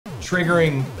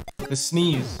triggering the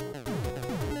sneeze.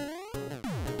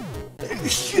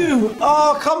 Phew.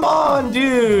 Oh, come on,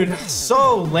 dude.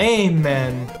 So lame,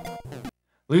 man.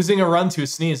 Losing a run to a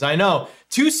sneeze. I know.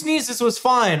 2 sneezes was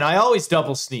fine. I always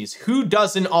double sneeze. Who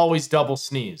doesn't always double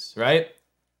sneeze, right?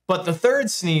 But the 3rd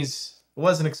sneeze,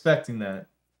 wasn't expecting that.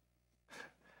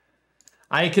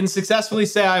 I can successfully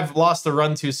say I've lost the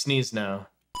run to a sneeze now.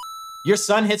 Your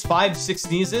son hits 5-6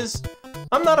 sneezes?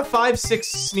 I'm not a 5-6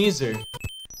 sneezer.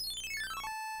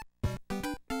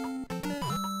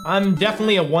 I'm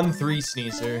definitely a 1-3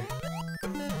 sneezer.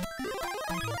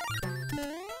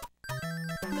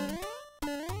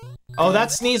 Oh,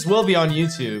 that sneeze will be on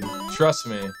YouTube. Trust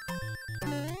me.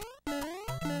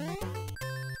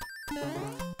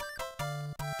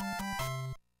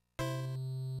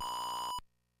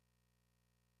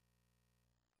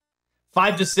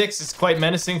 Five to 6 is quite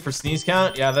menacing for sneeze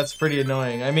count. Yeah, that's pretty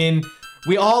annoying. I mean,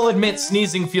 we all admit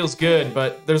sneezing feels good,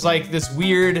 but there's like this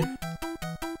weird...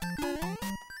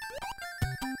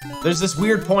 There's this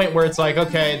weird point where it's like,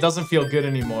 okay, it doesn't feel good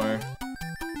anymore.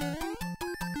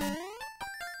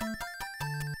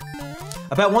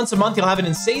 About once a month, you'll have an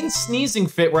insane sneezing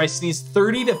fit where I sneeze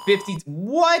 30 to 50...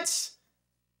 What?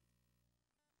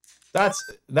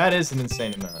 That is an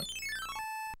insane amount.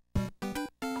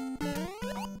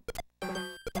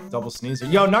 Double sneezer.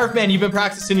 Yo, Narfman, you've been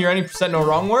practicing your any percent no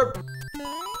wrong warp?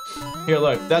 Here,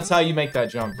 look. That's how you make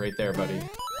that jump right there, buddy.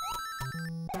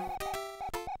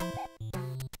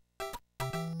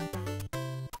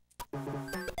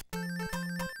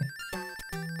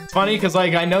 It's funny because,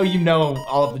 like, I know you know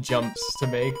all of the jumps to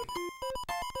make.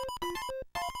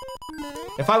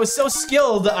 If I was so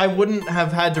skilled, I wouldn't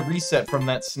have had to reset from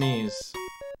that sneeze.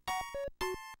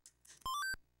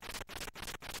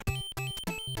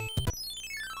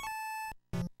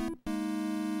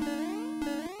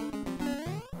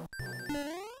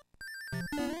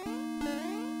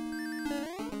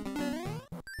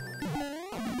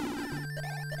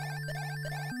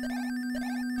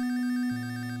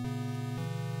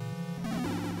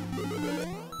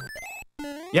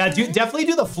 Yeah, definitely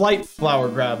do the flight flower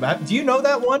grab. Do you know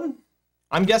that one?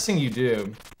 I'm guessing you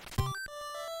do.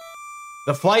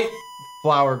 The flight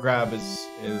flower grab is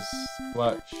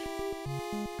clutch.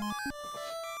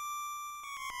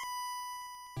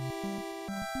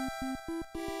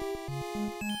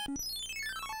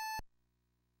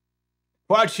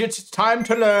 Watch, it's time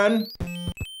to learn.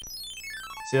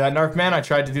 See that, Narfman? I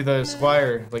tried to do the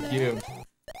Squire like you.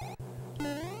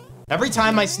 Every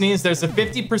time I sneeze, there's a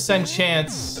 50%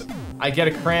 chance I get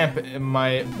a cramp in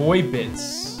my boy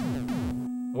bits.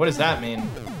 What does that mean?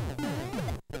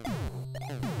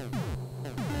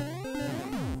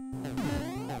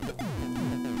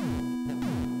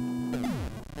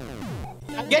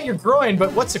 I get your groin,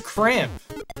 but what's a cramp?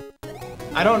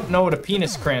 I don't know what a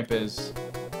penis cramp is.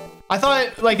 I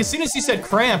thought, like, as soon as you said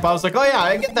cramp, I was like, oh yeah,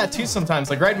 I get that too sometimes.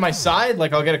 Like, right in my side,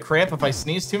 like, I'll get a cramp if I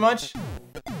sneeze too much.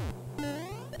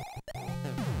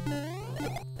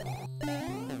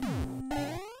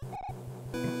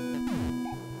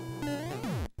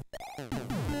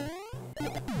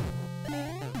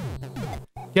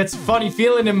 Gets funny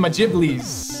feeling in my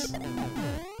giblies.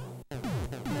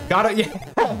 Gotta,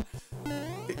 yeah.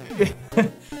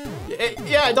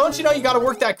 Yeah, don't you know you gotta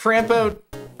work that cramp out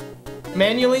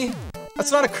manually?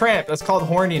 That's not a cramp, that's called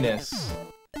horniness.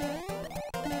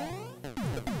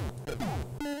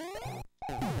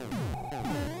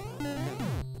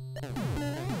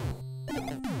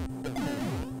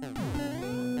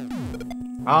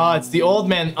 Ah, it's the old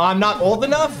man. I'm not old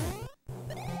enough?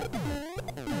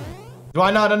 Do I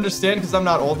not understand because I'm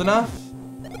not old enough?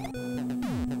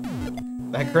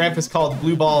 That cramp is called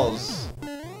blue balls.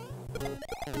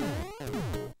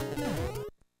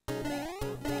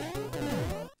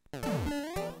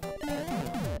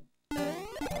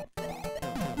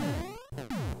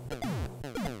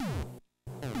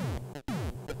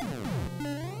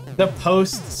 The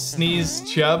post-sneeze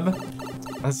chub?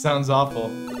 That sounds awful.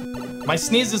 My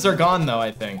sneezes are gone though,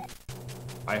 I think.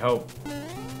 I hope.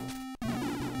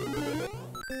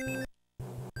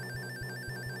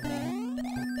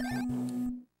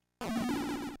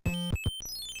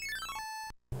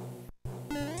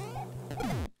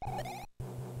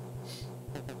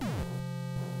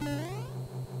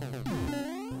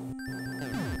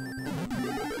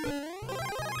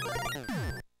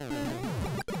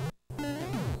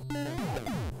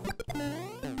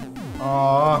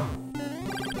 Aww.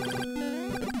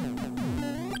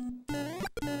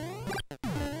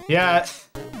 Yeah,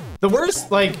 the worst,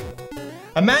 like,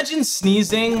 imagine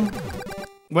sneezing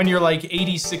when you're like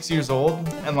 86 years old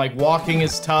and like walking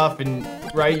is tough and,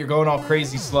 right, you're going all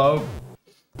crazy slow.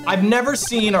 I've never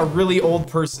seen a really old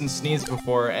person sneeze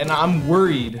before, and I'm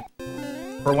worried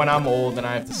for when I'm old and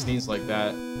I have to sneeze like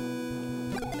that.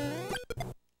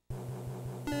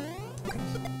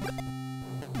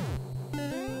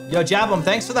 Yo, Jabum,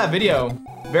 thanks for that video.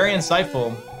 Very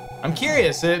insightful. I'm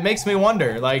curious, it makes me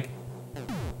wonder, like,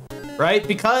 right?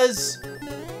 Because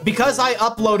I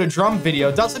upload a drum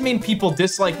video doesn't mean people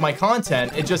dislike my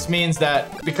content. It just means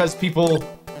that because people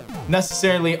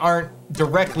necessarily aren't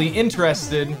directly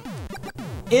interested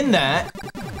in that,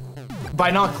 by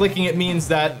not clicking it means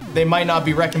that they might not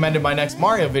be recommended my next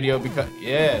Mario video because,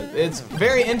 yeah, it's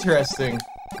very interesting.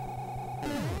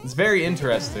 It's very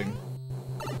interesting.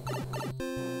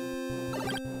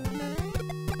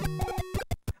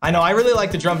 I know, I really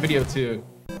like the drum video too.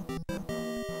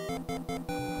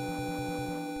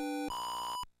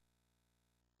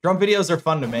 Drum videos are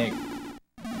fun to make.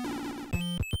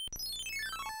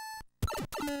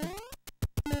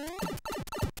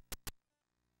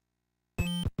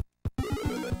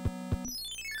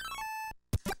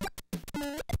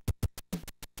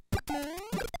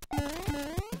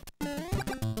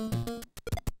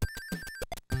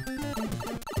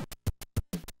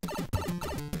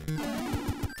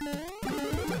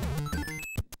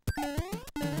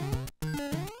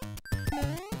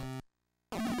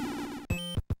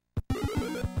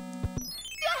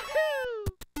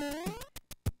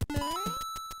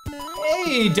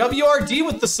 Hey, WRD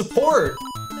with the support.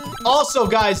 Also,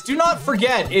 guys, do not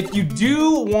forget, if you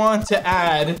do want to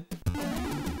add...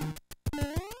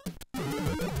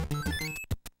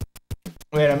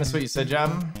 Wait, I missed what you said,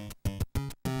 Jam.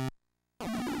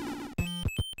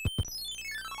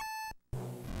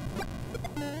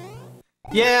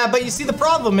 Yeah, but you see, the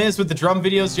problem is with the drum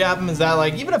videos, Jabim, is that,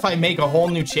 like, even if I make a whole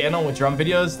new channel with drum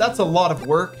videos, that's a lot of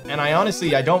work, and I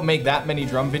don't make that many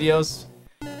drum videos.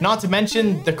 Not to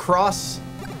mention the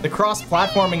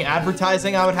cross-platforming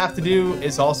advertising I would have to do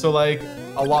is also, like,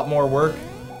 a lot more work.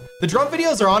 The drum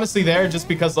videos are honestly there just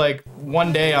because, like,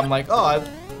 one day I'm like, oh,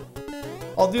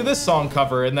 I'll do this song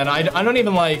cover, and then I don't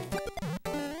even upload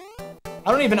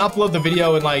the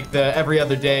video in, like, the every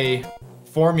other day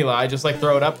formula. I just, like,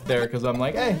 throw it up there because I'm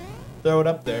like, hey, throw it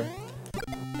up there.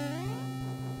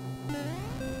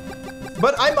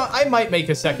 But I might make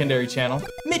a secondary channel.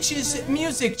 Mitch's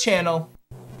music channel.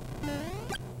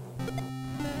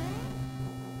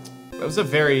 That was a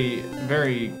very,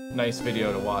 very nice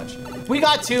video to watch. We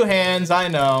got 2 hands, I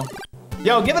know.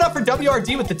 Yo, give it up for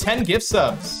WRD with the 10 gift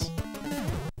subs.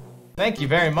 Thank you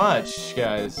very much,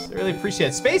 guys. I really appreciate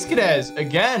it. Space Cadets,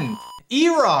 again.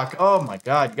 E-Rock, oh my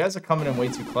god, you guys are coming in way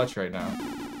too clutch right now.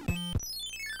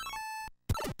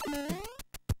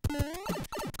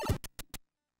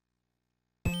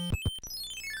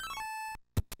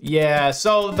 Yeah,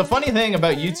 so the funny thing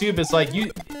about YouTube is, like,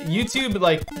 YouTube,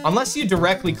 like, unless you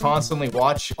directly constantly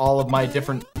watch all of my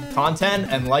different content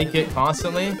and like it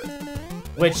constantly,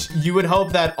 which you would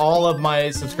hope that all of my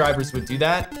subscribers would do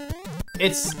that,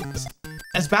 it's,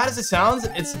 as bad as it sounds,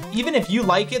 it's, even if you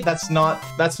like it, that's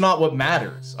not what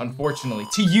matters, unfortunately.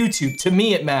 To YouTube, to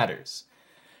me it matters.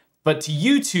 But to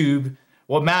YouTube,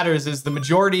 what matters is the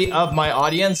majority of my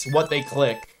audience, what they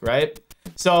click, right?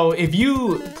 So if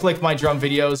you click my drum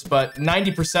videos, but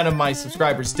 90% of my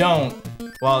subscribers don't,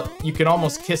 well, you can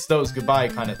almost kiss those goodbye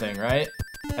kind of thing, right?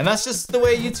 And that's just the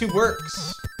way YouTube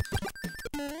works.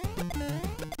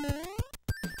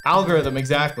 Algorithm,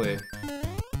 exactly.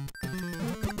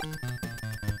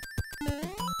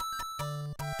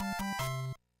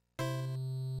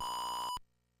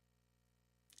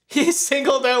 He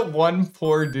singled out one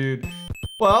poor dude.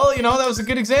 Well, you know, that was a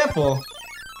good example.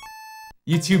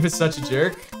 YouTube is such a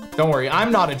jerk. Don't worry,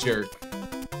 I'm not a jerk.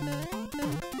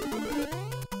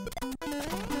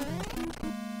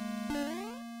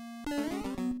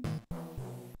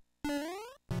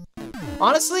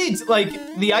 Honestly, like,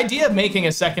 the idea of making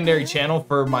a secondary channel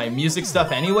for my music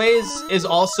stuff anyways is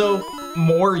also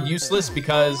more useless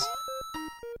because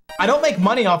I don't make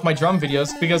money off my drum videos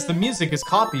because the music is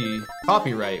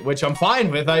copyright, which I'm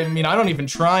fine with. I mean, I don't even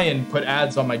try and put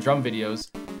ads on my drum videos.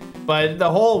 But the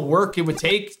whole work it would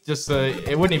take, just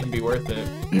it wouldn't even be worth it.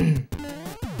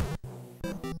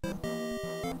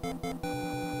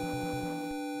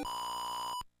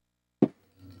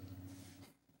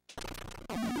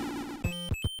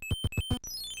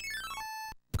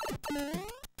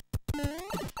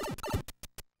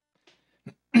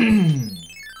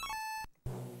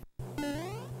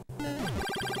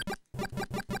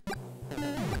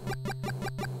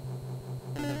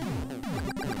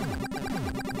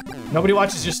 Nobody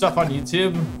watches your stuff on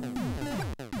YouTube?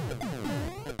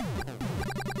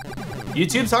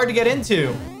 YouTube's hard to get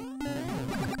into.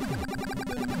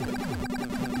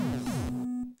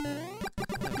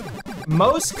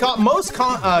 Most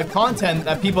content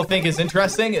that people think is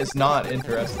interesting is not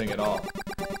interesting at all.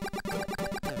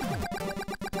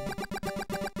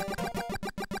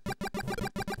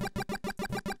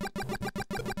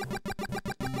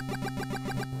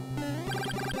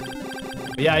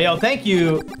 But yeah, yo, thank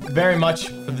you very much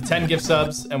for the 10 gift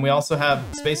subs, and we also have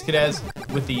Space Cadets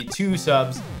with the 2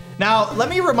 subs. Now, let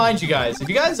me remind you guys, if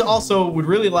you guys also would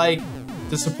really like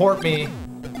to support me,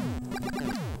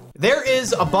 there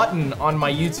is a button on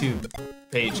my YouTube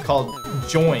page called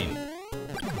Join.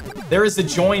 There is a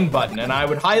Join button, and I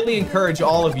would highly encourage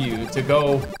all of you to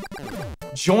go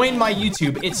join my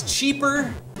YouTube. It's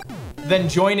cheaper than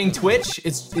joining Twitch.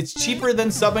 It's cheaper than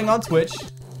subbing on Twitch.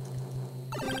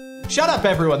 Shut up,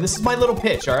 everyone. This is my little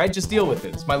pitch, all right? Just deal with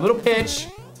it. It's my little pitch.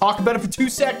 Talk about it for 2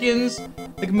 seconds.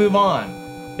 We can move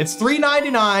on. It's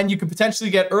 $3.99. You can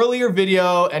potentially get earlier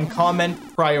video and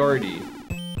comment priority.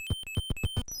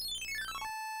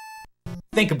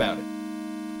 Think about it.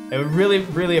 I would really,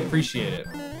 really appreciate it.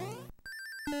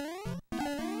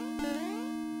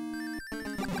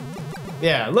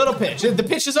 Yeah, little pitch. The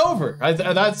pitch is over.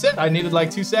 That's it. I needed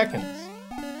like 2 seconds.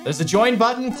 There's a join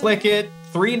button. Click it.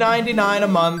 $3.99 a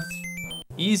month.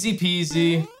 Easy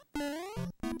peasy.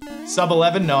 Sub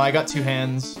 11. No, I got 2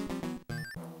 hands.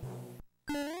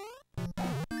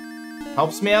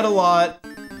 Helps me out a lot.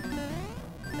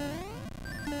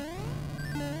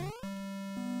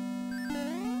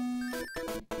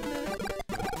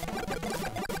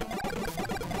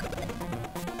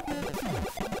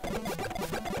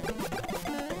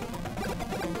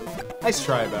 Nice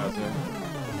try, Bowser.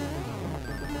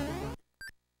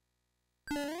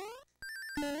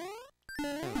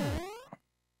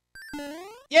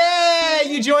 Yeah,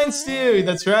 you joined Stu.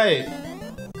 That's right.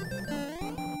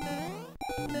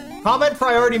 Comment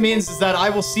priority means is that I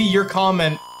will see your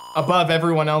comment above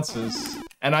everyone else's,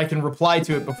 and I can reply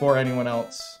to it before anyone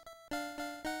else.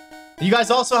 You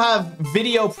guys also have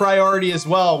video priority as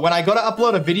well. When I go to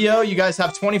upload a video, you guys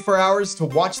have 24 hours to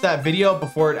watch that video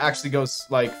before it actually goes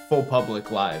like full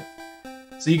public live.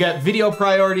 So you get video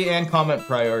priority and comment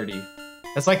priority.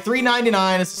 It's like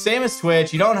 $3.99. It's the same as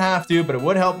Twitch. You don't have to, but it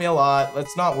would help me a lot.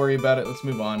 Let's not worry about it. Let's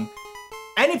move on.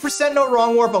 Any percent note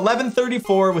wrong warp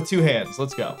 1134 with 2 hands.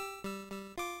 Let's go.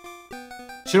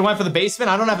 Should have went for the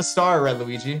basement. I don't have a star, Red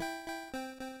Luigi.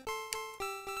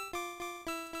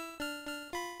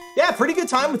 Yeah, pretty good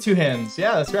time with 2 hands.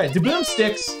 Yeah, that's right. DeBloom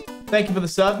Sticks, thank you for the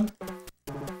sub.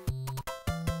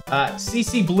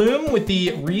 CC Bloom with the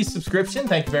resubscription,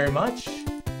 thank you very much.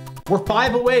 We're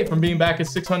 5 away from being back at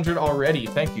 600 already.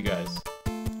 Thank you guys.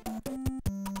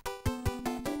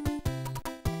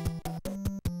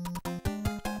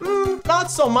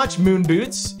 Not so much, Moon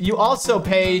Boots. You also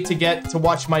pay to get to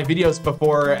watch my videos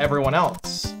before everyone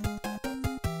else.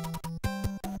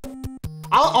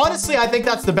 Honestly, I think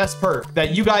that's the best perk,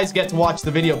 that you guys get to watch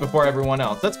the video before everyone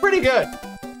else. That's pretty good.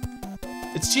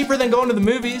 It's cheaper than going to the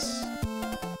movies.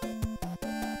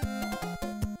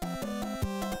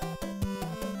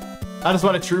 That is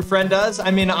what a true friend does.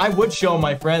 I mean, I would show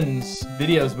my friends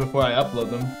videos before I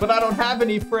upload them, but I don't have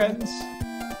any friends.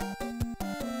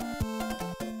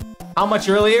 How much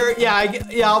earlier? Yeah,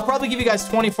 I'll probably give you guys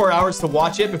 24 hours to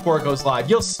watch it before it goes live.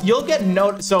 You'll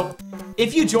get so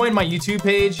if you join my YouTube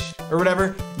page or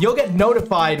whatever, you'll get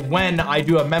notified when I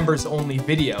do a members only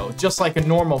video, just like a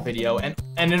normal video, and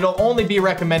it'll only be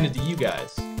recommended to you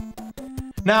guys.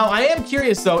 Now, I am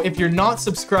curious though, if you're not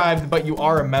subscribed but you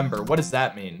are a member, what does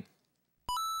that mean?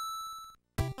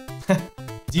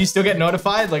 Do you still get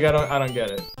notified? Like, I don't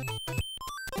get it.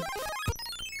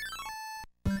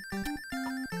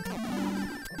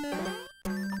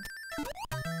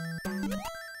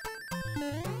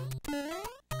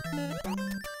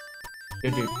 Do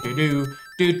do do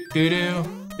do do do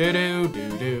do do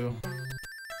do do.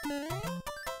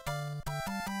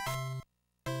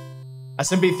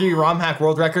 SMP3 ROM hack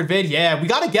world record vid. Yeah, we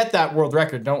gotta get that world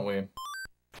record, don't we?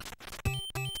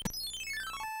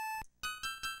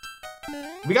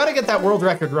 We gotta get that world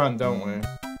record run, don't we?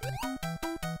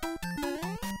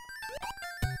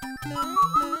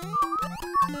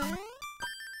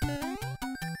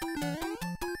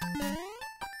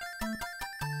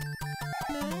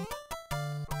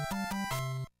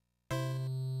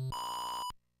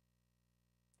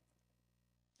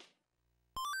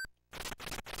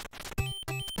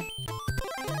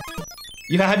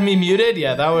 You had me muted?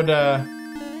 Yeah, that would, that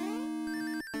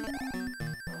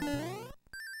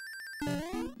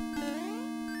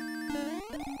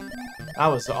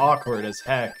was awkward as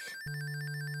heck.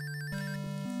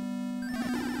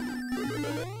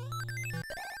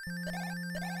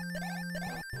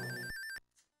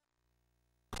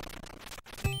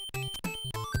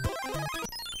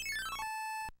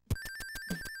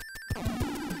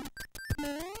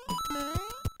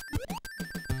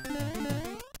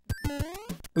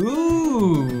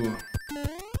 Ooh.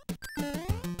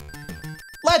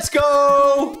 Let's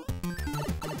go.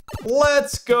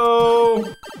 Let's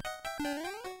go.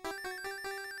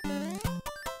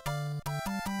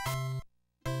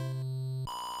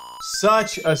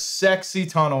 Such a sexy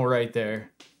tunnel right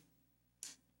there.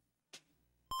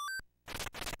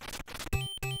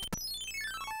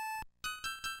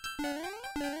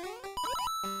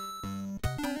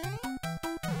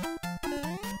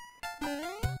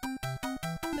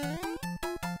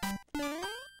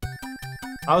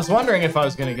 I was wondering if I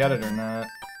was gonna get it or not.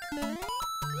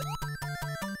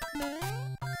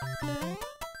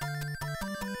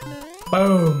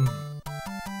 Boom.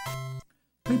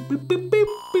 Boop, boop, boop, boop,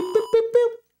 boop, boop, boop,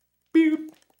 boop.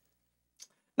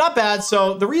 Not bad.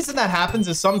 So the reason that happens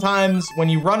is sometimes when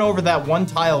you run over that one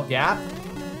tile gap,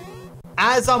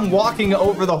 as I'm walking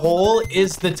over the hole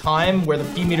is the time where the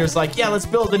P meter's like, yeah, let's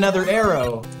build another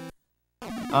arrow.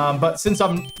 But since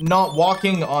I'm not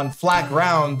walking on flat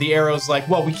ground, the arrow's like,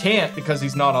 well, we can't because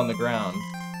he's not on the ground.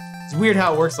 It's weird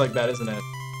how it works like that, isn't it?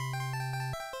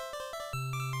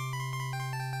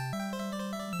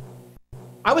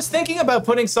 I was thinking about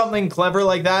putting something clever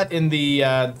like that in the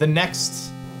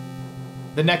next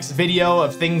video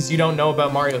of things you don't know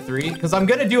about Mario 3, because I'm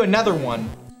gonna do another one,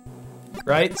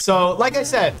 right? So, like I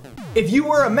said, if you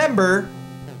were a member,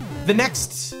 the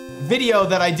next video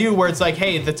that I do where it's like,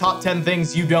 hey, the top 10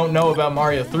 things you don't know about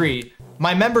Mario 3,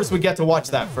 my members would get to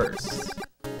watch that first.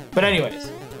 But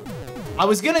anyways, I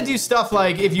was gonna do stuff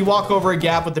like if you walk over a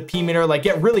gap with the P meter, like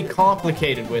get really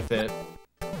complicated with it.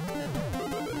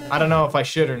 I don't know if I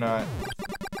should or not.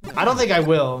 I don't think I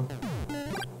will.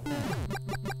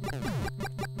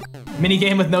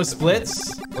 Minigame with no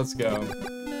splits? Let's go.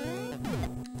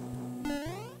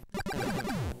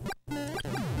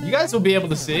 You guys will be able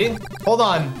to see. Hold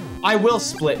on. I will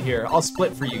split here. I'll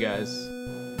split for you guys.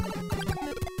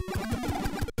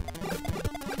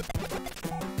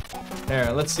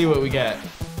 There, let's see what we get.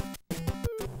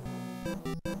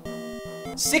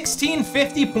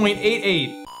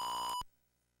 1650.88.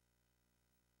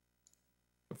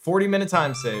 40-minute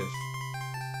time save.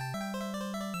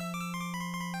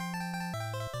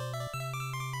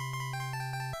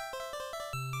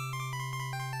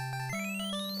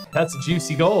 That's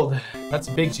juicy gold. That's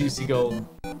big juicy gold.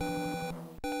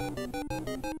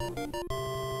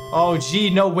 Oh, gee,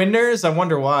 no winners? I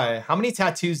wonder why. How many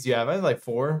tattoos do you have? I have like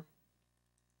 4.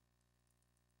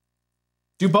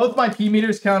 Do both my P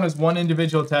meters count as one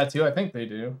individual tattoo? I think they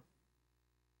do.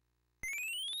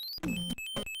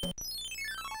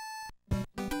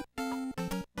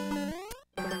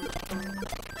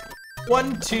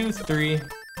 One, 2, 3.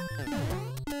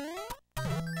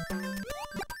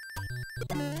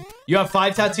 You have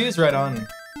 5 tattoos? Right on.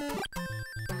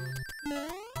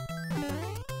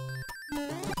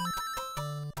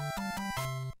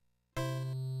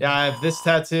 Yeah, I have this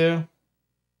tattoo.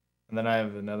 And then I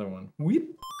have another one.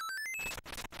 Weep.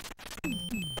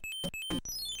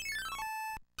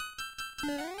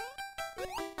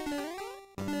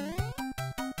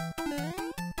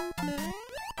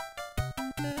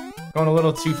 Going a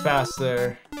little too fast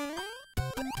there.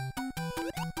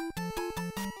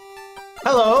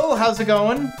 Hello, how's it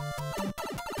going?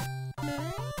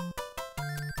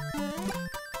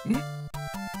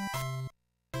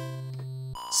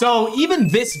 So even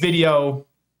this video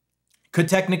could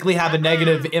technically have a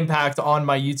negative impact on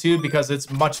my YouTube because it's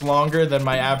much longer than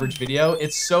my average video.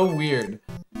 It's so weird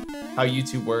how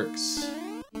YouTube works.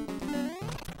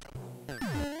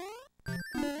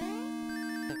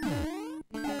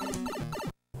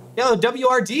 Yo,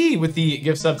 WRD with the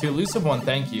gift sub to Elusive One,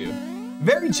 thank you.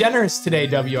 Very generous today,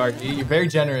 WRD. You're very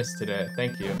generous today.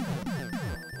 Thank you.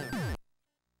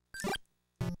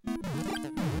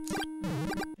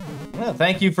 Yeah,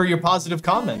 thank you for your positive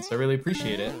comments. I really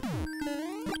appreciate it.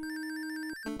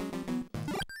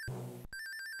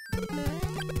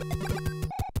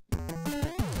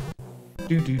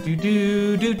 Do do do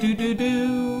do do do do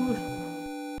do.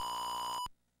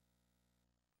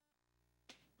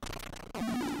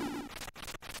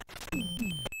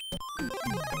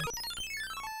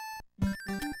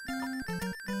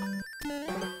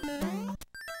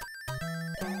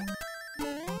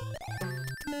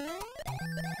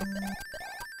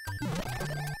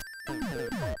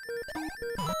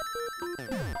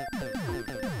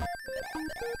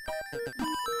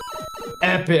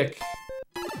 Epic.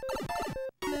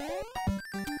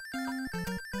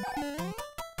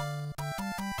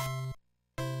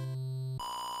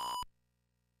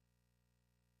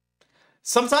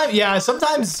 Sometimes, yeah,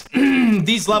 sometimes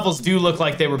these levels do look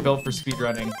like they were built for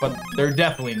speedrunning, but they're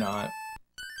definitely not.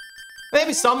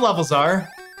 Maybe some levels are.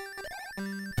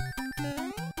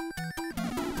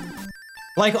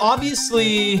 Like,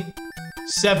 obviously,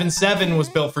 7-7 was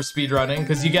built for speedrunning,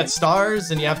 because you get stars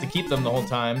and you have to keep them the whole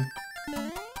time.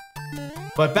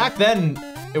 But back then,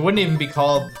 it wouldn't even be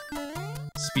called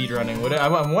speedrunning, would it? I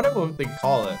wonder what they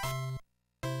call it.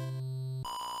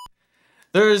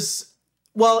 There's...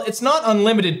 Well, it's not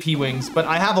unlimited P-Wings, but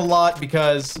I have a lot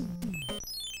because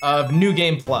of New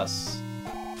Game Plus.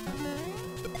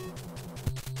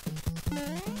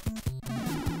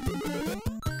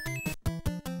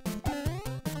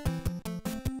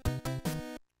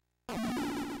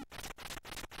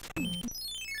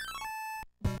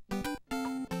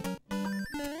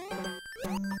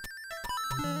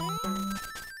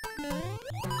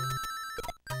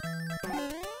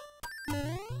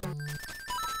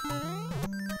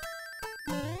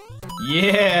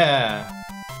 Yeah.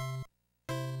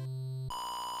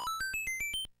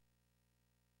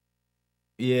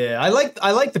 Yeah, I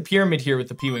like the pyramid here with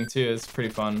the P-Wing too. It's pretty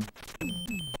fun.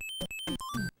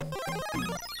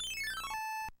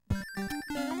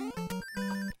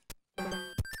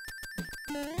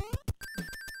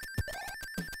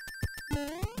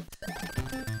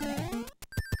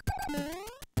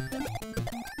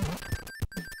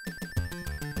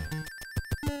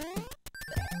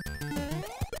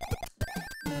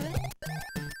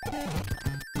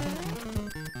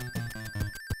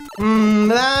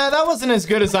 That wasn't as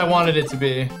good as I wanted it to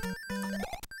be.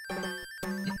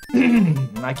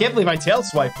 I can't believe I tail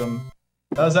swiped them.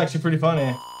 That was actually pretty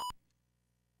funny.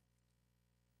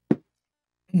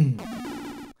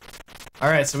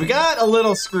 Alright, so we got a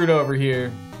little screwed over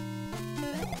here.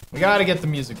 We gotta get the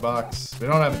music box. We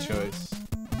don't have a choice.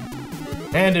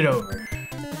 Hand it over.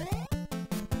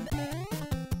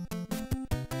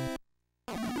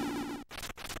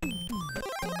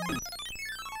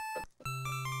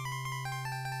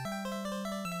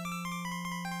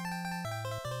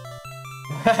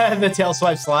 The tail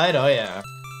swipe slide, oh yeah.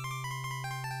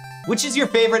 Which is your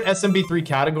favorite SMB3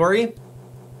 category?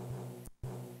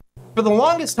 For the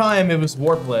longest time, it was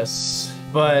Warpless,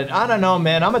 but I don't know,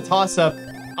 man. I'm a toss-up.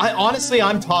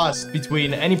 I'm tossed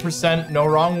between any percent, no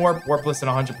wrong warp, Warpless,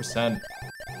 and 100%.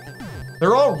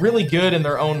 They're all really good in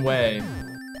their own way.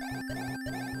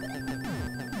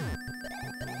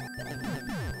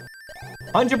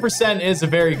 "100% is a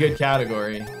very good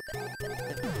category.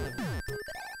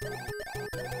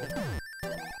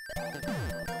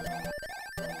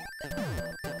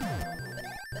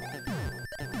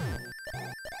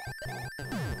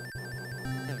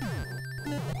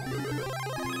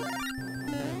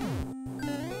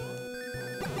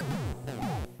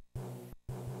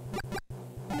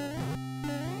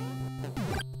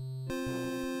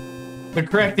 The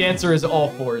correct answer is all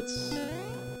forts.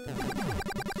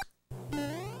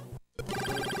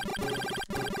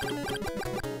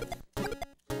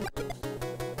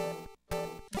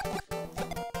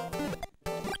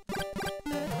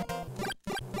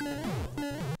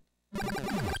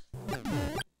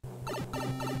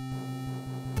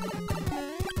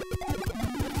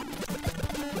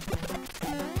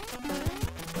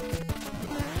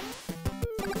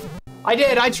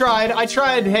 I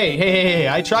tried, hey,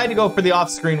 I tried to go for the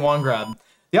off-screen wand grab.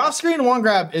 The off-screen wand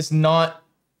grab is not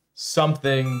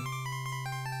something...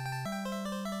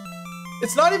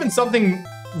 It's not even something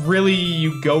really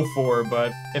you go for,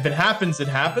 but if it happens,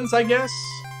 I guess.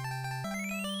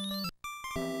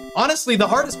 Honestly, the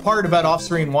hardest part about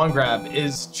off-screen wand grab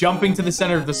is jumping to the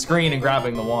center of the screen and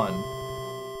grabbing the wand.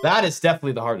 That is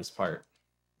definitely the hardest part.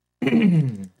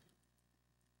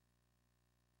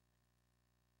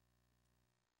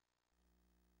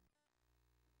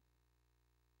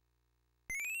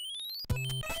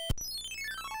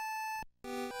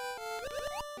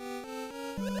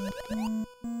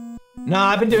 Nah,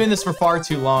 I've been doing this for far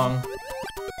too long.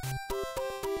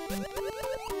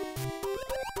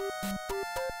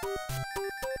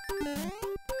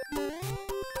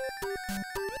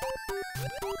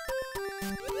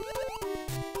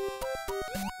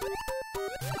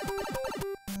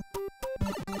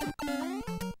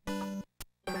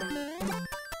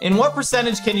 In what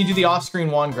percentage can you do the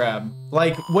off-screen wand grab?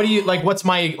 Like, what's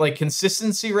my,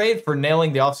 consistency rate for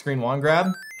nailing the off-screen wand grab?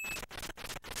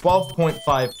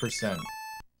 12.5%.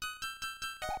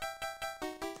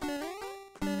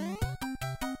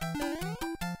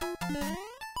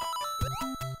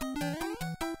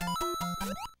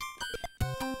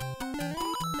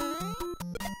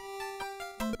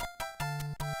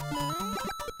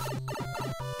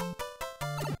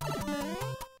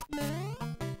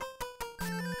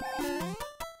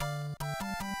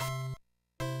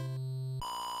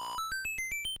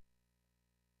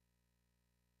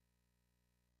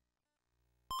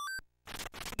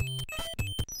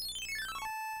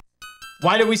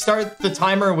 Why did we start the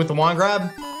timer with the wand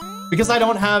grab? Because I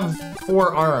don't have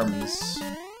 4 arms.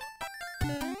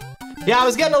 Yeah, I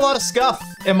was getting a lot of scuff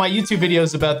in my YouTube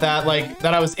videos about that, like,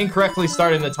 that I was incorrectly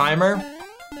starting the timer.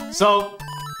 So,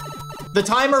 the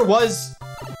timer was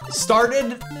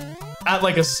started at,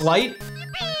 like, a slight.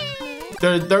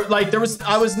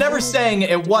 I was never saying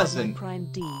it wasn't.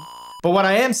 But what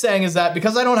I am saying is that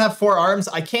because I don't have 4 arms,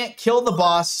 I can't kill the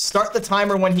boss, start the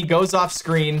timer when he goes off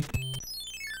screen,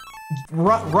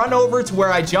 run over to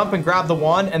where I jump and grab the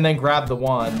wand, and then grab the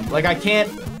wand. Like, I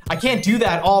can't do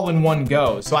that all in one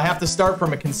go, so I have to start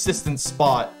from a consistent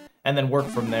spot and then work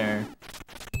from there.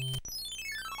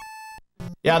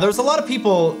 Yeah, there was a lot of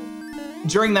people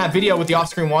during that video with the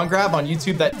off-screen wand grab on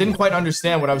YouTube that didn't quite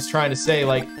understand what I was trying to say.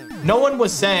 Like, no one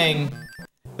was saying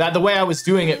that the way I was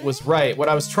doing it was right. What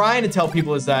I was trying to tell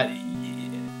people is that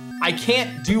I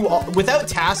can't do without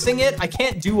tasking it, I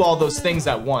can't do all those things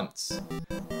at once.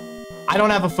 I don't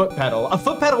have a foot pedal. A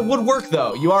foot pedal would work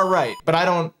though, you are right, but I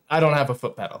don't have a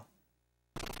foot pedal.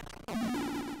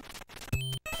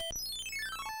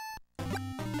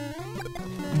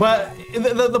 But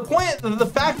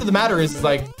the fact of the matter is,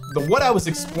 like, what I was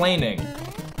explaining,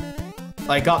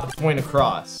 like, got the point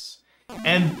across.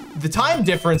 And the time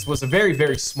difference was a very,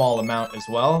 very small amount as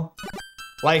well.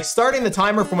 Like, starting the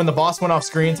timer from when the boss went off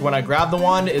screen to when I grabbed the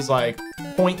wand is like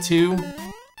 0.2.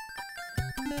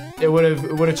 It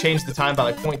would have changed the time by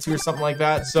like 0.2 or something like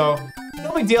that. So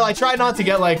no big deal. I tried not to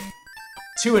get like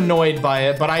too annoyed by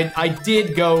it, but I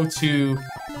did go to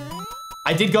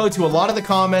a lot of the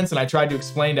comments and I tried to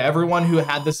explain to everyone who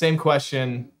had the same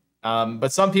question.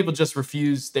 But some people just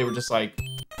refused. They were just like,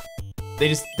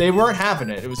 they weren't having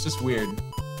it. It was just weird.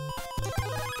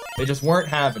 They just weren't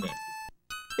having it.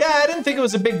 Yeah, I didn't think it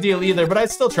was a big deal either, but I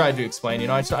still tried to explain, you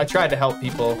know, I tried to help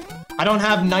people. I don't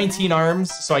have 19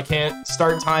 arms, so I can't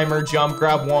start timer, jump,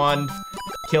 grab wand,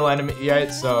 kill enemy,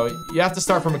 right? So you have to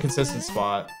start from a consistent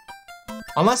spot.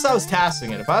 Unless I was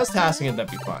tasking it. If I was tasking it,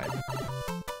 that'd be fine.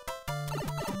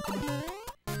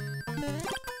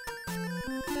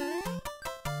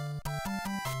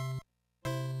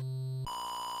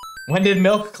 When did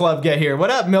Milk Club get here? What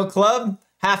up, Milk Club?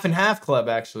 Half and half club,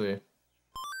 actually.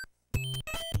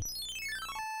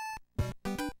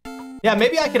 Yeah,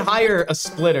 maybe I could hire a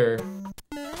splitter.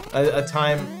 A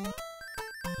time.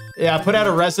 Yeah, put out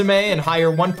a resume and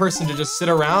hire one person to just sit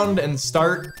around and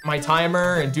start my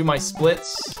timer and do my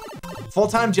splits.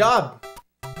 Full-time job.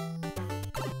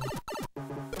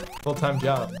 Full-time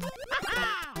job.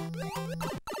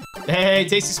 Hey,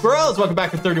 Tasty Squirrels, welcome back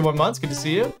for 31 months. Good to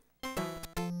see you.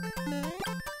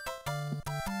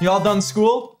 You all done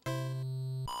school?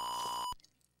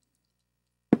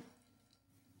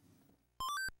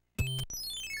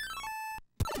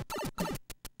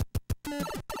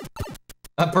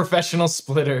 A professional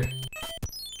splitter.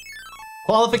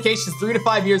 Qualifications 3 to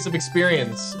 5 years of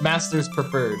experience. Masters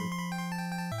preferred.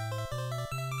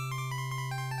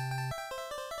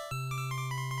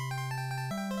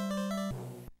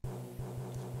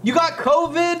 You got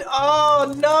COVID?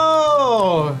 Oh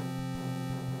no!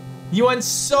 You went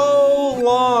so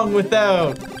long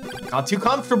without. Not too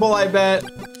comfortable, I bet.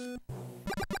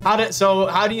 So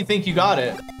how do you think you got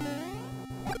it?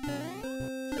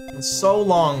 So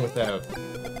long without.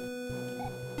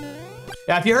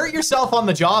 Yeah, if you hurt yourself on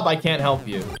the job, I can't help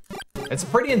you. It's a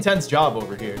pretty intense job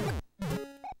over here.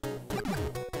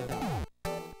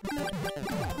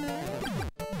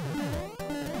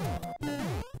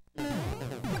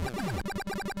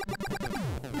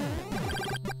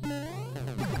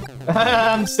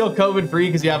 I'm still COVID free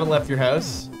because you haven't left your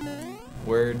house.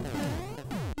 Word.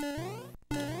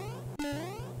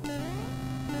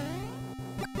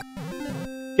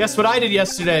 Guess what I did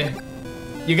yesterday?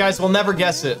 You guys will never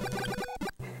guess it.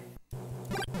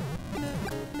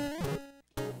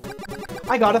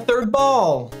 I got a 3rd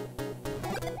ball.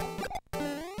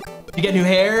 You get new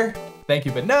hair? Thank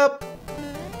you, but nope.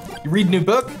 You read a new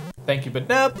book? Thank you, but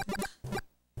nope.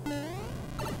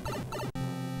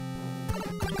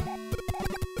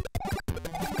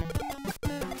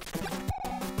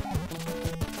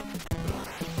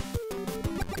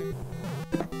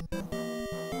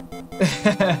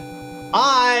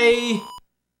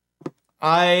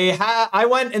 I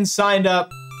went and signed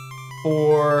up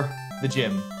for the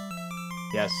gym.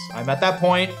 Yes, I'm at that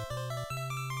point.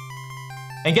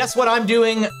 And guess what I'm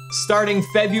doing starting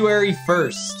February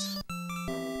 1st?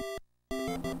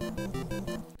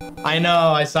 I know,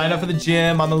 I signed up for the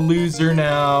gym. I'm a loser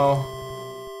now.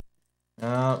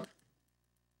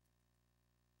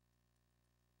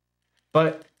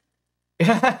 But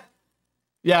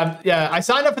Yeah, I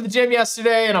signed up for the gym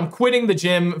yesterday, and I'm quitting the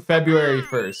gym February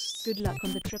 1st. Good luck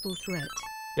on the triple threat.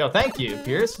 Yo, thank you,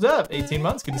 Pierce. What's up? 18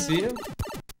 months, good to see you.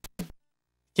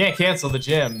 Can't cancel the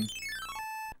gym.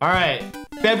 All right,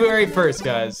 February 1st,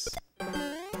 guys.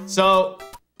 So,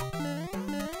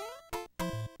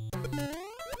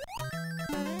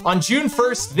 on June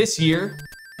 1st this year,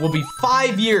 will be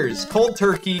 5 years cold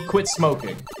turkey quit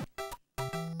smoking.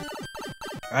 All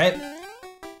right?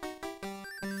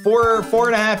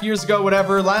 4.5 years ago,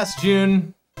 whatever, last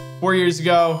June, 4 years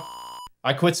ago,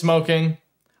 I quit smoking.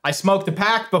 I smoked a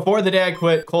pack before the day I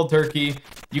quit cold turkey.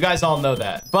 You guys all know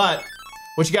that. But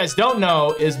what you guys don't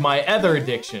know is my other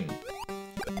addiction.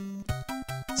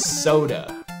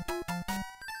 Soda.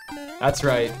 That's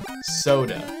right,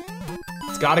 soda.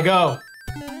 It's gotta go.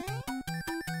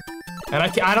 And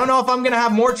I don't know if I'm gonna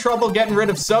have more trouble getting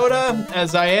rid of soda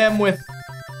as I am with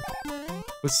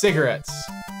cigarettes.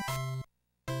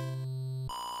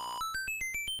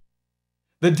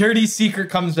 The dirty secret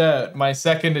comes out. My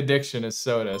second addiction is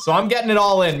soda. So I'm getting it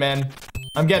all in, man.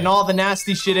 I'm getting all the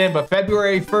nasty shit in, but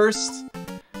February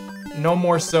 1st, no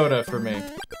more soda for me.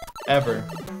 Ever.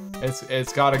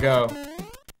 It's gotta go.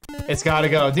 It's gotta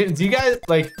go. Do you guys,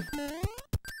 like,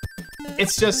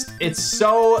 it's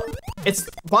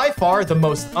by far the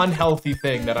most unhealthy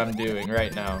thing that I'm doing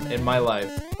right now in my life.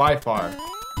 By far.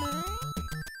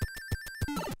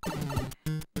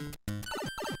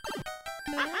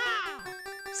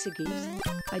 Siggies,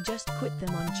 I just quit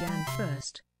them on Jan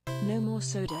 1st. No more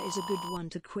soda is a good one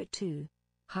to quit too.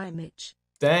 Hi Mitch.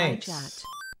 Thanks. Hi chat.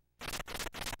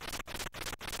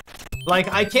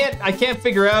 Like, I can't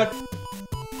figure out.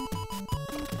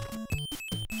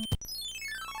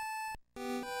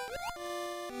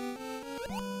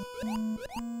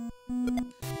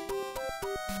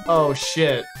 Oh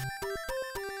shit.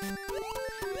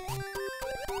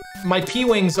 My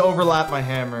P-wings overlap my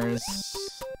hammers.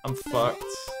 I'm fucked.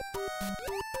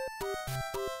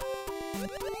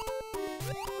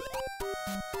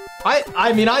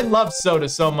 I mean, I love soda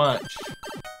so much.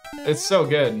 It's so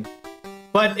good.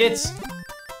 But it's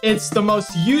the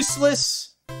most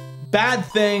useless, bad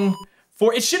thing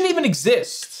for, it shouldn't even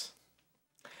exist.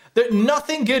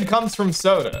 Nothing good comes from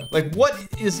soda. Like, what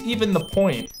is even the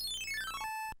point?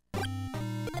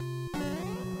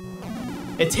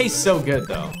 It tastes so good,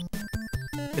 though.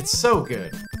 It's so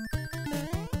good.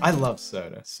 I love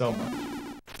soda so much.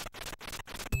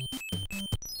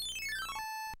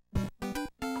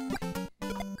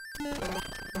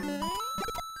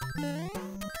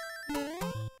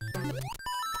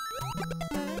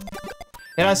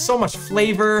 It has so much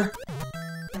flavor.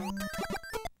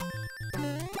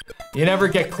 You never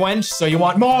get quenched, so you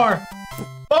want more!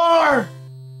 More!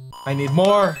 I need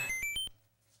more.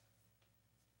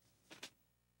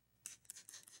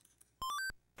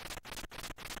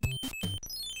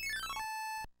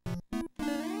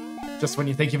 Just when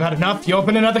you think you've had enough, you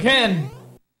open another can.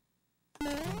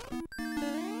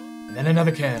 And then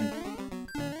another can.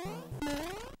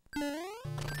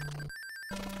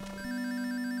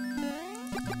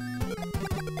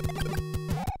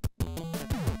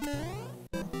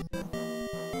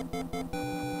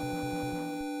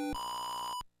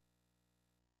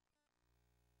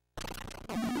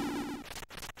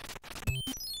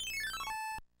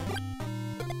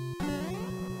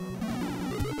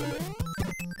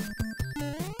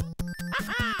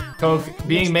 Coke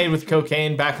being made with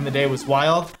cocaine back in the day was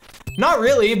wild. Not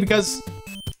really, because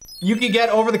you could get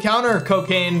over-the-counter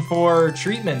cocaine for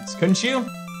treatments, couldn't you?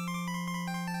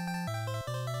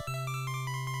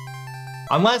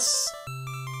 Unless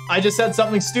I just said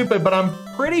something stupid, but I'm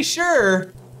pretty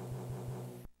sure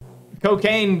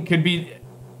cocaine could be...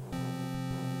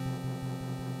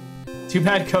 Too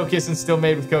bad Coke isn't still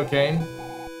made with cocaine.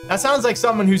 That sounds like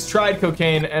someone who's tried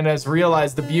cocaine and has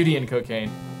realized the beauty in cocaine.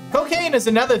 Cocaine is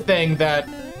another thing that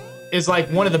is like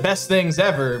one of the best things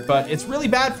ever, but it's really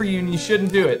bad for you and you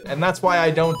shouldn't do it, and that's why I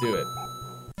don't do it.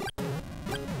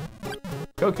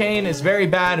 Cocaine is very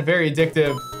bad and very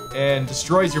addictive and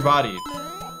destroys your body.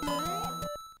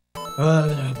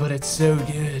 But it's so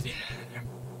good.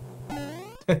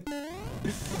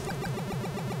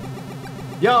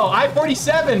 Yo,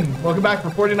 I-47! Welcome back for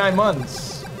 49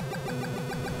 months.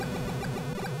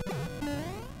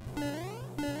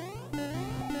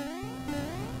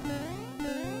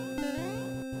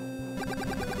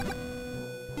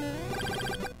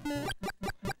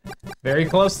 Very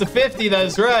close to 50,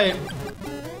 that's right.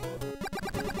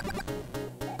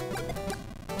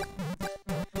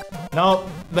 No,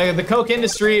 the Coke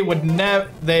industry would never,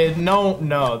 they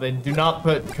do not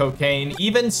put cocaine.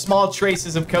 Even small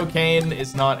traces of cocaine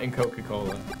is not in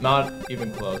Coca-Cola. Not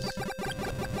even close.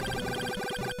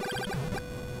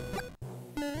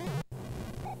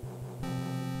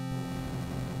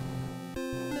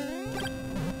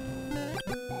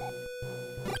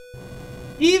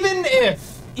 even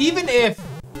if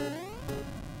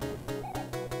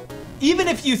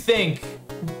you think,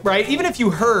 right, even if you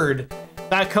heard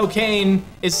that cocaine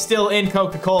is still in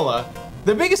Coca-Cola,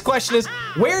 the biggest question is,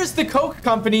 where's the Coke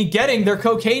company getting their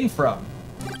cocaine from?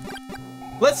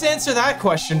 Let's answer that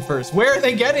question first. Where are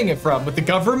they getting it from? With the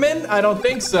government? I don't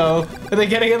think so. Are they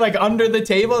getting it like under the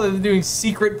table? Are they doing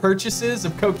secret purchases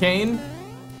of cocaine?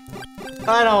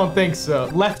 I don't think so.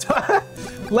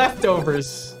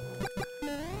 Leftovers.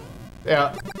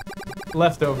 Yeah.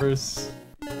 Leftovers.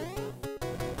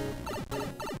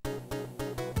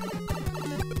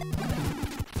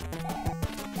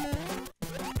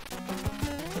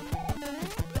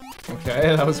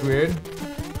 Okay, that was weird.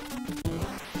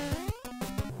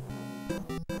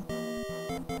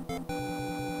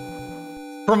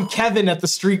 From Kevin at the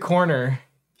street corner.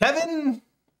 Kevin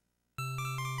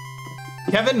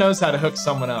knows how to hook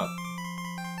someone up.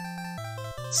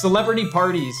 Celebrity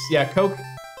parties. Yeah, Coke.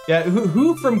 Yeah,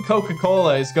 who from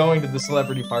Coca-Cola is going to the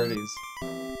celebrity parties?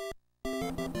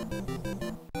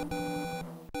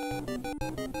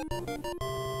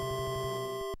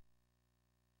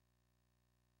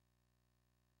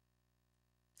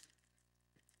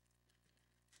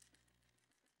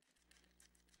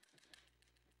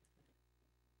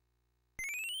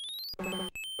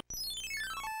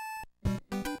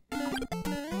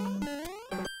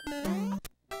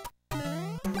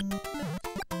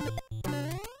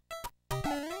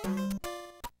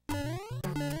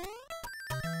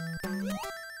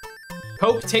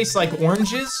 Coke tastes like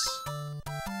oranges?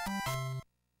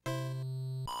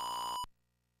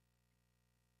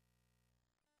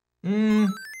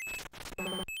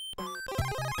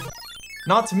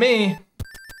 Not to me.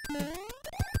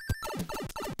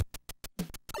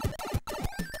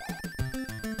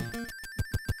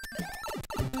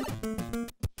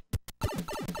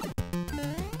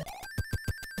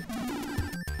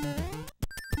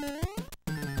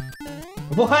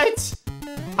 What?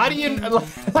 How do you,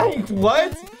 like,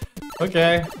 what?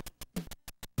 Okay.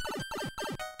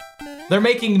 They're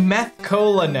making meth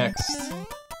cola next.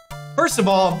 First of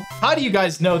all, how do you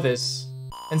guys know this?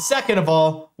 And second of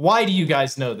all, why do you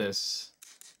guys know this?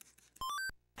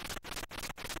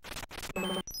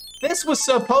 This was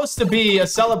supposed to be a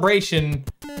celebration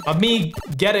of me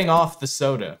getting off the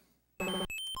soda.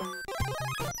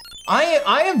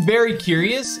 I am very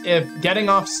curious if getting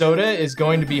off soda is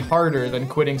going to be harder than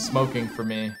quitting smoking for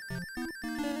me.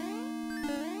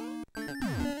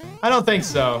 I don't think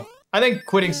so. I think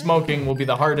quitting smoking will be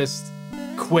the hardest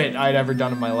quit I'd ever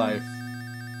done in my life.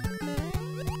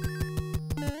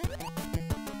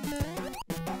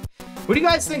 What do you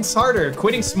guys think's harder,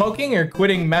 quitting smoking or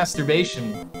quitting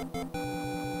masturbation?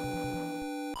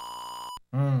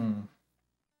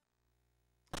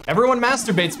 Everyone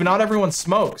masturbates, but not everyone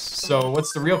smokes. So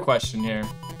what's the real question here?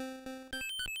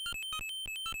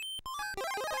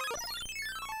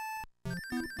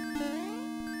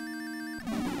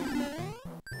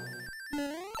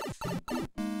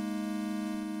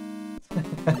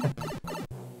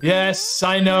 Yes,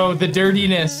 I know, the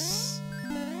dirtiness.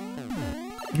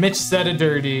 Mitch said a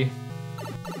dirty.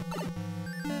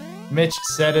 Mitch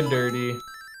said a dirty.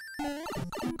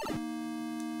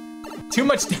 Too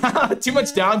much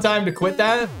downtime to quit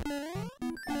that?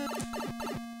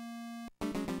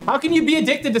 How can you be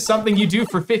addicted to something you do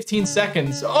for 15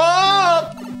 seconds?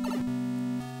 Oh!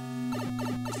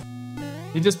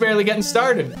 You're just barely getting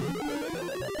started.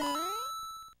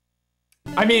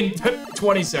 I mean,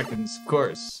 20 seconds, of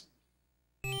course.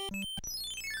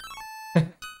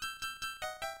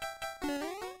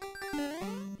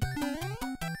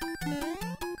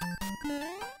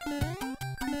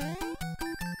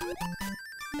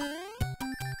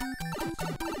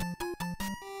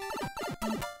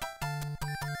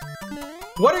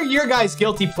 What are your guys'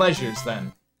 guilty pleasures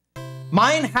then?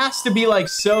 Mine has to be like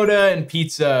soda and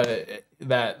pizza,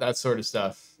 that sort of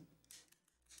stuff.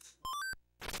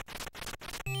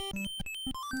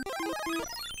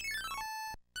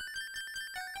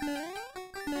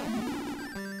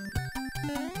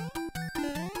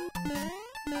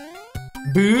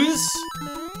 Booze?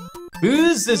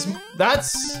 Booze is,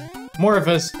 that's more of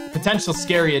a potential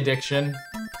scary addiction.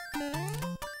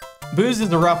 Booze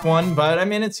is a rough one, but I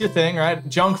mean, it's your thing, right?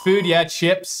 Junk food, yeah,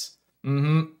 chips.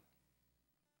 Yeah,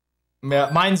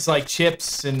 mine's like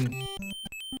chips and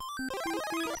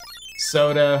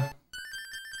soda.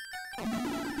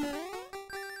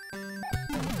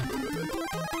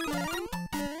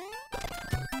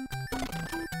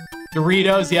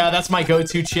 Doritos, yeah, that's my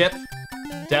go-to chip.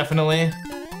 Definitely.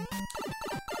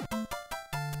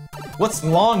 What's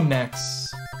long necks?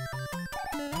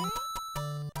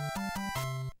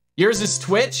 Yours is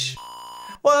Twitch?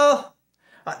 Well,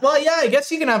 yeah, I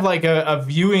guess you can have like a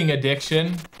viewing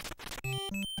addiction.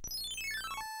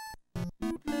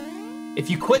 If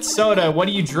you quit soda, what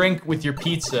do you drink with your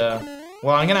pizza?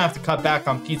 Well, I'm gonna have to cut back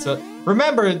on pizza.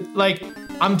 Remember, like,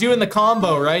 I'm doing the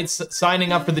combo, right?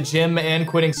 Signing up for the gym and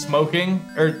quitting smoking,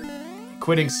 or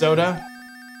quitting soda.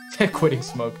 Quitting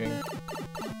smoking.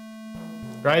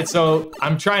 Right, so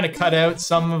I'm trying to cut out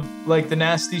some of, like, the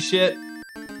nasty shit.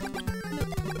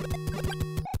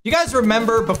 You guys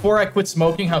remember before I quit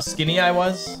smoking how skinny I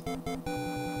was?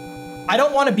 I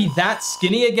don't want to be that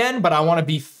skinny again, but I want to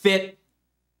be fit.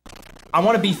 I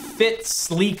want to be fit,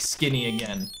 sleek, skinny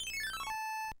again.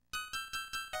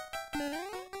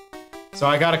 So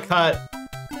I gotta cut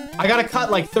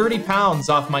like 30 pounds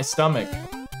off my stomach.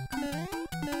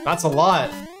 That's a lot.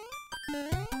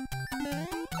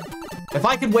 If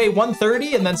I could weigh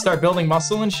 130 and then start building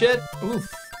muscle and shit,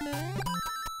 oof.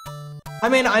 I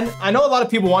mean, I know a lot of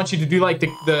people want you to do like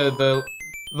the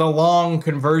long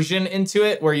conversion into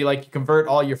it, where you convert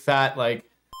all your fat, like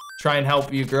try and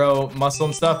help you grow muscle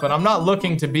and stuff, but I'm not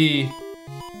looking to be...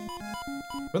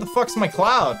 Where the fuck's my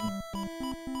cloud?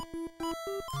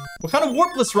 What kind of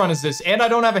Warpless run is this? And I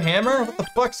don't have a hammer? What the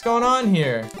fuck's going on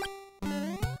here?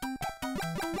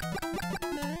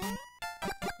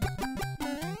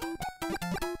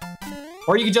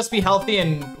 Or you could just be healthy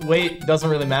and weight doesn't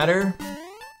really matter.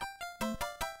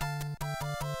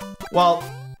 Well,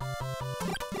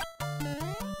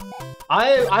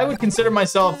 I would consider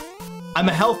myself, I'm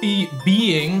a healthy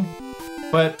being,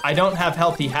 but I don't have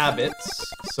healthy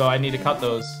habits, so I need to cut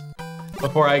those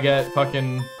before I get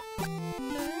fucking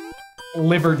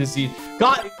liver disease.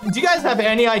 God, do you guys have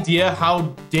any idea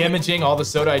how damaging all the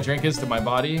soda I drink is to my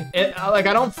body? Like,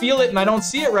 I don't feel it and I don't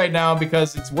see it right now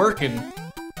because it's working.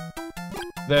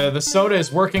 The soda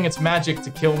is working its magic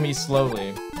to kill me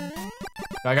slowly.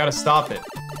 I gotta stop it.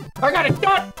 I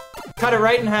gotta cut it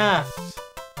right in half.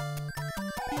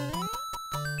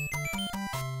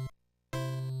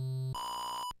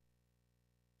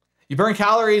 You burn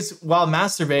calories while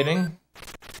masturbating.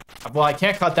 Well, I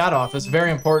can't cut that off. It's a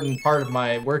very important part of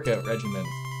my workout regimen.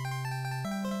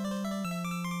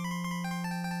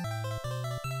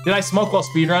 Did I smoke while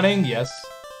speedrunning? Yes.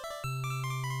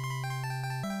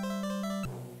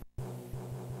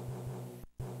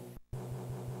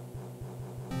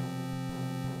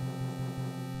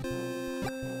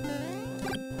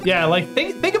 Yeah, like,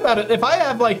 think about it. If I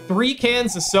have, like, 3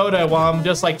 cans of soda while I'm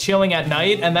just, like, chilling at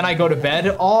night, and then I go to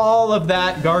bed, all of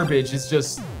that garbage is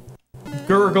just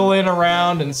gurgling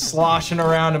around and sloshing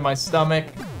around in my stomach.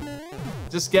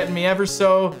 Just getting me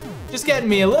just getting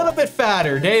me a little bit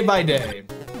fatter day by day.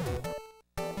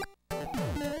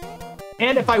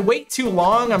 And if I wait too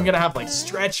long, I'm gonna have, like,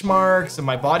 stretch marks, and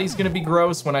my body's gonna be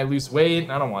gross when I lose weight.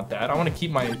 I don't want that. I want to keep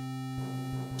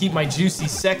my juicy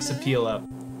sex appeal up.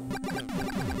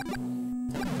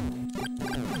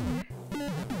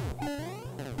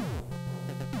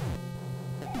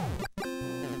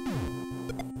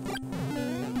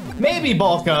 Maybe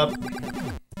bulk up.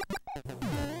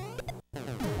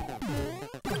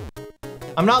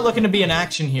 I'm not looking to be an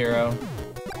action hero.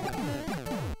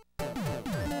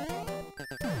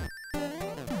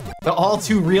 The all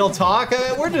too real talk?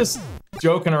 We're just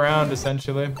joking around,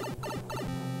 essentially.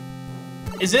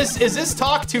 Is this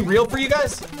talk too real for you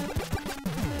guys?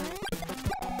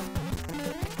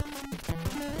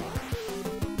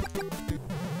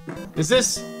 Is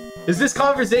this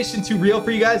conversation too real for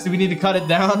you guys? Do we need to cut it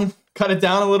down? Cut it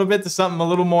down a little bit to something a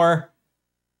little more...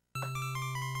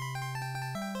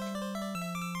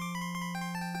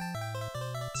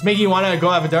 It's making you want to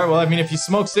go have a dart. Well, I mean, if you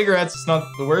smoke cigarettes, it's not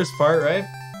the worst part, right?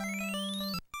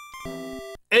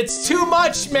 It's too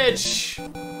much, Mitch!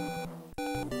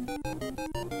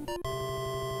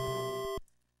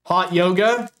 Hot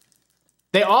yoga?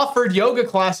 They offered yoga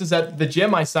classes at the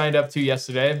gym I signed up to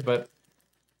yesterday, but...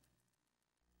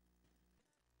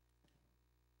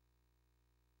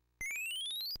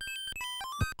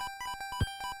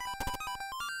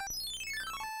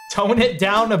 Tone it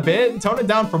down a bit? Tone it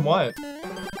down from what?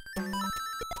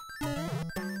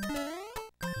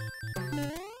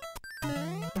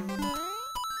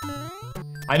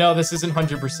 I know this isn't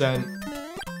 100%.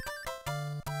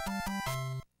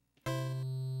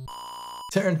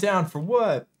 Turn down for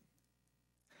what?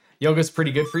 Yoga's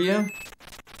pretty good for you?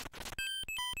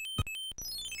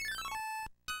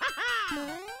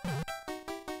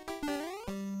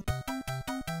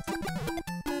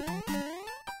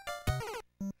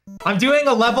 I'm doing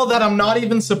a level that I'm not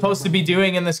even supposed to be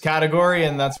doing in this category,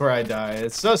 and that's where I die.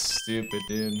 It's so stupid,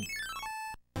 dude.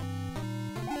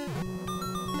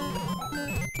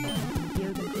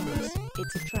 Yoga class.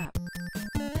 It's a trap.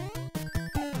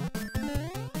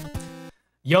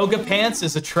 Yoga pants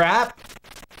is a trap?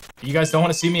 You guys don't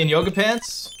want to see me in yoga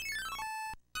pants?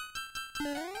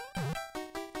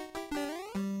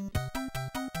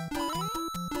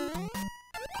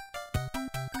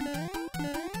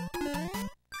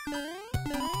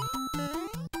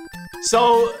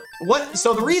 So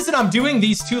the reason I'm doing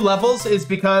these 2 levels is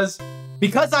because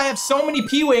I have so many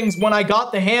P-Wings. When I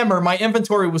got the hammer, my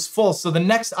inventory was full, so the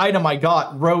next item I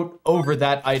got wrote over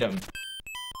that item.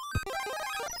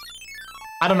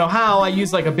 I don't know how, I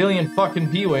use like a billion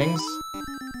fucking P-Wings.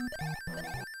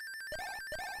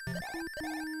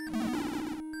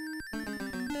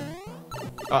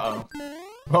 Uh-oh.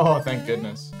 Oh, thank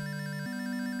goodness.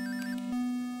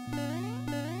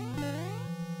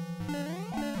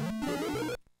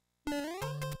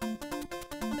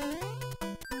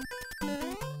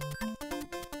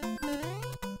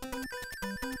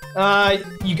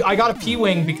 I got a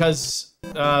P-Wing because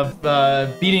of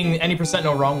beating any percent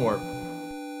no wrong warp.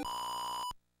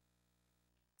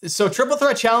 So triple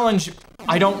threat challenge,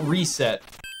 I don't reset.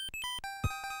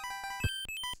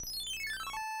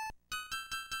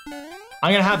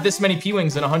 I'm gonna have this many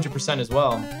P-Wings and 100% as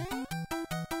well.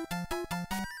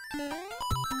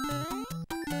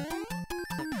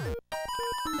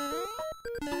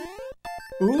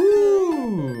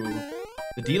 Ooh,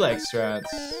 the D-leg strats.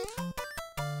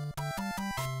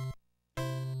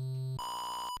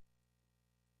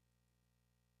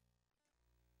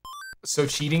 So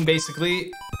cheating,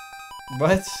 basically.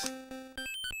 What?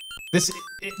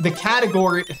 The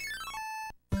category.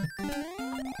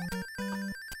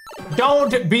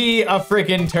 Don't be a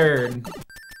freaking turd.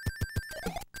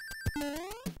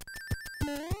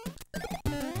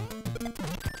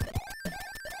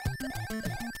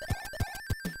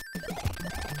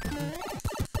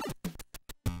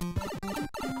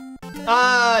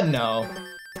 No.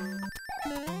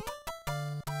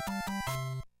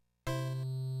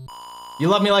 You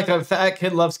love me like a fat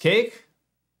kid loves cake?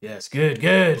 Yes, good,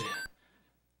 good.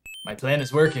 My plan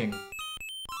is working.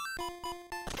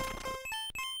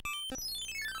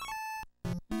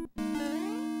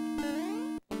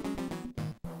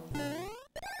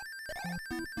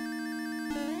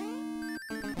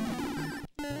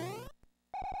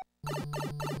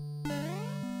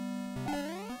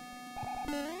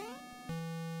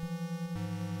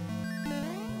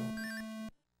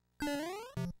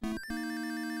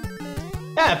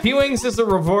 Yeah, P-Wings is a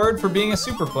reward for being a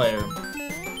super player.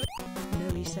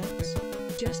 No sex.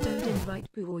 Just don't invite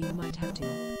Boo or you might have to.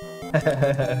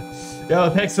 Yo,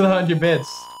 thanks for the 100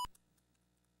 bits.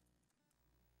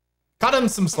 Cut him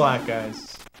some slack,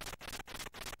 guys.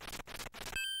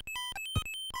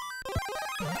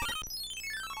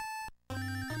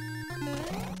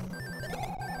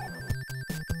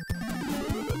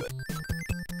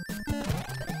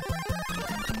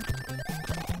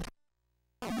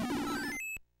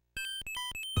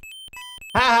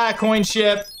 Haha, coin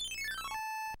ship.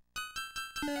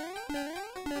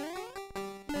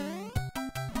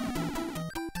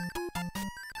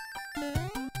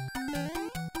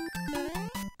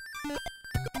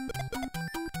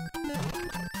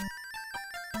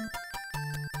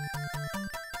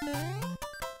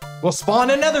 We'll spawn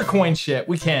another coin ship.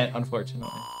 We can't, unfortunately.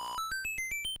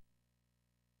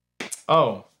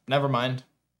 Oh, never mind.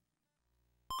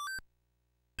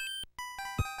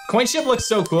 Coin ship looks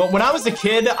so cool. When I was a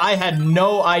kid, I had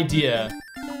no idea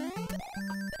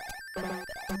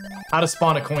how to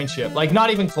spawn a coin ship. Like, not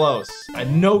even close. I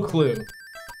had no clue.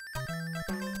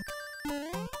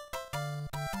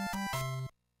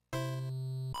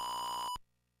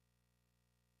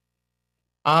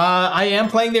 I am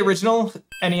playing the original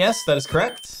NES, that is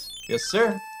correct. Yes,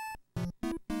 sir.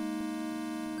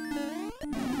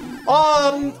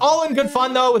 All in good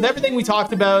fun, though, with everything we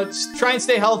talked about. Just try and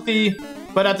stay healthy.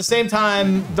 But at the same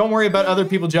time, don't worry about other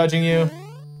people judging you.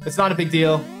 It's not a big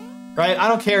deal, right? I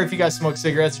don't care if you guys smoke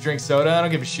cigarettes or drink soda. I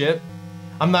don't give a shit.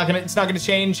 It's not gonna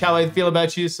change how I feel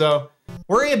about you, so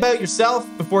worry about yourself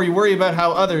before you worry about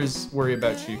how others worry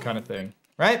about you, kind of thing,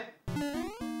 right?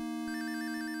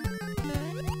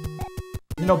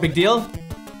 No big deal.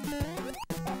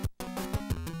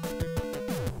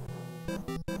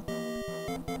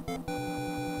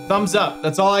 Thumbs up,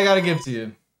 that's all I gotta give to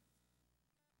you.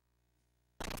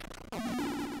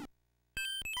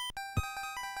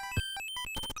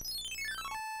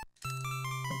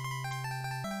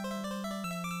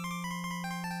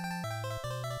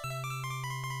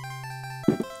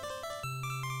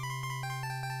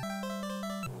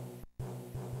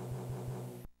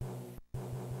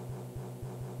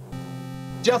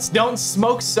 Just don't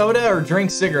smoke soda or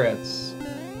drink cigarettes.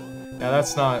 Yeah,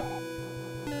 that's not...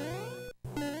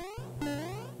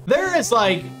 There is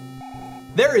like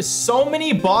There is so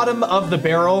many bottom of the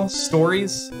barrel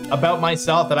stories about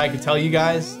myself that I could tell you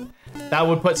guys that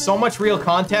would put so much real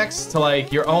context to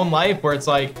like your own life where it's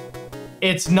like,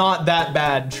 it's not that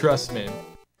bad, trust me.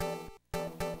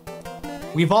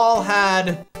 We've all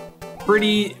had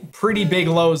pretty big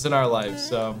lows in our lives,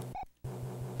 so.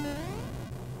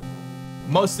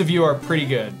 Most of you are pretty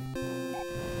good.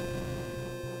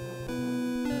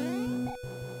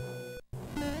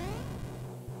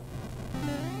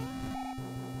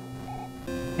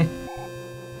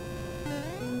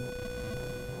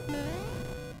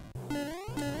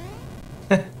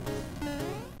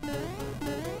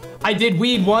 I did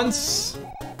weed once.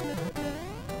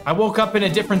 I woke up in a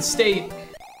different state.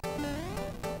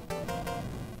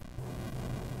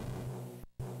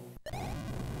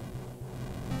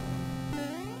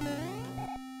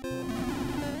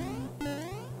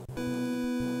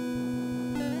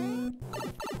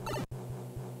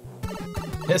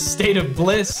 A state of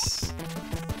bliss.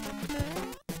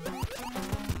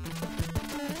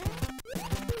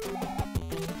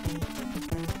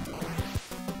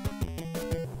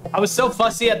 I was so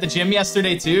fussy at the gym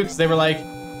yesterday too, because they were like,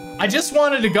 I just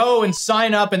wanted to go and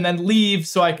sign up and then leave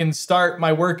so I can start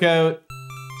my workout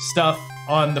stuff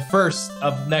on the 1st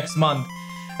of next month.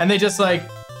 And they just like,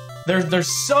 they're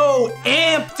so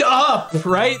amped up,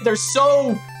 right? They're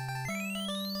so,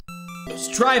 it's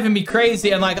driving me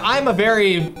crazy. And like, I'm a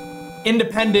very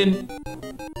independent,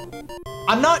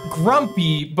 I'm not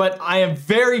grumpy, but I am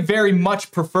very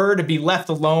much prefer to be left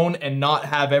alone and not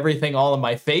have everything all in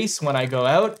my face when I go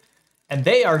out. And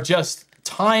they are just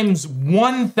times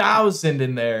 1,000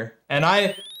 in there. And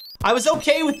I was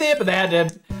okay with it, but I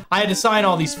had to sign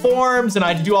all these forms and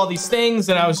I had to do all these things.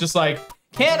 And I was just like,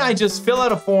 can't I just fill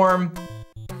out a form,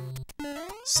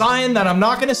 sign that I'm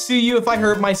not gonna sue you if I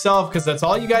hurt myself, because that's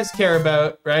all you guys care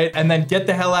about, right? And then get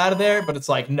the hell out of there. But it's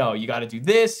like, no, you gotta do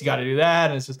this, you gotta do that.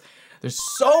 And it's just, there's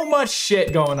so much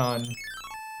shit going on.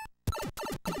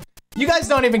 You guys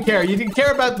don't even care. You didn't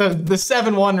care about the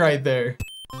 7-1 right there.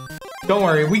 Don't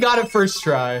worry, we got it first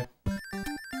try.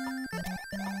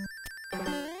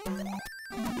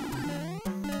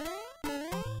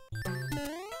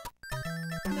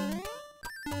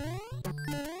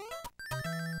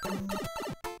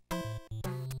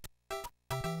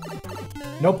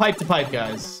 No pipe to pipe,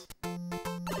 guys.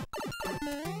 The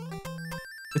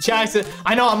chat said,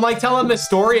 I know, I'm like telling this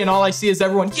story and all I see is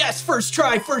everyone, yes, first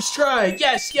try,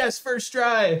 yes, first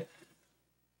try.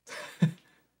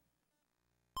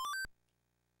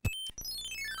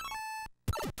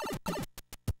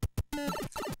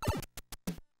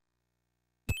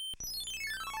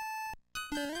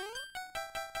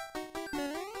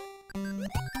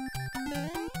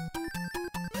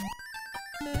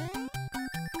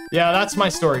 Yeah, that's my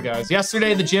story, guys.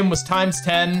 Yesterday, the gym was times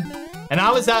 10, and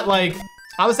I was at like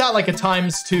a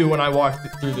times 2 when I walked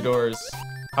through the doors.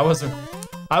 I was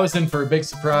in for a big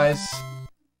surprise.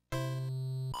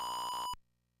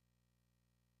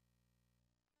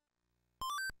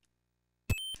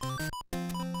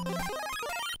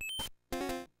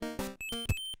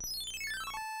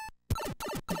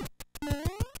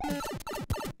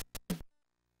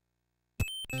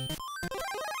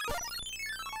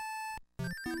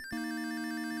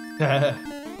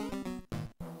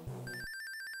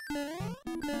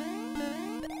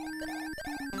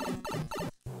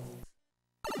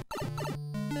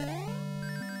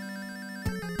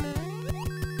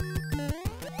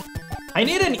 I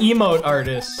need an emote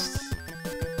artist.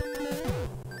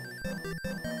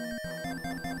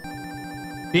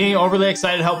 Being overly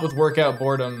excited help with workout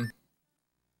boredom.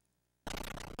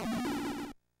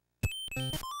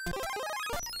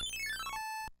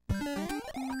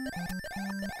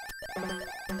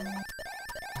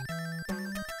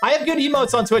 I have good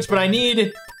emotes on Twitch, but I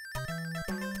need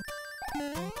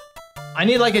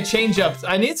like a change up.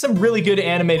 I need some really good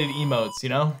animated emotes, you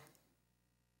know?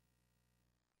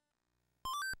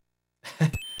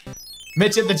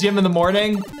 Mitch at the gym in the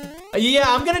morning. Yeah,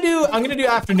 I'm gonna do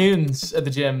afternoons at the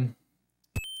gym.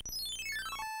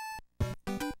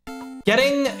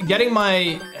 Getting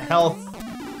my health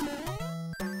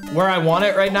where I want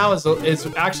it right now is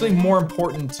actually more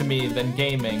important to me than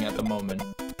gaming at the moment.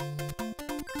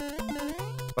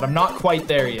 But I'm not quite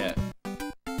there yet.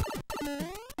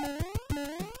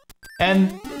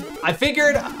 And I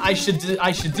figured I should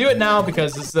do it now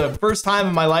because it's the first time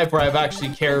in my life where I've actually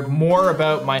cared more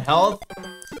about my health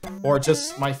or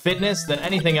just my fitness than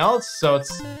anything else. So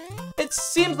it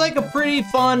seems like a pretty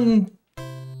fun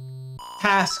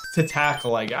task to tackle.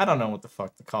 Like, I don't know what the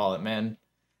fuck to call it, man.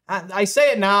 I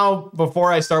say it now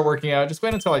before I start working out. Just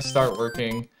wait until I start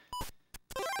working.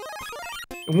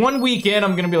 1 week in,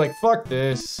 I'm gonna be like, fuck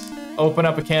this. Open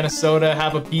up a can of soda,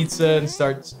 have a pizza, and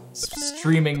start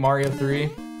streaming Mario 3.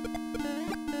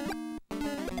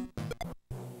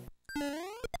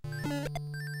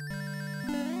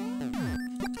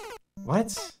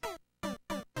 What?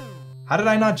 How did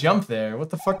I not jump there? What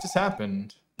the fuck just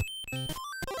happened?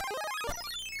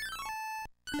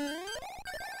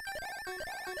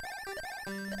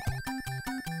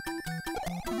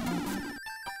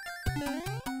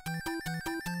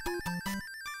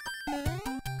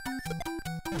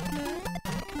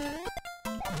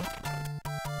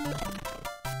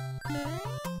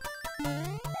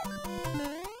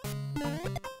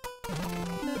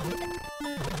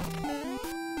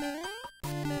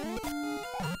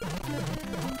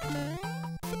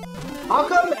 How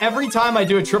come every time I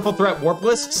do a triple threat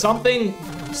warpless,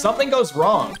 something goes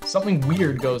wrong? Something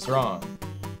weird goes wrong.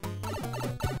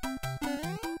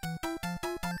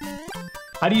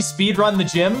 How do you speedrun the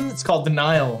gym? It's called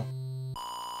denial.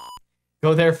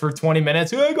 Go there for 20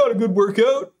 minutes. I got a good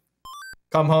workout.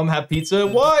 Come home, have pizza.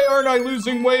 Why aren't I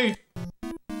losing weight?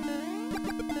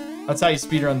 That's how you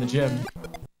speedrun the gym.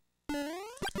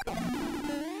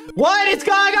 What is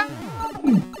going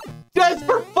on? Just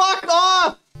for fuck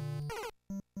off!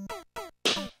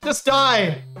 Just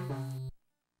die.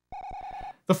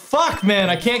 The fuck, man?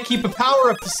 I can't keep a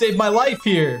power up to save my life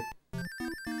here.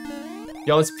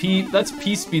 Yo, let's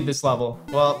P speed this level.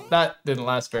 Well, that didn't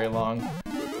last very long.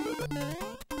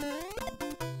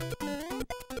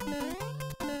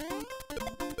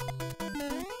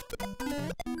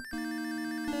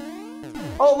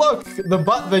 Oh look,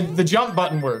 the jump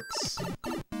button works.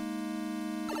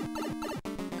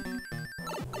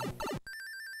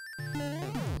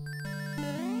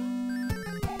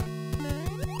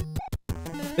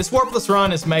 This warpless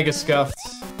run is mega scuffed.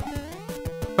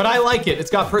 But I like it. It's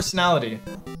got personality.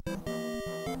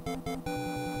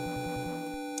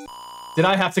 Did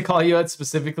I have to call you out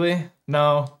specifically?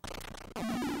 No.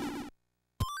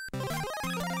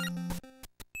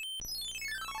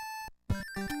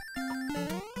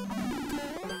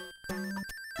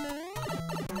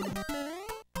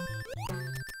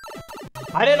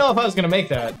 I didn't know if I was gonna make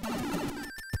that.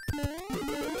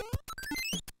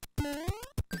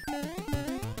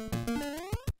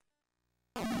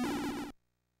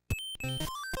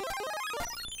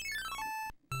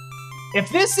 If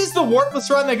this is the warpless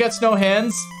run that gets no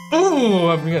hands, ooh,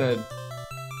 I'm gonna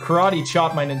karate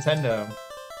chop my Nintendo.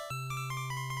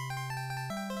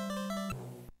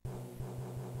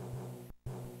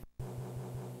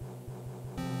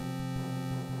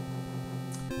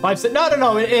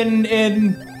 No.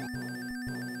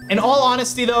 In all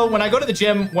honesty, though, when I go to the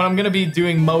gym, what I'm gonna be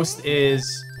doing most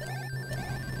is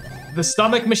the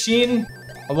stomach machine.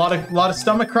 A lot of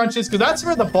stomach crunches, because that's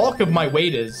where the bulk of my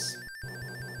weight is.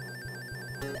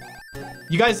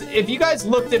 You guys, if you guys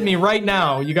looked at me right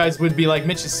now, you guys would be like,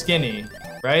 Mitch is skinny,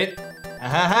 right?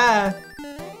 Ahaha.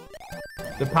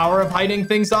 The power of hiding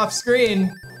things off screen.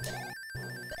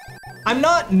 I'm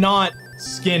not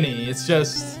skinny. It's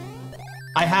just,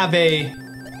 I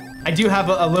do have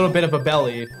a little bit of a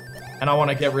belly, and I want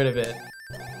to get rid of it.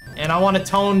 And I want to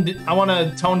tone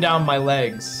down my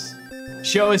legs.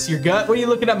 Show us your gut. What are you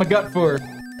looking at my gut for?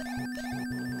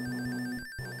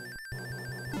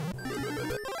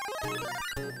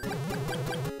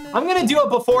 I'm gonna do a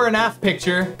before and after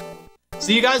picture,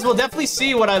 so you guys will definitely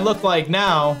see what I look like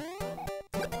now,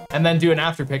 and then do an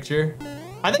after picture.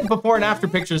 I think before and after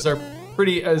pictures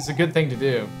is a good thing to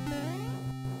do.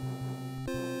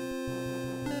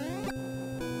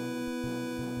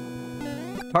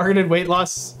 Targeted weight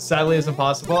loss sadly isn't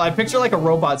possible. I picture like a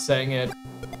robot saying it.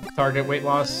 Target weight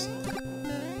loss,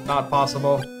 not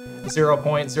possible.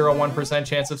 0.01%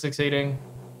 chance of succeeding.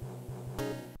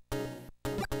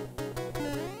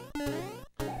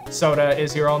 Soda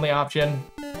is your only option.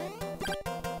 You're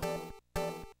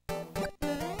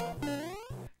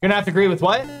gonna have to agree with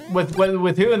what? With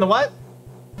who and the what?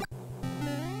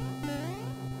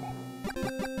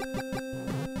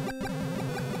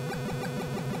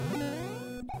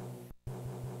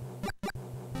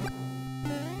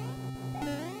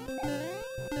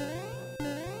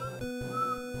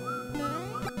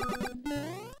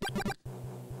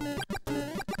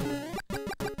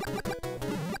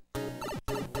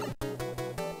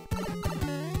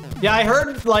 Yeah, I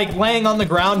heard like laying on the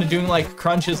ground and doing like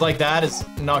crunches like that is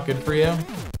not good for you.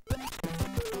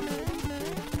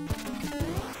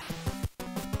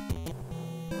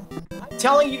 I'm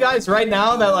telling you guys right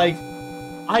now that like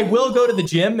I will go to the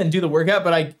gym and do the workout,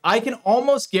 but I can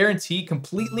almost guarantee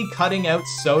completely cutting out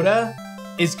soda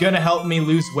is gonna help me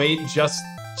lose weight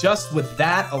just with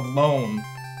that alone.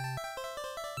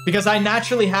 because I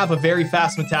naturally have a very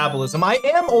fast metabolism. I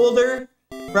am older,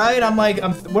 right?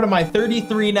 What am I,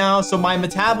 33 now? So my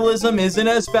metabolism isn't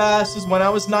as fast as when I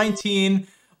was 19,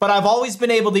 but I've always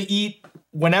been able to eat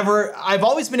whatever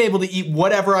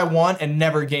I want and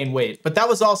never gain weight. But that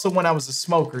was also when I was a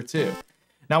smoker too.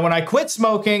 Now, when I quit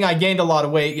smoking, I gained a lot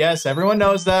of weight. Yes, everyone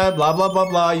knows that, blah, blah, blah,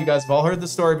 blah. You guys have all heard the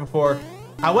story before.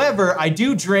 However, I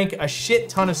do drink a shit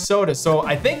ton of soda. So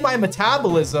I think my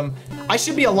metabolism, I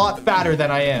should be a lot fatter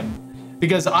than I am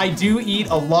because I do eat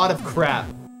a lot of crap.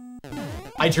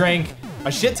 I drink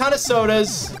a shit ton of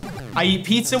sodas. I eat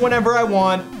pizza whenever I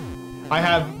want. I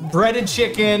have breaded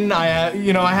chicken. I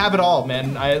have it all,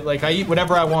 man. I eat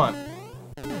whatever I want.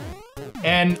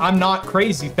 And I'm not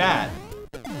crazy fat.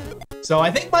 So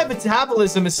I think my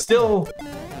metabolism is still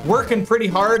working pretty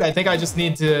hard. I think I just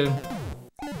need to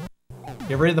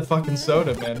get rid of the fucking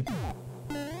soda, man.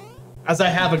 As I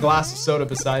have a glass of soda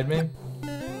beside me.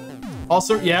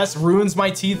 Also, yes, ruins my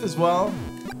teeth as well.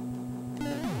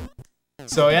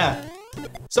 So yeah.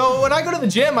 So when I go to the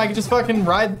gym, I can just fucking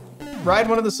ride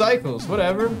one of the cycles,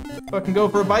 whatever. Fucking go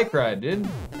for a bike ride, dude.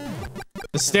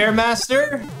 The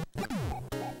Stairmaster.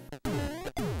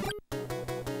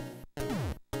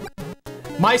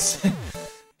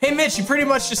 Hey Mitch, you pretty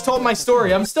much just told my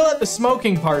story. I'm still at the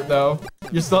smoking part though.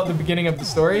 You're still at the beginning of the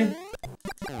story?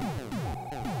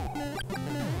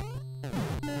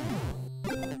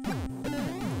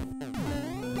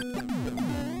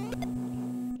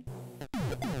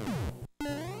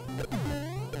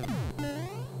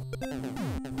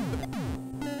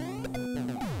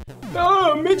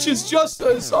 Oh, Mitch is just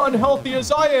as unhealthy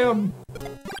as I am.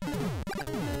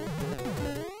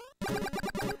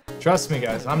 Trust me,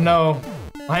 guys.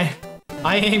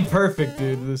 I ain't perfect,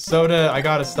 dude. The soda, I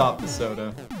gotta stop the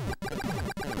soda.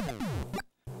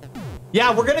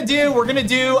 Yeah, we're gonna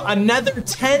do another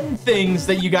 10 things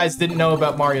that you guys didn't know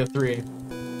about Mario 3.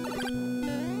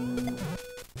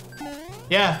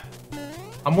 Yeah,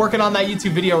 I'm working on that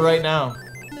YouTube video right now.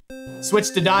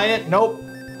 Switch to diet? Nope.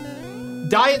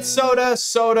 Diet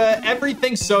soda,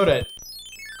 everything soda.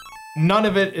 None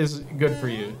of it is good for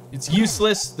you. It's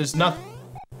useless. There's nothing.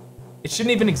 It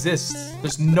shouldn't even exist.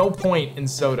 There's no point in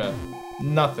soda.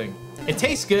 Nothing. It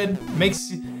tastes good.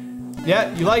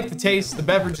 Yeah, you like the taste. The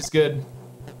beverage is good.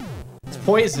 It's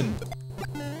poison.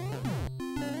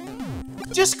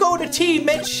 Just go to tea,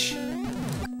 Mitch.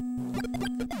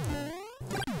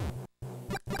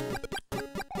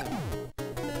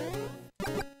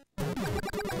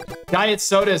 Diet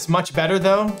soda is much better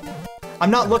though.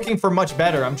 I'm not looking for much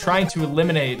better. I'm trying to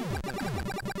eliminate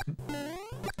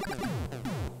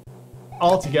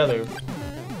altogether.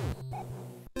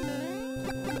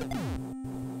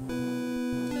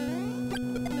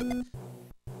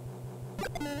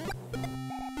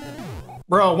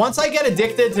 Bro, once I get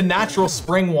addicted to natural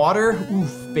spring water,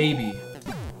 oof, baby.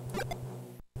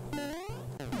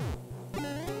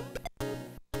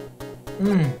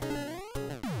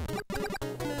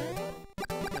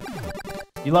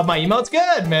 You love my emotes?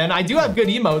 Good, man. I do have good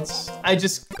emotes.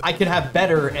 I could have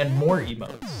better and more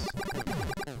emotes.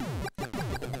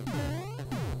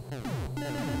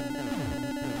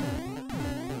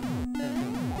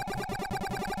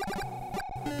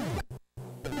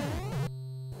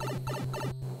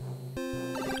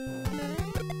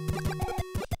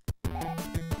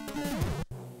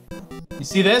 You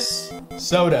see this?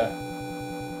 Soda.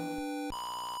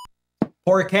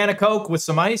 Pour a can of Coke with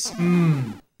some ice.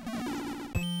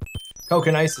 Coke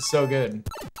and ice is so good.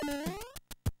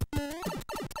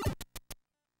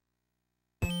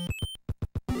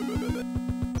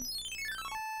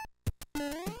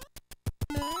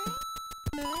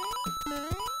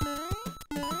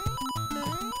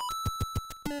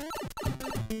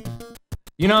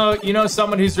 You know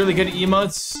someone who's really good at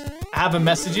emotes? Have him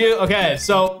message you? Okay,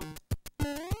 so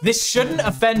this shouldn't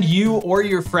offend you or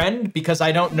your friend because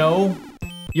I don't know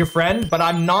your friend, but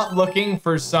I'm not looking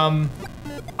for some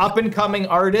up-and-coming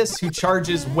artist who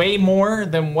charges way more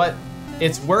than what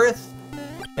it's worth,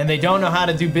 and they don't know how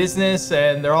to do business,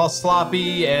 and they're all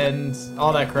sloppy and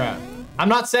all that crap. I'm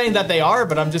not saying that they are,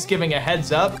 but I'm just giving a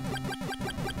heads up.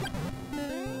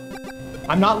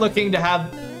 I'm not looking to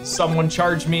have someone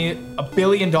charge me $1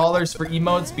 billion for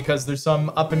emotes because there's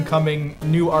some up-and-coming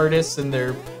new artists and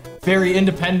they're very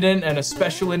independent and a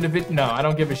special individual. No, I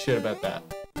don't give a shit about that.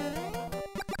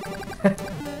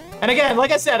 And again,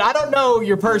 like I said, I don't know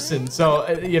your person, so,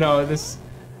 you know, this,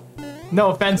 no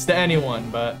offense to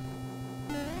anyone, but.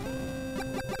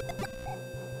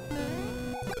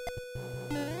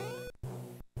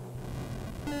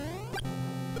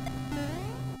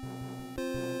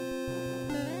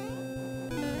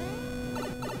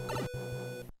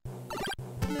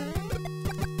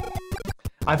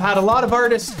 I've had a lot of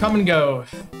artists come and go.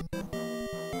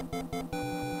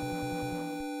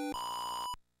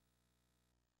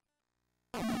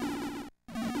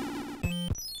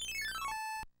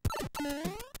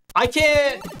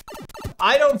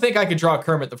 I don't think I could draw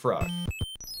Kermit the Frog.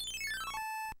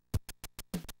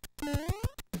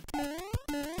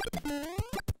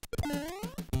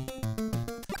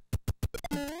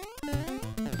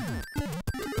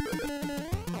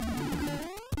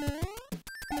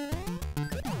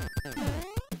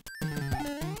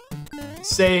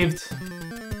 Saved.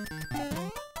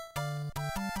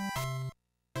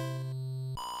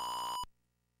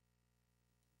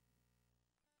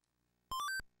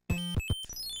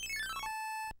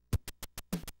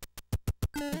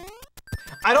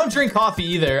 I don't drink coffee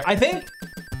either. I think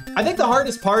the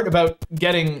hardest part about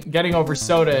getting over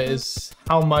soda is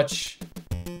how much.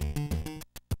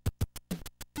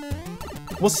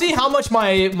 We'll see how much my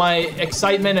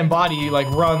excitement and body like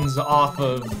runs off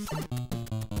of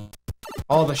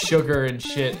all the sugar and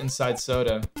shit inside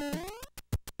soda.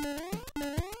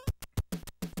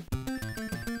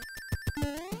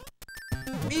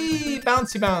 Wee,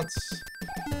 bouncy bounce.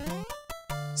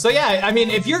 So yeah, I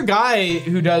mean, if your guy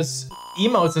who does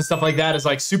emotes and stuff like that is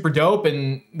like super dope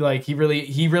and like he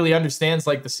really understands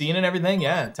like the scene and everything,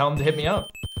 yeah, tell him to hit me up.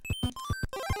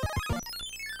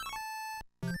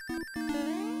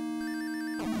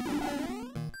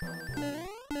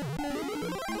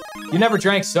 You never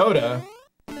drank soda.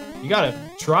 You gotta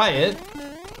try it.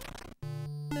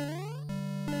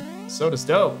 Soda's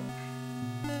dope.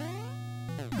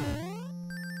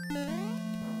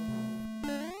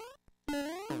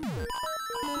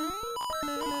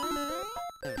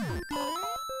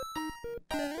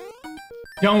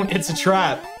 Don't, it's a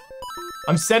trap.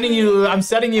 I'm setting you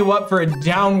up for a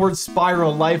downward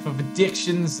spiral life of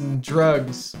addictions and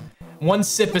drugs. One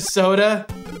sip of soda.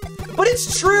 But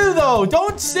it's true though.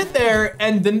 Don't sit there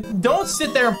and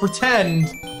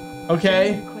pretend.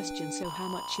 Okay? Question, so how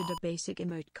much should a basic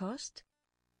emote cost?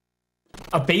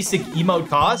 A basic emote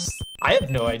cost? I have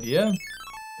no idea.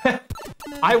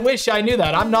 I wish I knew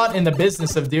that. I'm not in the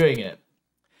business of doing it.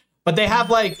 But they have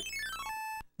like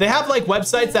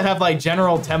websites that have like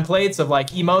general templates of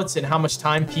like emotes and how much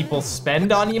time people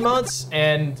spend on emotes,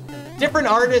 and different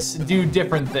artists do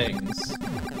different things.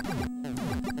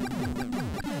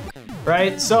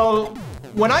 Right? So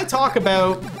when I talk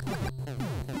about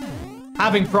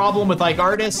having problem with like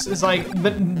artists, is like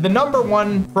the number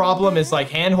one problem is like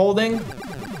hand holding.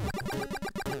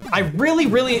 I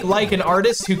really like an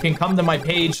artist who can come to my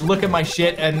page, look at my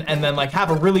shit, and then like have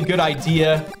a really good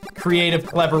idea, creative,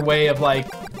 clever way of like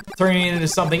turning it into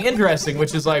something interesting,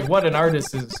 which is like what an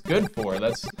artist is good for.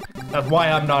 That's why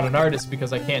I'm not an artist,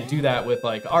 because I can't do that with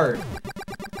like art.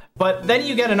 But then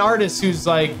you get an artist who's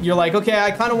like, you're like, okay, I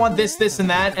kind of want this, this,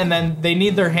 and that, and then they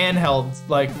need their handheld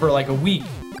like for like a week.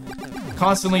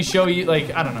 Constantly show you,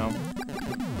 like, I don't know.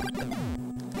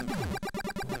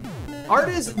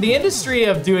 The industry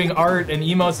of doing art and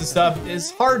emotes and stuff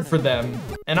is hard for them,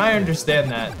 and I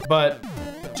understand that, but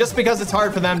just because it's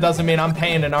hard for them doesn't mean I'm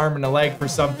paying an arm and a leg for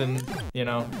something, you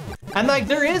know? And like,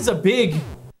 there is a big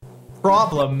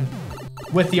problem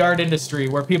with the art industry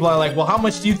where people are like, well, how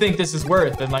much do you think this is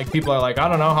worth? And like, people are like, I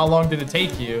don't know, how long did it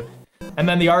take you? And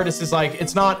then the artist is like,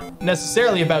 it's not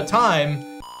necessarily about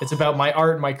time, it's about my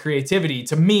art and my creativity.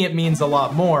 To me, it means a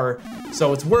lot more,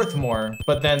 so it's worth more.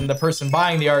 But then the person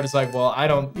buying the art is like, well, I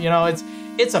don't, you know,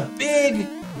 it's a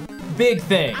big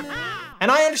thing.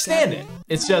 And I understand it.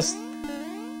 It's just,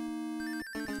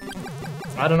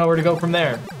 I don't know where to go from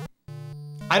there.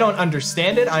 I don't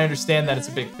understand it, I understand that it's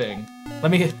a big thing. Let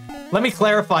me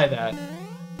clarify that.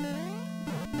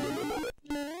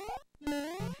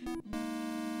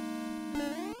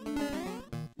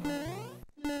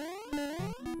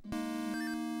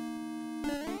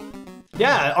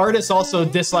 Yeah, artists also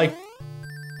dislike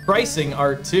pricing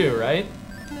art too, right?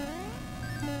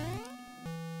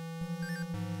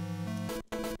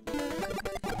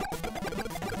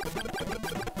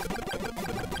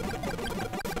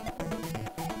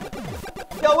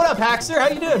 Yo, what up, Haxer? How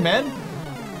you doing, man?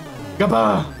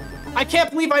 Gabba! I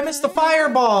can't believe I missed the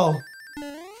fireball!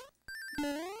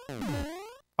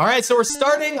 Alright, so we're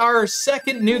starting our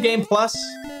second New Game Plus.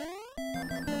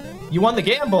 You won the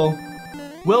gamble.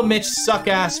 Will Mitch suck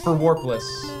ass for Warpless?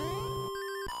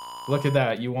 Look at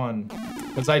that, you won.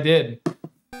 Because I did.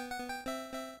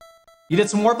 You did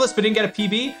some Warpless but didn't get a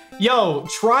PB? Yo,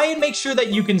 try and make sure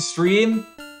that you can stream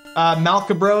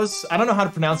Malcabros. I don't know how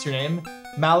to pronounce your name.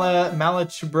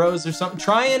 Malachabros or something.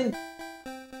 Try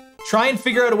and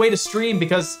figure out a way to stream,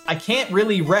 because I can't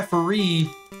really referee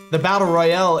the Battle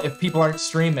Royale if people aren't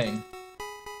streaming.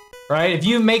 right? If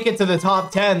you make it to the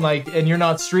top 10, like, and you're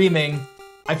not streaming,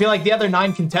 I feel like the other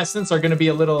 9 contestants are gonna be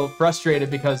a little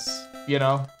frustrated because, you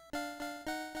know.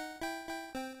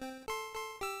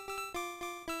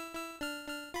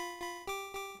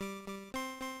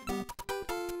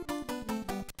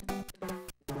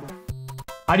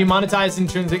 How do you monetize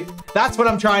intrinsic? That's what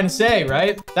I'm trying to say,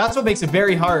 right? That's what makes it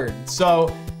very hard.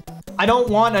 So I don't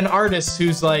want an artist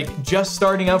who's like just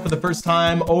starting out for the first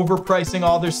time, overpricing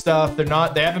all their stuff. They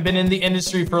haven't been in the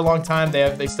industry for a long time.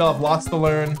 They still have lots to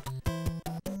learn.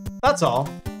 That's all.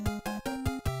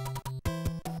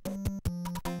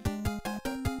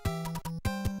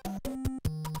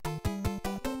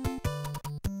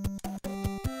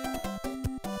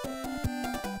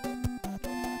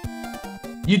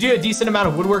 You do a decent amount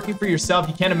of woodworking for yourself.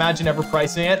 You can't imagine ever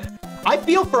pricing it. I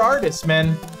feel for artists,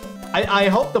 man. I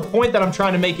hope the point that I'm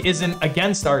trying to make isn't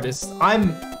against artists.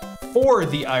 I'm for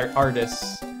the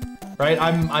artists, right?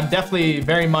 I'm definitely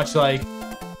very much like,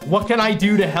 what can I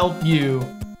do to help you?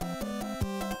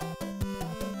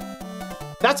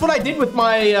 That's what I did with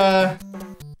my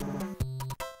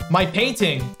my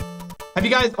painting. Have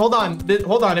you guys, hold on,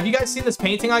 have you guys seen this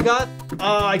painting I got?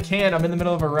 Oh, I can't, I'm in the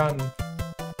middle of a run.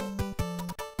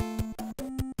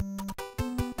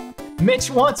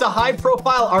 Mitch wants a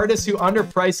high-profile artist who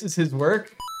underprices his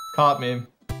work. Caught me.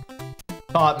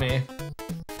 Caught me.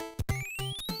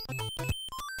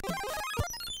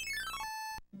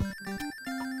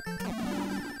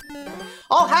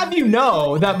 I'll have you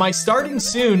know that my starting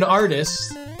soon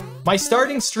artist, my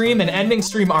starting stream and ending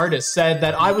stream artist said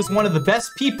that I was one of the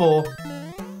best people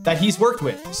that he's worked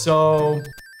with. So,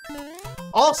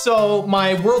 also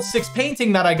my World 6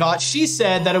 painting that I got, she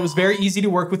said that it was very easy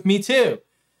to work with me too.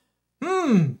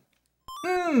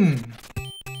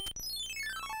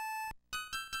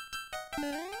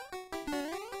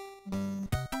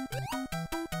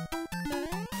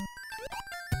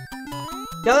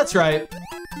 Yeah, that's right.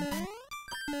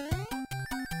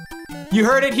 You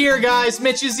heard it here, guys.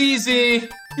 Mitch is easy.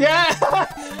 Yeah,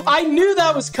 I knew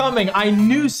that was coming. I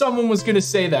knew someone was gonna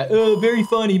say that. Oh, very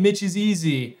funny. Mitch is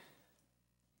easy.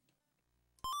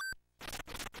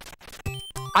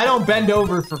 I don't bend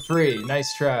over for free.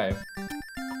 Nice try.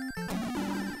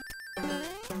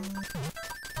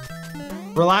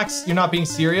 Relax, you're not being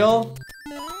serial?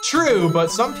 True, but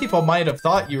some people might have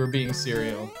thought you were being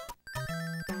serial.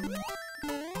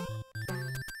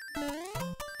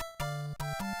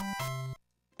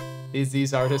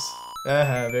 These artists.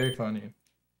 Very funny.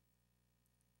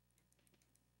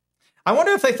 I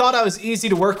wonder if they thought I was easy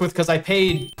to work with because I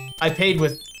paid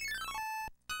with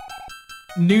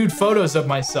nude photos of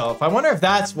myself. I wonder if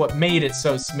that's what made it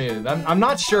so smooth. I'm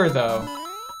not sure though.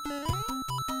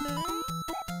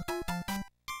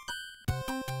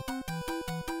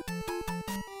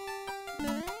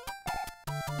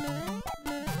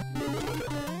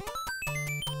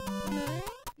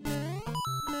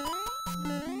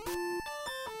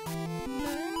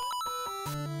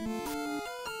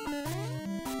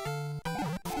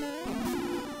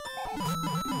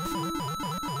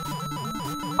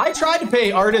 I tried to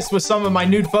pay artists with some of my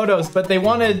nude photos, but they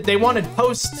wanted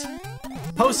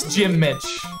post gym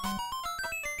Mitch.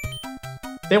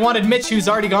 They wanted Mitch who's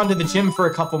already gone to the gym for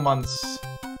a couple months.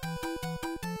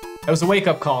 It was a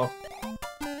wake-up call.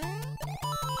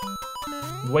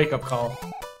 Wake-up call.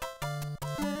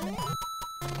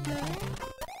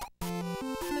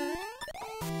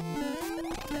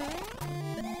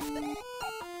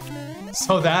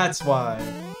 So that's why.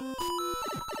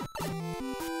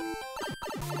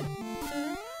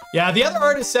 Yeah, the other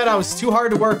artist said I was too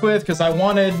hard to work with because I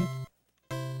wanted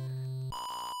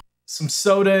some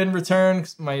soda in return,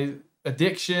 'cause my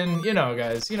addiction. You know,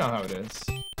 guys, you know how it is.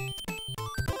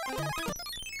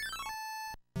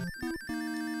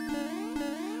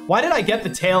 Why did I get the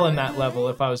tail in that level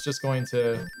if I was just going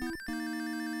to...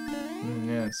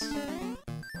 yes.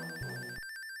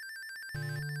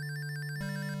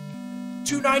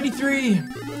 293!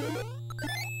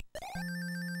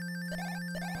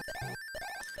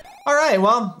 All right,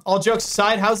 well, all jokes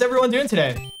aside, how's everyone doing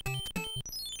today?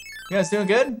 You guys doing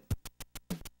good?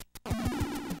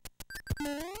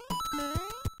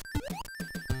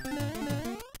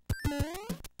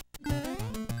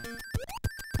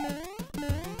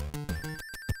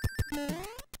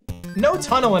 No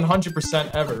tunnel in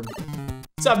 100% ever.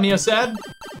 What's up, Neosad?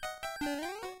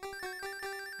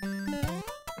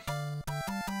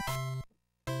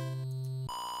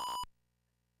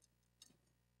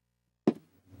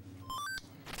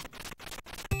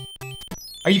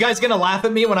 Are you guys gonna laugh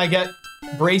at me when I get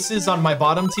braces on my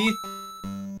bottom teeth?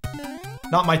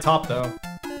 Not my top, though.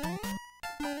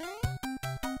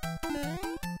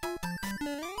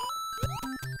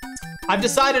 I've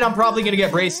decided I'm probably gonna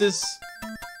get braces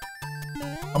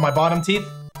on my bottom teeth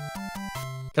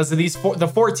because of the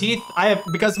four teeth I have.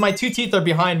 Because my 2 teeth are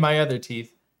behind my other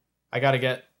teeth. I gotta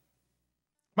get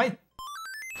my.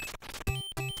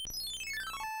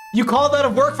 You called out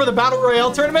of work for the Battle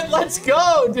Royale tournament? Let's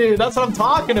go, dude. That's what I'm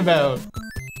talking about.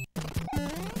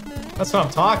 That's what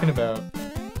I'm talking about.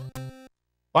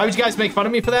 Why would you guys make fun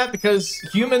of me for that? Because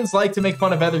humans like to make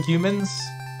fun of other humans.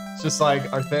 It's just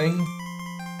like our thing.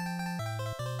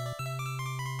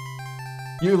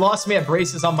 You lost me at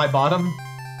braces on my bottom.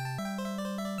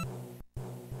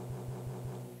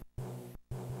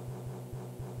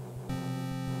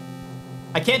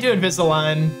 I can't do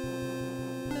Invisalign.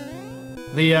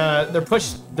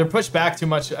 They're pushed back too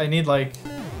much. I need like...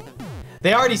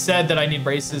 They already said that I need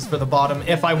braces for the bottom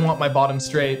if I want my bottom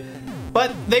straight.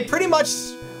 But they pretty much...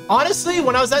 Honestly,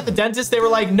 when I was at the dentist, they were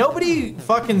like, nobody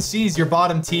fucking sees your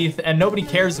bottom teeth and nobody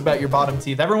cares about your bottom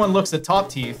teeth. Everyone looks at top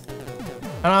teeth.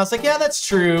 And I was like, yeah, that's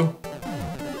true.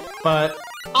 But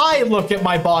I look at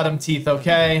my bottom teeth,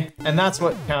 okay? And that's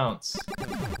what counts.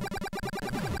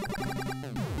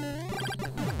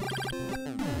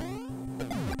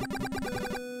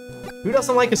 Who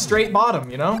doesn't like a straight bottom,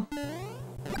 you know?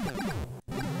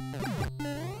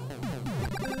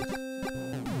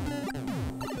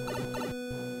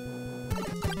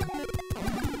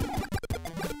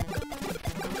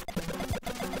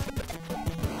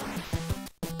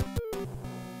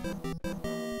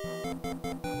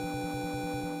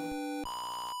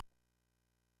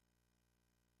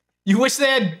 You wish they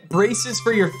had braces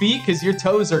for your feet because your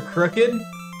toes are crooked?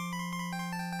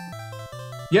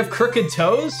 You have crooked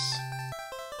toes?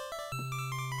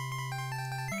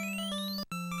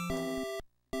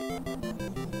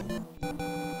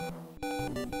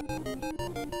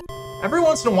 Every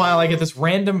once in a while I get this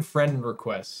random friend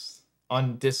request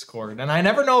on Discord, and I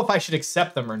never know if I should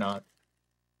accept them or not.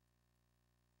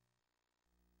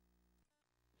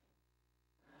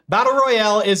 Battle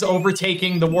Royale is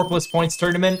overtaking the Warpless points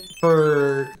tournament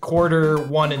for quarter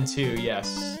 1 and 2,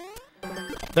 yes.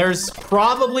 There's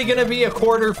probably gonna be a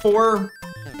quarter 4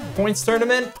 points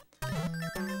tournament,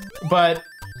 but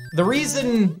the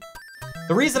reason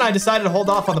I decided to hold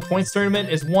off on the points tournament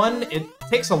is 1, it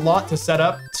takes a lot to set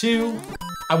up, 2,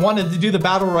 I wanted to do the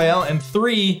Battle Royale, and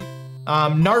 3,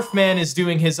 Narfman is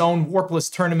doing his own Warpless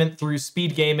tournament through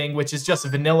Speed Gaming, which is just a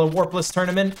vanilla Warpless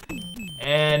tournament,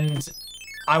 and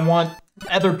I want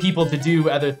other people to do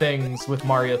other things with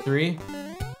Mario 3.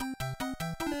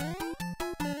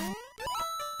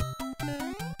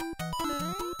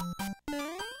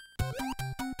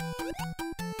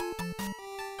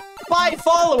 Buy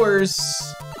followers!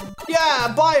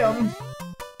 Yeah, buy them!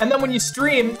 And then when you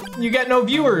stream, you get no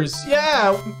viewers.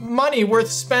 Yeah, money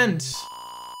worth spent.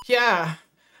 Yeah.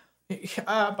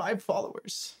 Buy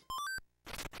followers.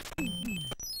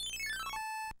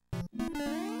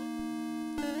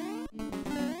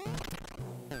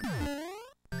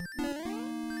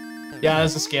 Yeah,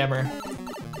 that's a scammer.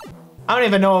 I don't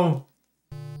even know.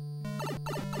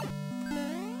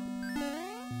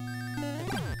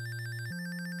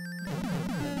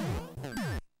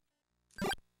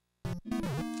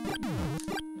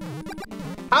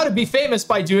 How to be famous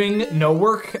by doing no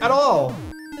work at all.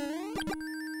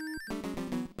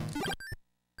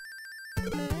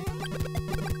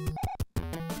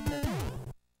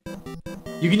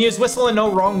 You can use whistle and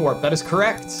no wrong warp. That is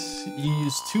correct. You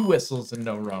use 2 whistles and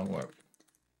no wrong warp.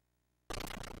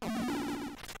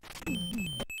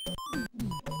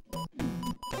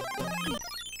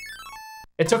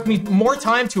 It took me more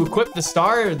time to equip the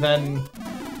star than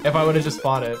if I would have just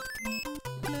bought it.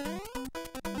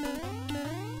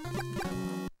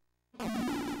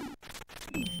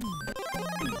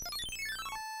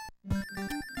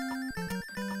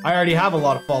 I already have a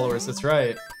lot of followers, that's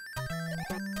right.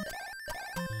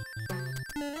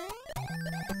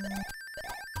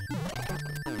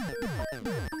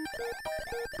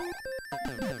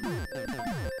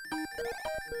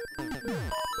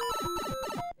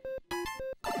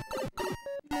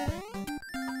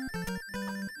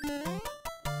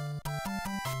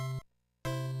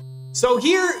 So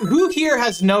who here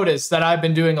has noticed that I've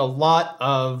been doing a lot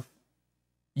of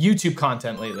YouTube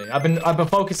content lately? I've been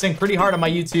focusing pretty hard on my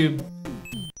YouTube.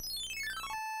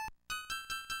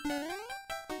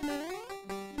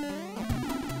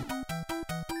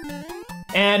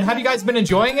 And have you guys been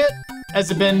enjoying it? Has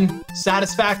it been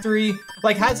satisfactory?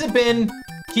 Like, has it been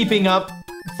keeping up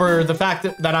for the fact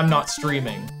that I'm not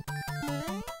streaming?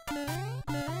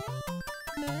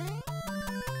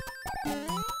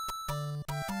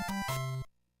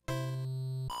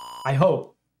 I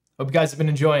hope. Hope you guys have been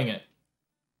enjoying it.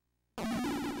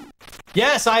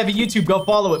 Yes, I have a YouTube. Go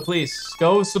follow it, please.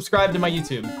 Go subscribe to my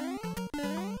YouTube.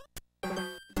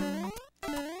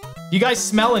 You guys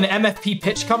smell an MFP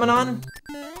pitch coming on?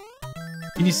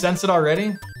 Can you sense it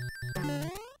already?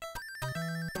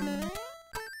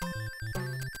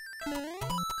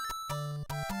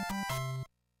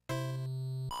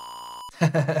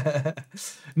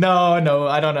 No,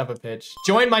 I don't have a pitch.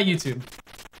 Join my YouTube.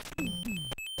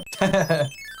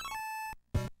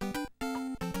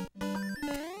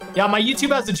 Yeah, my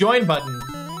YouTube has a join button.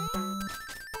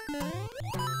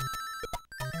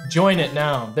 Join it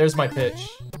now. There's my pitch.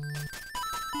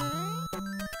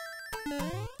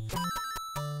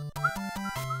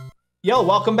 Yo,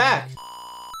 welcome back.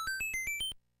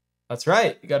 That's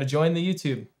right. You gotta join the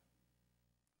YouTube.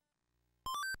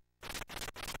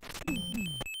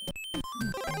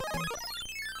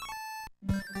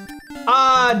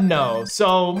 No.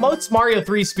 So most Mario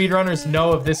 3 speedrunners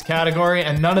know of this category,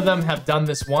 and none of them have done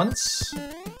this once.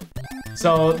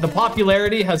 So the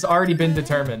popularity has already been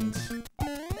determined.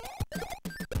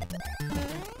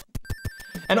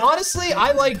 And honestly,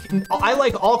 I like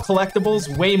all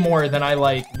collectibles way more than I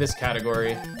like this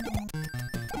category.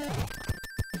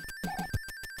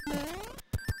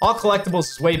 All collectibles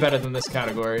is way better than this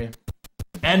category.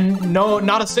 And no,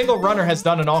 not a single runner has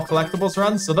done an all collectibles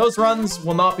run, so those runs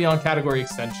will not be on category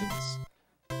extensions.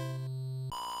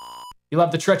 You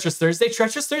love the Treacherous Thursday?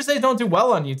 Treacherous Thursday don't do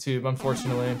well on YouTube,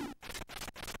 unfortunately.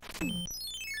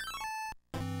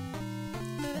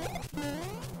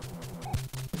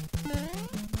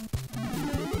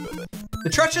 The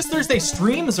Treacherous Thursday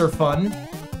streams are fun.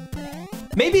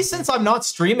 Maybe since I'm not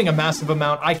streaming a massive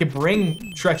amount, I could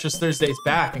bring Treacherous Thursdays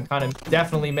back and kind of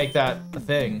definitely make that a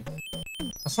thing.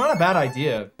 That's not a bad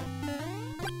idea.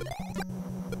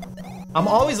 I'm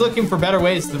always looking for better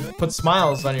ways to put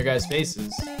smiles on your guys'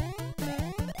 faces.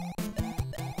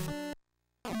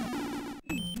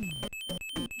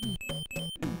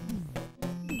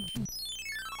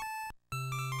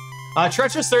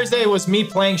 Treacherous Thursday was me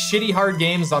playing shitty hard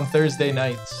games on Thursday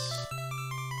nights.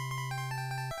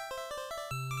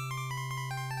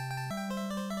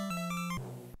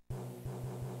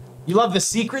 You love the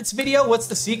secrets video? What's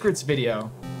the secrets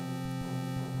video?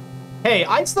 Hey,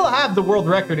 I still have the world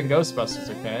record in Ghostbusters,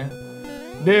 okay?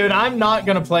 Dude, I'm not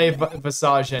gonna play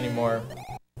Visage anymore.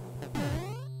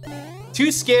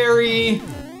 Too scary.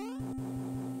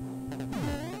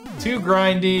 Too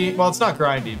grindy. Well, it's not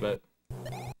grindy, but...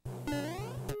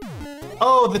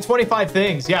 Oh, the 25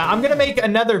 things. Yeah, I'm gonna make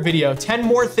another video. 10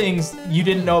 more things you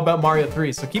didn't know about Mario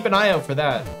 3, so keep an eye out for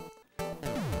that.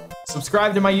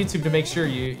 Subscribe to my YouTube to make sure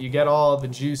you get all the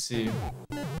juicy.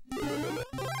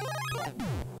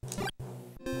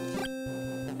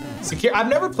 I've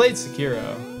never played Sekiro.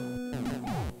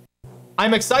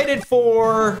 I'm excited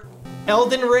for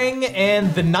Elden Ring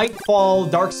and the Nightfall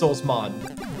Dark Souls mod.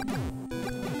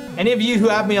 Any of you who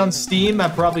have me on Steam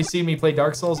have probably seen me play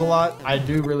Dark Souls a lot. I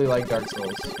do really like Dark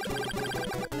Souls.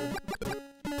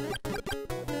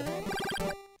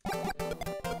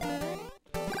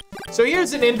 So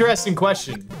here's an interesting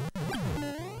question.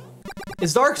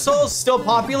 Is Dark Souls still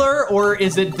popular, or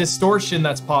is it Distortion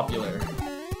that's popular?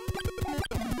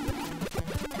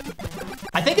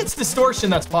 I think it's Distortion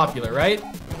that's popular, right?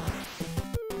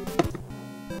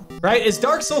 Right? Is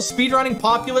Dark Souls speedrunning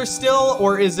popular still,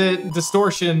 or is it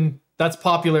Distortion that's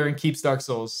popular and keeps Dark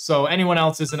Souls, so anyone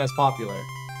else isn't as popular?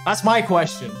 That's my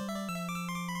question.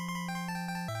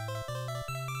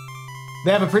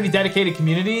 They have a pretty dedicated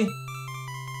community.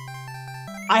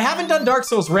 I haven't done Dark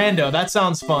Souls Rando. That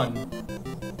sounds fun.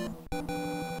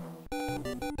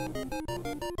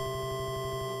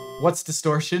 What's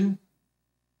Distortion?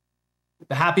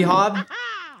 The Happy Hob?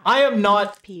 I am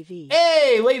not... PV.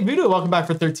 Hey, Late Voodoo, welcome back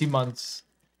for 13 months.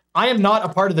 I am not a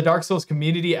part of the Dark Souls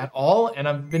community at all, and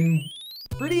I've been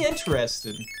pretty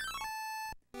interested.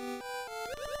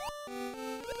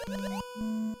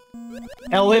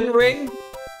 Elden Ring?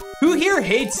 Who here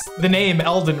hates the name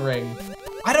Elden Ring?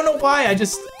 I don't know why, I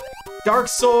just... Dark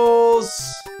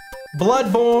Souls,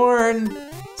 Bloodborne,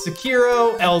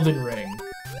 Sekiro, Elden Ring.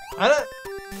 I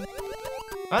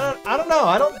don't know.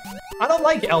 I don't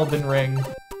like Elden Ring.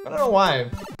 I don't know why.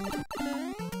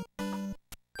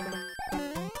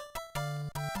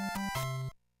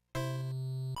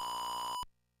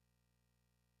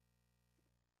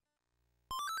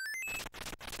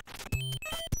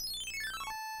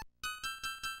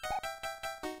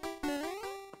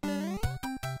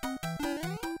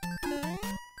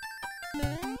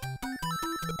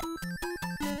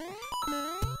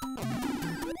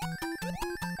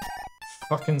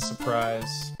 Fucking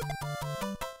surprise.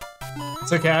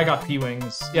 It's okay, I got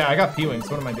P-Wings. Yeah, I got P-Wings.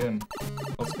 What am I doing?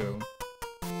 Let's go.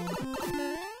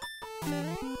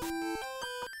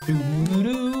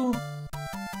 Doo-doo-doo.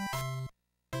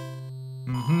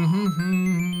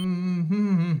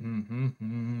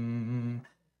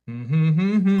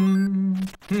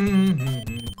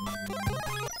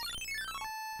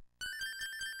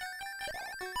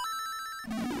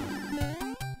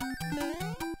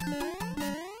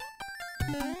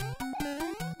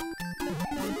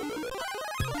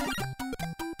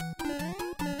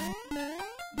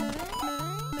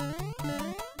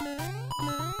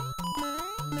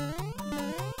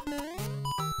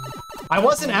 I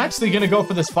wasn't actually gonna go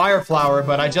for this fire flower,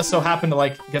 but I just so happened to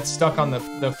like get stuck on the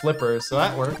flipper, so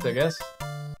that worked, I guess.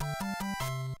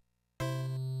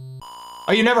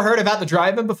 Oh, you never heard of At the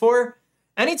Drive-In before?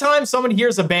 Anytime someone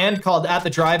hears a band called At the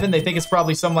Drive-In, they think it's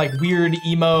probably some like weird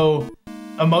emo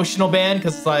emotional band,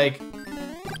 because it's like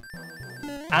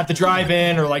At the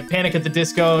Drive-In or like Panic at the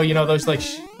Disco, you know, those like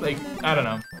I don't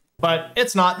know. But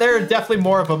it's not. They're definitely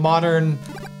more of a modern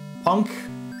punk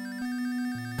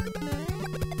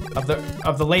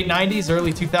of the late 90s,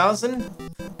 early 2000.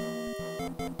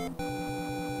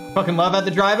 Fucking love At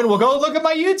the Drive-In. Well, go look at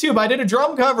my YouTube. I did a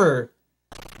drum cover.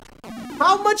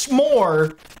 How much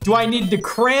more do I need to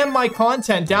cram my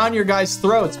content down your guys'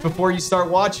 throats before you start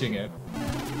watching it?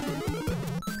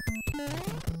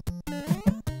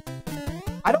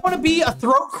 I don't want to be a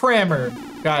throat crammer,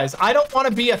 guys. I don't want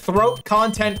to be a throat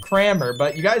content crammer,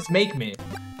 but you guys make me.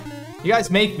 You guys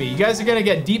make me. You guys are gonna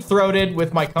get deep-throated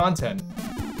with my content.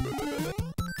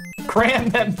 Cram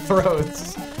them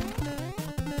throats.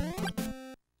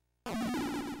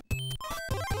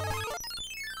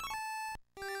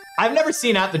 I've never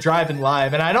seen At the Drive-In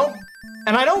live, and I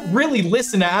don't really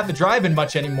listen to At the Drive-In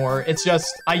much anymore. It's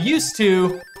just, I used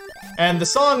to, and the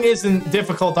song isn't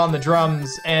difficult on the drums,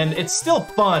 and it's still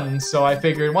fun, so I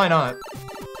figured, why not?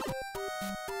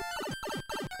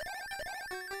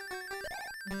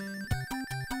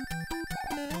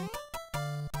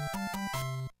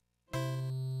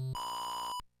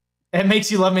 It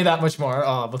makes you love me that much more.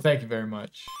 Oh, well, thank you very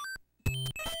much.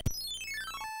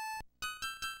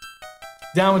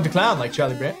 Down with the clown, like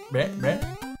Charlie Brown.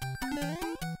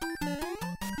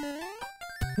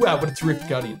 Wow, what a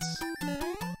terrific audience.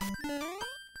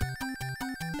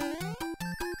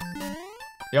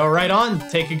 Yo, right on.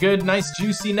 Take a good, nice,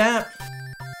 juicy nap.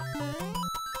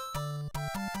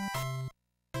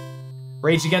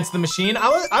 Rage Against the Machine.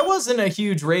 I wasn't a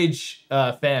huge Rage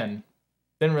fan.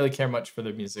 Didn't really care much for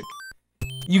their music.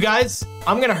 You guys,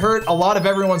 I'm gonna hurt a lot of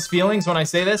everyone's feelings when I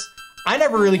say this. I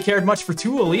never really cared much for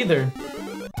Tool either.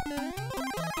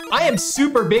 I am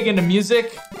super big into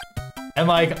music, and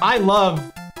like, I love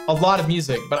a lot of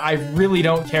music, but I really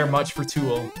don't care much for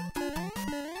Tool.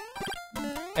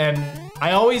 And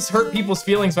I always hurt people's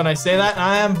feelings when I say that, and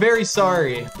I am very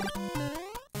sorry.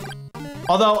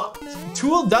 Although,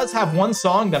 Tool does have one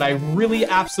song that I really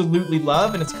absolutely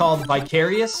love, and it's called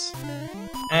Vicarious.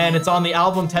 And it's on the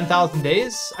album 10,000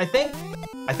 Days, I think.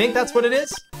 I think that's what it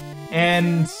is.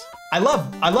 And I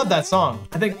love that song.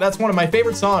 I think that's one of my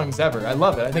favorite songs ever. I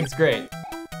love it. I think it's great.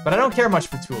 But I don't care much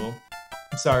for Tool.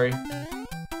 I'm sorry.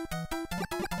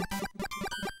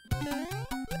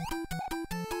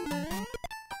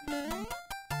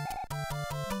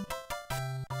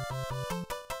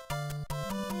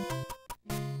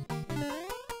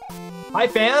 Hi,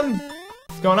 fam.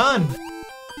 What's going on?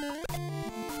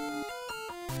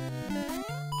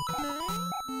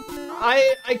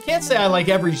 I can't say I like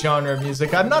every genre of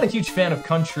music. I'm not a huge fan of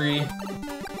country.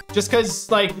 Just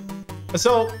because, like,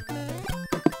 so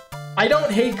I don't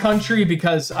hate country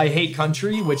because I hate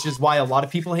country, which is why a lot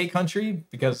of people hate country,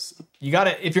 because you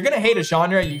gotta, if you're gonna hate a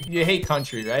genre, you hate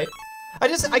country, right?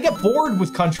 I get bored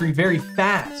with country very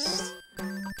fast.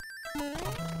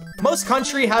 Most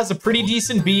country has a pretty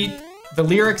decent beat. The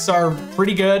lyrics are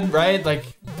pretty good, right?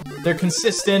 Like, they're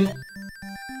consistent.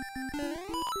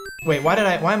 Wait, why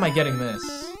am I getting this?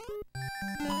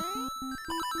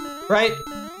 Right?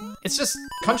 It's just,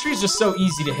 country's just so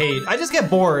easy to hate. I just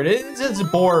get bored. It's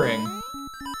boring.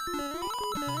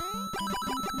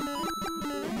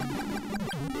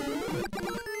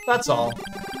 That's all.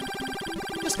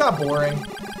 Just got boring.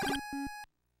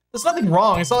 There's nothing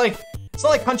wrong. It's not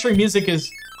like country music is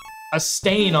a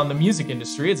stain on the music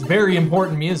industry. It's very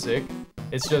important music.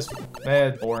 It's just,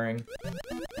 boring.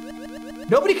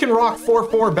 Nobody can rock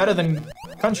 4/4 better than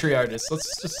country artists.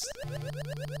 Let's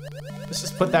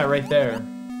just put that right there.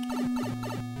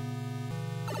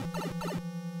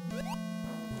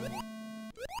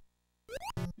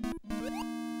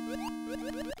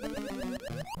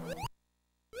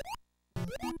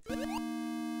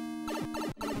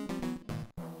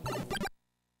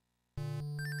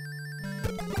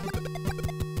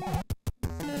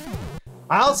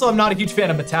 I also am not a huge fan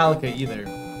of Metallica either.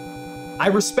 I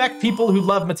respect people who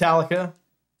love Metallica.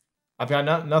 I've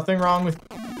got nothing wrong with...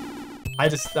 I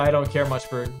don't care much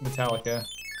for Metallica.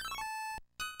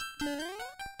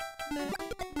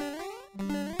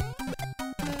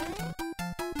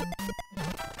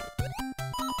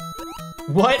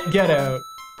 What? Get Out.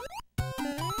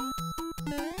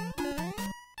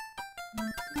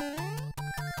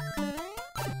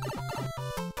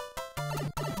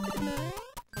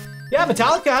 Yeah,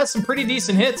 Metallica has some pretty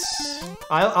decent hits.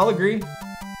 I'll agree.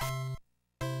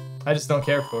 I just don't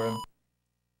care for him.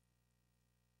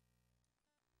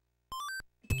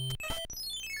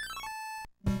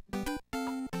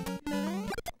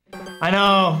 I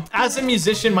know. As a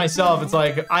musician myself, it's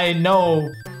like, I know,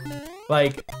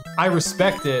 like, I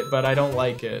respect it, but I don't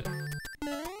like it.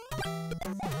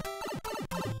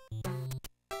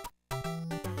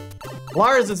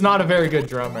 Lars is not a very good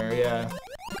drummer, yeah.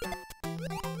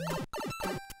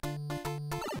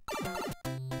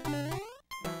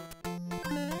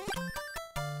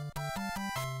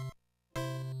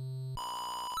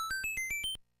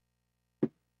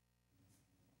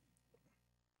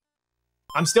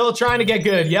 I'm still trying to get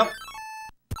good, yep.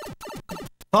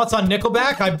 Thoughts on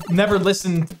Nickelback? I've never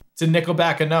listened to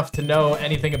Nickelback enough to know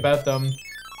anything about them.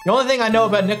 The only thing I know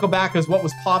about Nickelback is what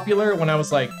was popular when I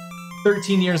was like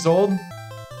 13 years old.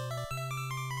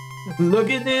 Look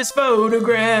at this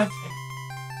photograph.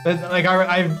 Like,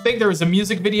 I think there was a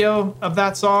music video of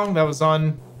that song that was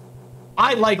on...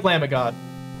 I like Lamb of God.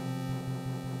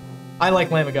 I like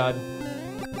Lamb of God.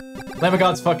 Lamb of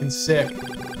God's fucking sick.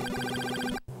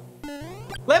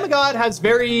 Lamb of God has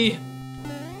very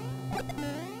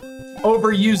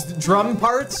overused drum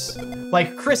parts.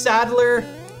 Like, Chris Adler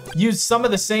used some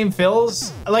of the same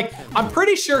fills. Like, I'm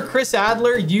pretty sure Chris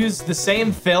Adler used the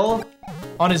same fill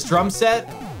on his drum set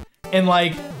in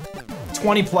like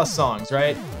 20 plus songs,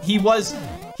 right? He was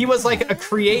like a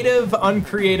creative,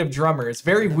 uncreative drummer. It's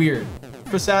very weird.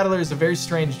 Chris Adler is a very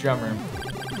strange drummer.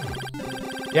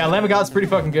 Yeah, Lamb of God's pretty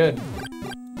fucking good.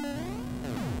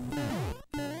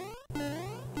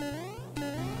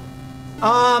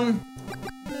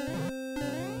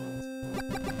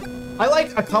 I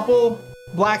like a couple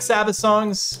Black Sabbath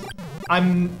songs.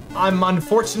 I'm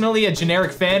unfortunately a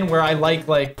generic fan where I like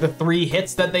the 3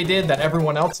 hits that they did that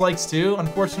everyone else likes too,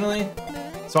 unfortunately.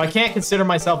 So I can't consider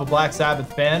myself a Black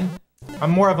Sabbath fan.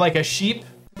 I'm more of like a sheep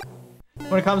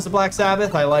when it comes to Black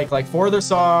Sabbath. I like 4 of their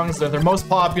songs. They're their most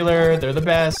popular. They're the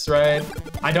best, right?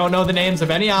 I don't know the names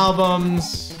of any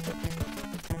albums.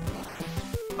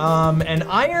 And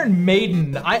Iron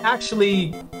Maiden, I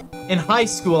actually, in high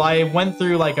school, I went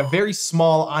through like a very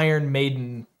small Iron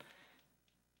Maiden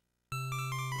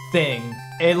thing.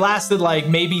 It lasted like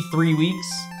maybe 3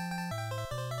 weeks.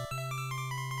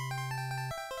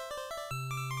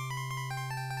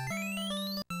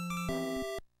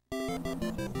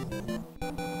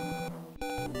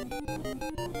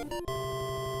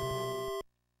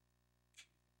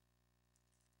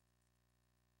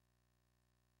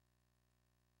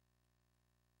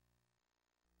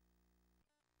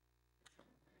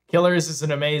 Killers is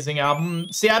an amazing album.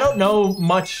 See, I don't know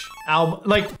much album.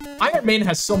 Like, Iron Maiden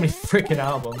has so many freaking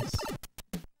albums.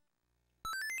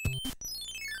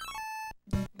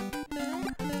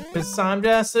 Cause I'm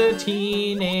just a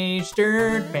teenage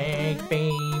dirtbag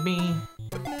baby.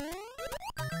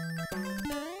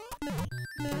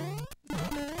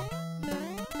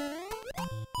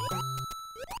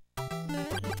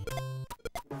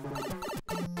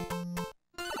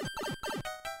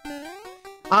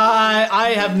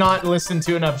 I have not listened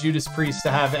to enough Judas Priest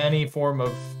to have any form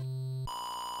of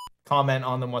comment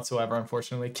on them whatsoever,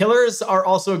 unfortunately. Killers are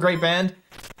also a great band.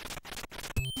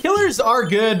 Killers are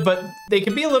good, but they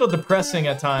can be a little depressing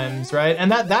at times, right? And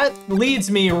that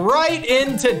leads me right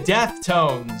into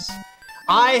Deftones.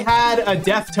 I had a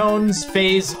Deftones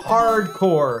phase,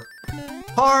 hardcore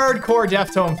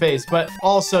Deftone phase, but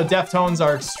also Deftones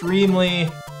are extremely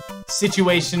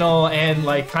situational and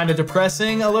like kind of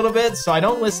depressing a little bit, so I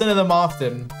don't listen to them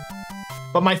often.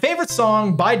 But my favorite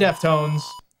song by Deftones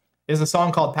is a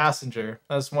song called Passenger.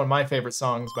 That's one of my favorite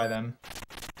songs by them.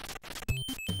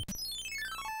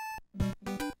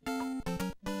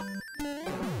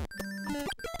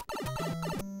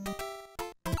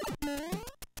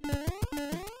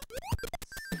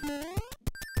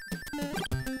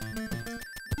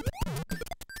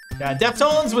 Yeah,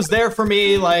 Deftones was there for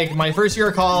me, like, my first year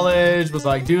of college, was,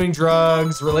 like, doing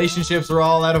drugs, relationships were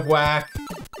all out of whack.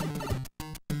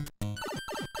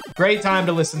 Great time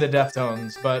to listen to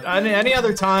Deftones, but any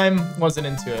other time, wasn't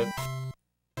into it.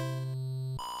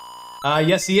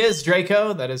 Yes, he is,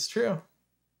 Draco, that is true.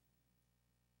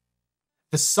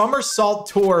 The Somersault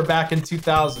Tour back in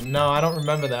 2000. No, I don't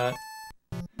remember that.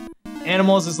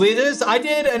 Animals as Leaders. I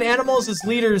did an Animals as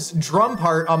Leaders drum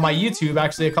part on my YouTube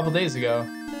actually a couple days ago.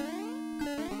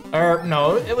 Or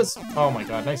no, it was, oh my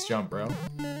god, nice jump, bro.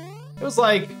 It was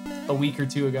like a week or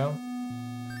two ago.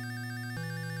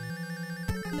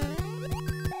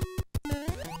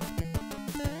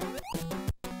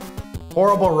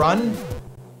 Horrible run?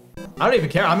 I don't even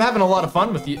care. I'm having a lot of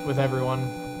fun with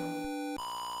everyone.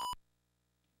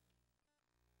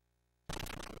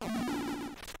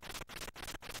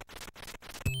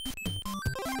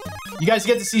 You guys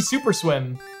get to see Super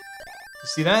Swim. You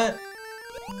see that?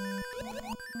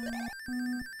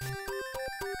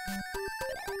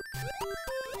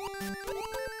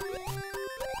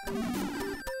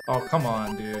 Oh, come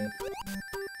on, dude.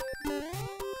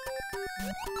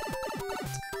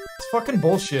 It's fucking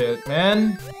bullshit,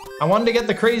 man. I wanted to get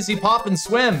the crazy pop and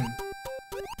swim.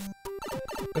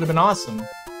 Would have been awesome.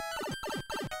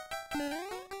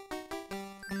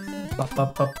 Bum,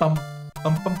 bum, bum, bum,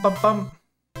 bum, bum, bum, bum.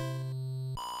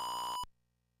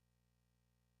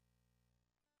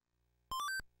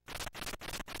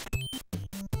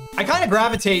 I kind of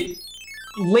gravitate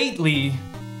lately,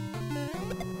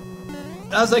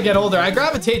 as I get older, I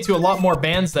gravitate to a lot more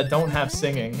bands that don't have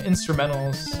singing.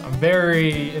 Instrumentals. I'm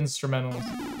very instrumentals.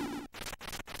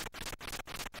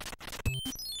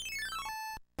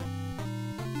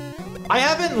 I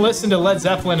haven't listened to Led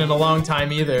Zeppelin in a long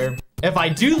time either. If I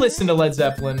do listen to Led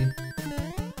Zeppelin,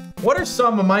 what are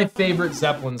some of my favorite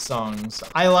Zeppelin songs?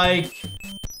 I like...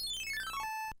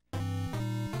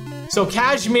 So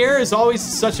Kashmir is always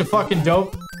such a fucking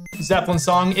dope Zeppelin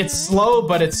song. It's slow,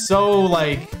 but it's so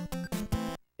like,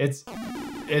 it's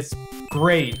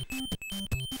great.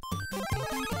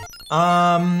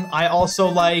 I also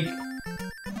like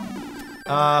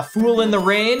Fool in the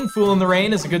Rain. Fool in the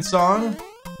Rain is a good song.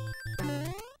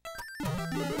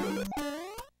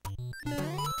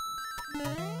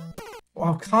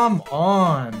 Oh, come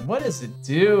on. What is it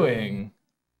doing?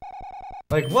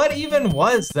 Like, what even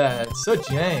was that? It's so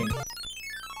jank.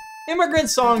 Immigrant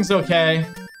Song's okay.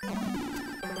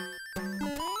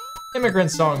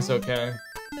 Immigrant Song's okay.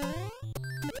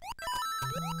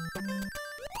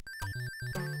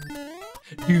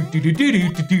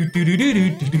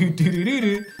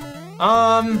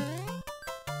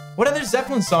 What other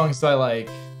Zeppelin songs do I like?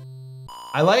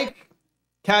 I like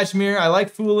Kashmir. I like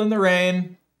Fool in the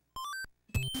Rain.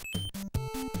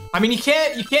 I mean, you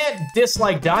can't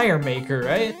dislike Dire Maker,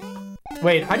 right?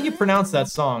 Wait, how do you pronounce that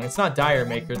song? It's not Dire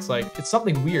Maker. It's like, it's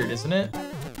something weird, isn't it?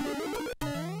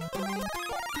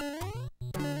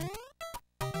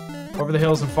 Over the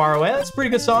Hills and Far Away. That's a pretty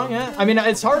good song, yeah. I mean,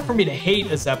 it's hard for me to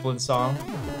hate a Zeppelin song.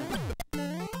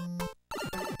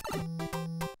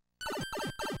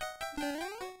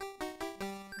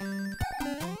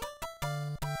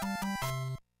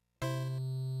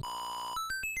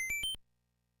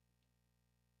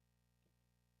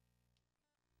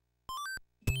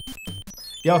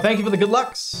 Yo, thank you for the good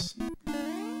lucks.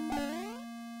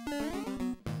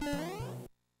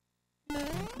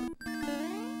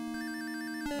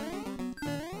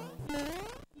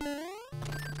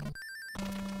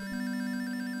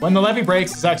 When the Levee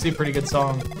Breaks is actually a pretty good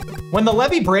song. When the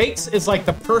Levee Breaks is like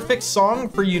the perfect song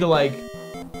for you to like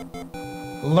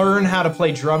learn how to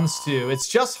play drums to. It's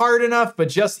just hard enough, but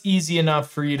just easy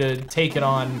enough for you to take it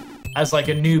on as like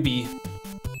a newbie.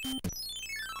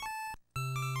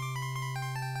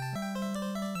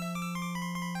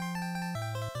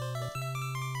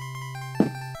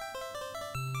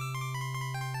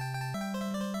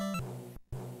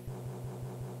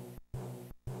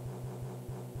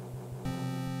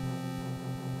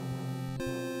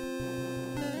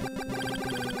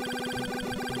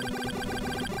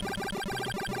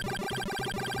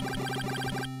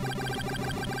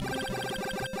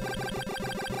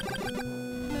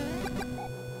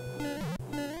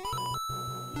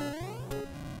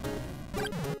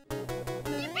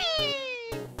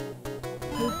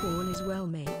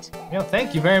 Yo,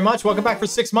 thank you very much. Welcome back for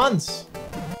 6 months.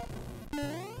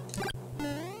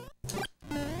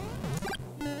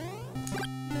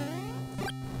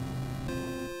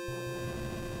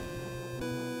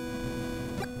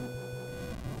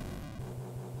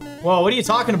 Whoa, what are you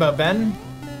talking about, Ben?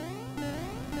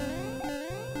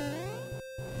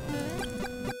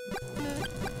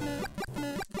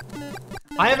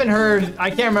 I haven't heard, I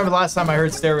can't remember the last time I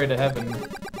heard Stairway to Heaven.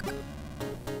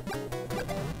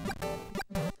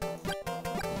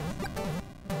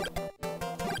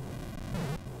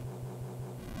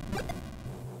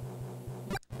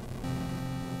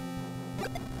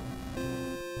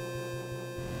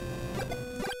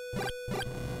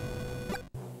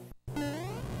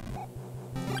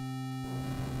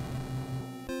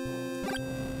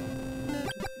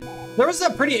 There was a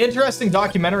pretty interesting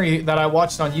documentary that I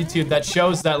watched on YouTube that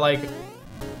shows that, like,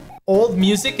 old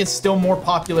music is still more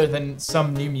popular than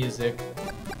some new music.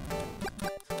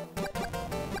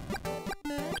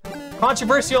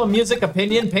 Controversial music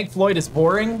opinion, Pink Floyd is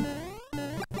boring.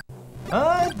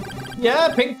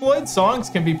 Yeah, Pink Floyd songs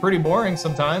can be pretty boring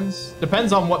sometimes.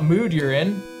 Depends on what mood you're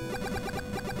in.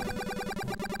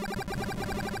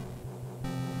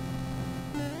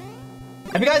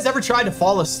 Have you guys ever tried to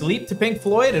fall asleep to Pink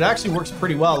Floyd? It actually works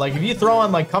pretty well. Like, if you throw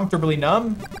on, like, Comfortably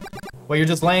Numb, while you're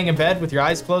just laying in bed with your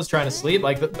eyes closed trying to sleep,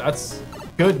 like, that's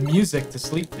good music to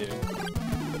sleep to.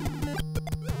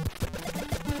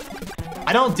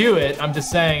 I don't do it, I'm just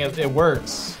saying it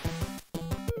works.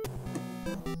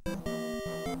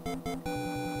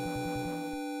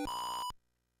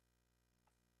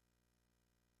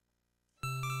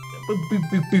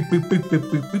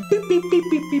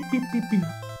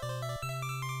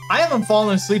 I haven't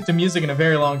fallen asleep to music in a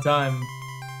very long time.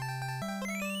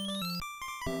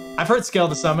 I've heard Scale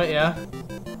the Summit, yeah.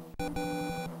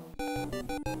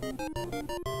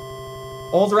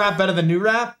 Old rap better than new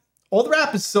rap? Old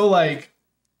rap is so, like,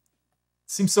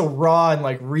 seems so raw and,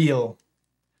 like, real,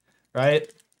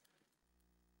 right?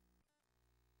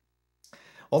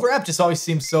 Old rap just always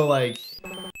seems so, like,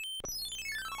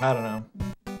 I don't know.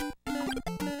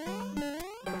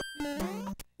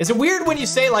 Is it weird when you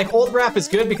say, like, old rap is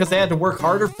good because they had to work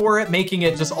harder for it, making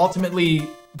it just ultimately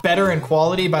better in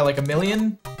quality by, like,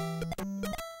 1,000,000?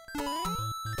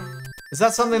 Is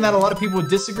that something that a lot of people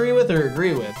would disagree with or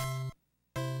agree with?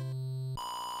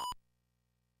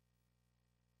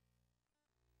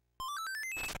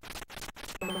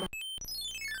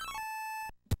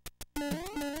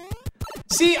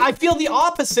 See, I feel the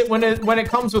opposite when it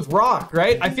comes with rock,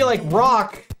 right? I feel like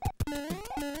rock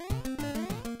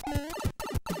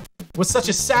was such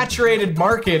a saturated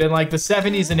market in, like, the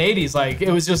 70s and 80s. Like, it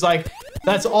was just like,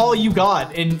 that's all you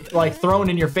got and, like, thrown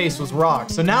in your face was rock.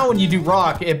 So now when you do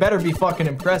rock, it better be fucking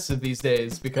impressive these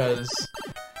days because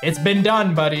it's been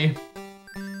done, buddy.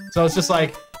 So it's just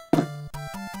like,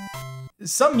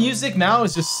 some music now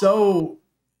is just so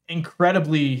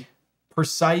incredibly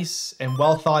precise and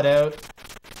well thought out.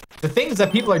 The things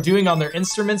that people are doing on their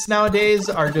instruments nowadays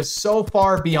are just so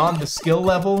far beyond the skill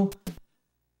level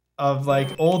of,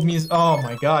 like, old music. Oh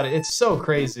my god, it's so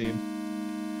crazy.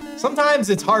 Sometimes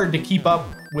it's hard to keep up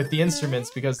with the instruments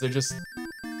because they're just,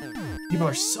 people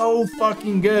are so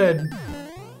fucking good.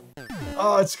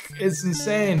 Oh, it's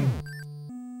insane.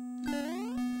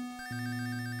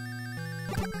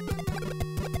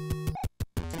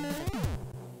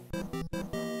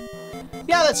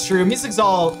 Yeah, that's true. Music's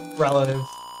all relative.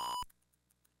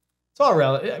 It's all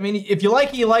relative. I mean, if you like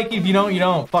it, you like it. If you don't, you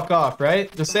don't. Fuck off, right?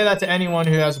 Just say that to anyone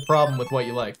who has a problem with what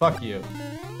you like. Fuck you.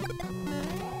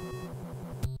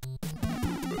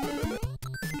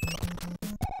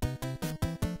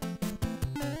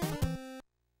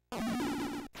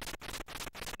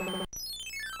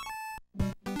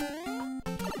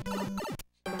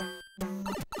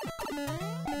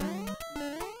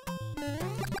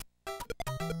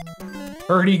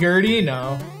 Hurdy-gurdy?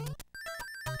 No.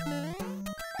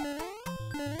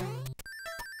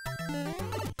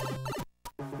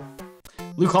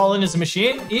 Luke Holland is a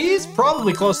machine? He's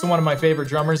probably close to one of my favorite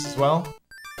drummers as well.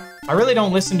 I really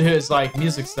don't listen to his, like,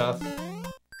 music stuff.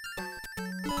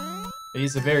 But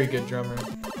he's a very good drummer.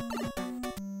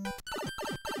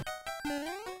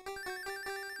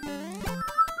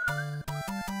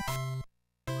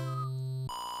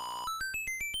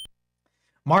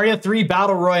 Mario 3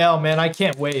 Battle Royale, man, I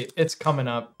can't wait. It's coming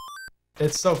up.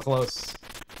 It's so close.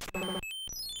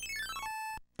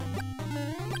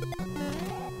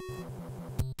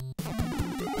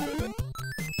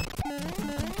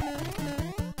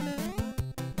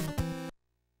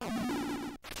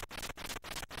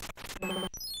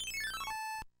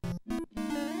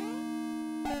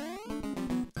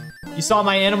 You saw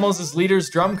my Animals as Leaders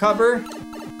drum cover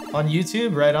on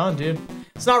YouTube? Right on, dude.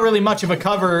 It's not really much of a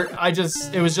cover,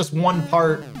 it was just one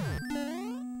part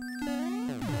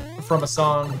from a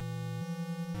song.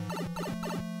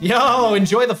 Yo,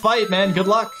 enjoy the fight, man. Good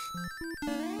luck.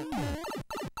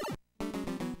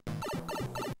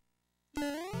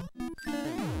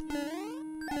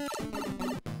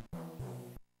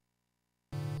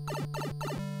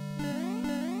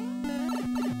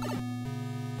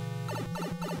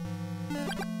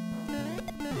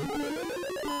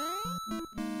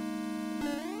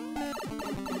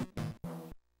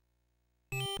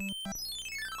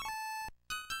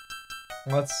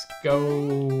 Let's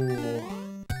go.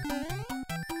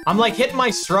 I'm like hitting my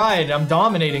stride. I'm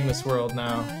dominating this world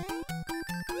now.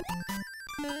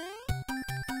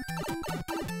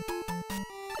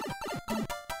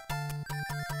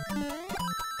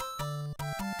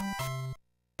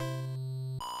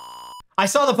 I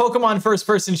saw the Pokemon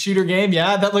first-person shooter game.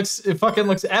 Yeah, that it fucking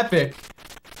looks epic.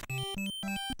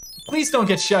 Please don't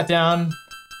get shut down.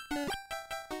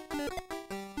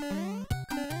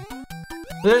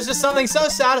 There's just something so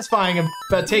satisfying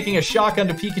about taking a shotgun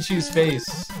to Pikachu's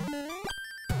face.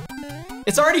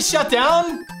 It's already shut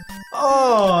down?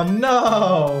 Oh,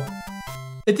 no.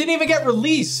 It didn't even get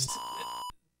released.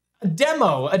 A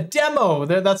demo.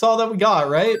 That's all that we got,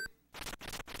 right?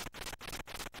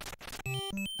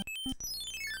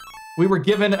 We were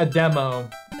given a demo.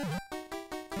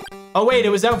 Oh wait, it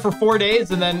was out for 4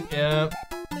 days and then, yeah.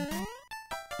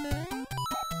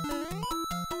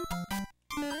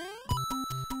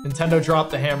 Nintendo dropped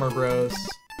the hammer, bros.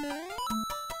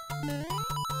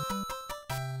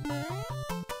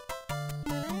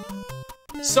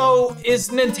 So, is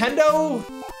Nintendo...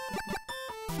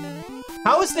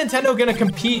 How is Nintendo gonna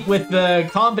compete with the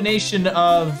combination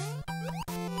of...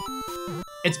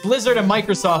 It's Blizzard and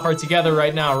Microsoft are together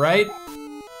right now, right?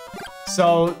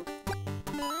 So...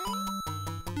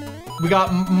 We got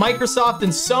Microsoft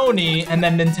and Sony, and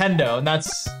then Nintendo, and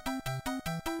that's...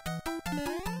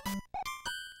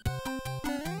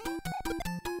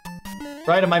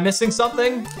 Right, am I missing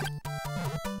something?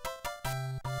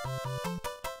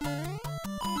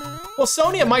 Well,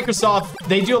 Sony and Microsoft,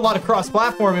 they do a lot of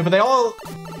cross-platforming, but they all...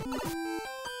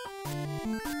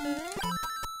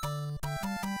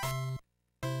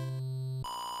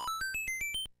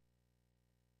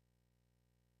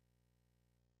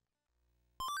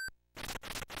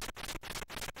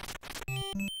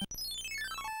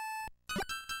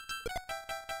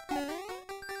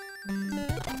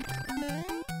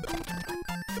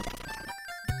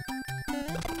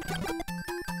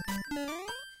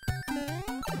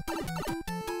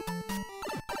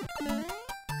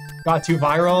 Got too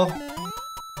viral.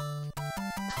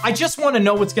 I just want to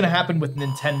know what's going to happen with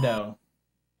Nintendo.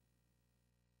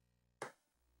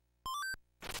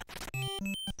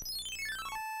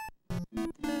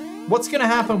 What's going to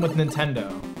happen with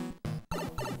Nintendo?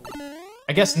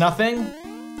 I guess nothing?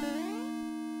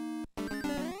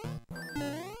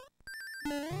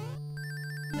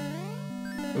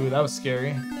 Ooh, that was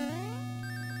scary.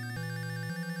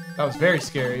 That was very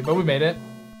scary, but we made it.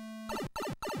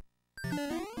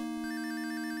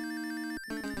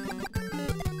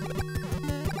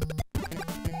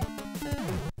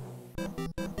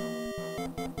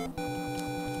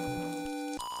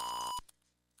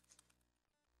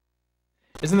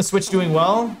 Isn't the Switch doing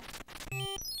well?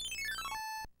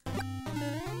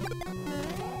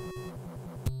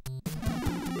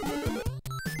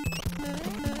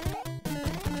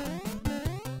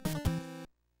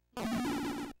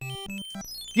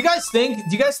 Do you guys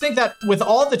think that with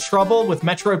all the trouble with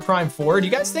Metroid Prime 4, do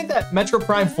you guys think that Metroid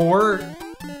Prime 4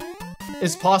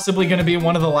 is possibly going to be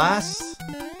one of the last?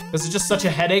 This is just such a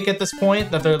headache at this point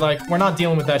that they're like, we're not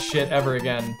dealing with that shit ever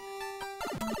again.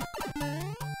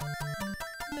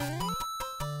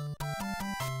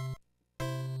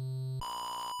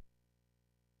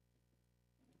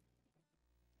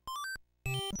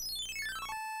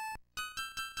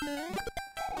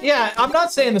 Yeah, I'm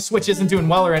not saying the Switch isn't doing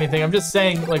well or anything. I'm just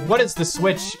saying, like, what is the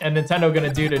Switch and Nintendo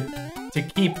gonna do to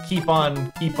keep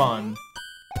on?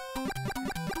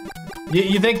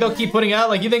 You think they'll keep putting out?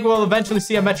 Like, you think we'll eventually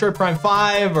see a Metroid Prime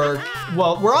 5 or?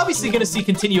 Well, we're obviously gonna see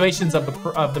continuations of the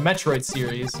Metroid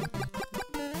series.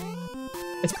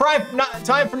 It's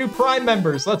time for new Prime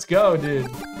members. Let's go, dude.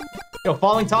 Yo,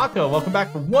 Falling Taco, welcome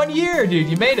back for 1 year, dude.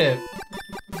 You made it.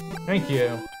 Thank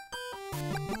you.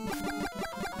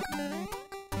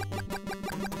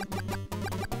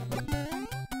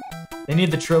 They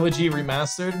need the trilogy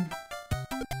remastered.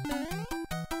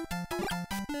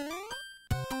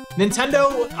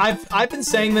 Nintendo, I've been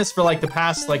saying this for like the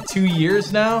past like 2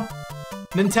 years now.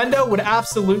 Nintendo would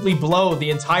absolutely blow the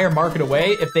entire market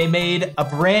away if they made a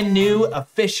brand new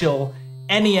official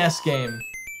NES game.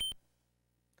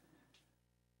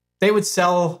 They would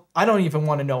sell, I don't even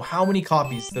want to know how many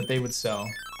copies that they would sell.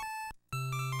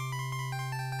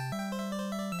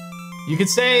 You could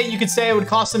say it would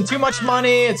cost them too much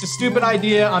money, it's a stupid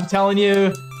idea. I'm telling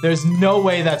you, there's no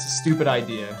way that's a stupid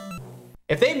idea.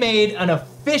 If they made an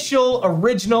official,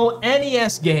 original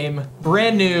NES game,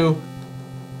 brand new,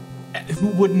 who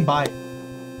wouldn't buy it?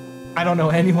 I don't know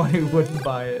anyone who wouldn't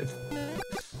buy it.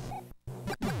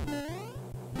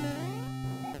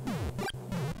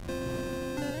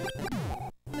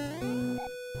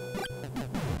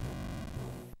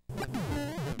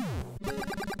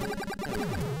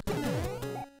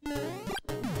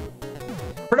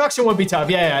 Production would be tough,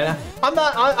 yeah. I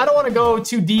don't want to go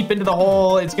too deep into the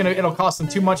whole, it'll cost them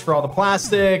too much for all the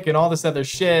plastic and all this other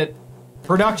shit.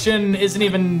 production isn't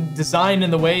even designed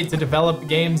in the way to develop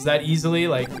games that easily,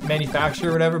 like manufacture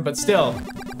or whatever, but still,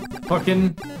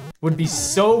 fucking would be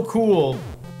so cool.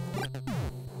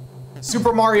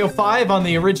 Super Mario 5 on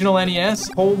the original NES,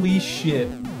 holy shit.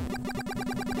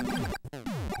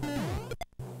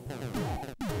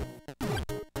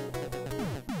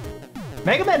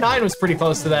 Mega Man 9 was pretty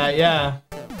close to that, yeah.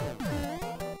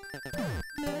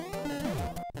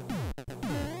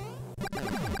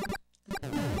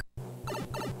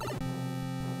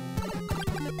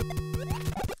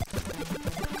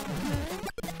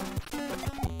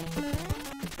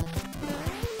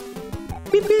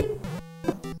 Beep, beep.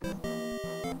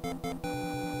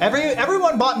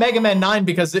 Everyone bought Mega Man 9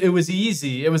 because it was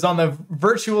easy. It was on the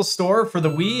virtual store for the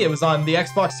Wii. It was on the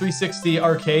Xbox 360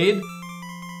 arcade.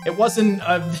 It wasn't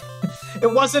it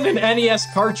wasn't an NES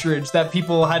cartridge that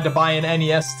people had to buy an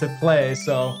NES to play,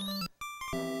 so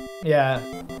yeah.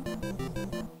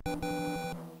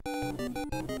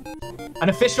 An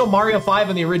official Mario 5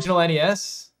 on the original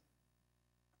NES?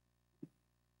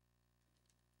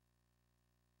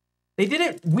 They did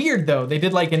it weird though. They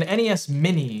did like an NES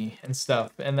Mini and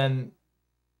stuff, and then,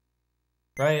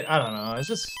 right? I don't know. It's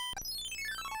just.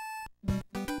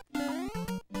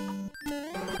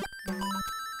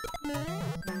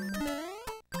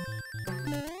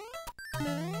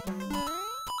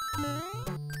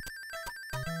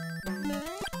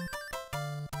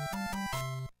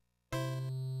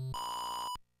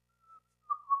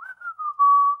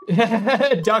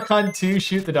 Duck Hunt 2,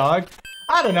 Shoot the Dog.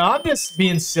 I don't know, I'm just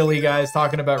being silly, guys,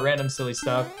 talking about random silly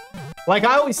stuff. Like,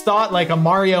 I always thought, like, a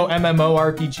Mario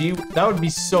MMORPG, that would be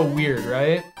so weird,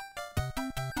 right?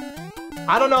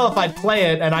 I don't know if I'd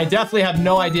play it, and I definitely have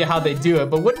no idea how they do it,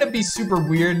 but wouldn't it be super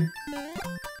weird?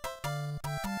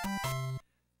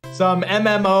 Some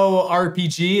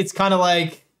MMORPG, it's kind of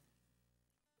like,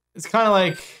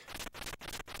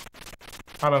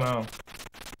 I don't know.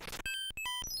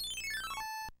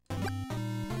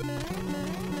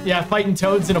 Yeah, fighting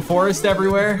toads in a forest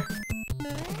everywhere.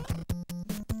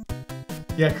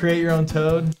 Yeah, create your own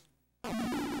toad.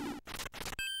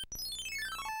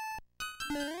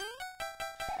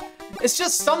 It's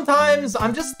just sometimes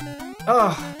I'm just,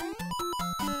 ugh.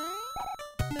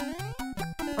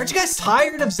 Aren't you guys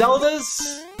tired of Zeldas?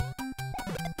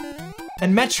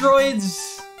 And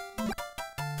Metroids?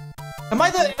 Am I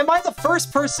the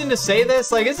first person to say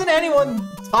this? Like, isn't anyone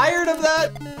tired of that?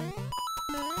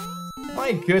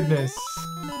 My goodness.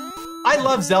 I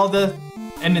love Zelda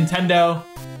and Nintendo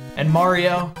and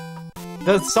Mario.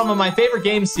 That's some of my favorite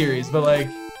game series, but like...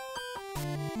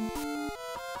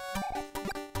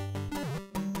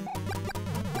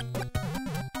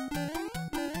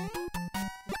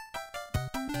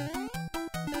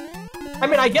 I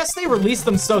mean, I guess they release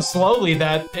them so slowly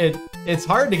that it's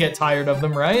hard to get tired of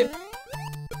them, right?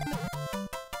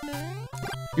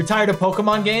 You're tired of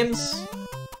Pokemon games?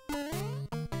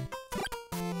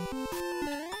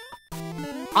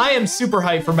 I am super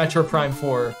hyped for Metro Prime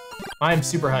 4. I am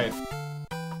super hyped.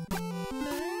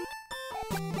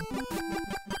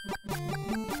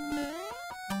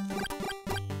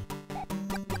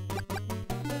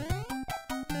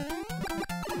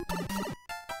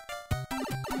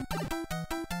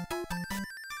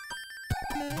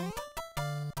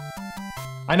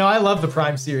 I know, I love the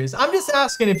Prime series. I'm just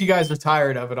asking if you guys are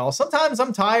tired of it all. Sometimes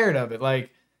I'm tired of it. Like,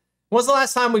 when was the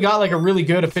last time we got like a really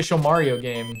good official Mario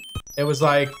game? It was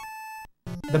like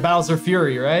the Bowser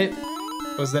Fury, right?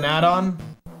 It was an add-on.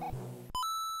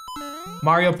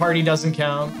 Mario Party doesn't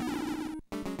count.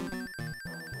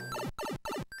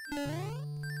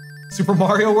 Super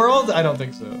Mario World? I don't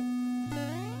think so.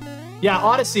 Yeah,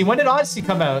 Odyssey. When did Odyssey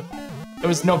come out? It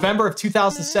was November of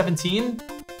 2017.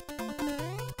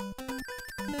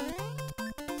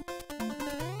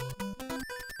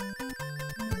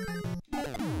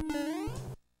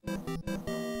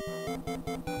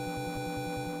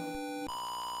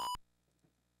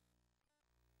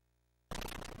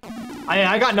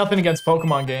 I got nothing against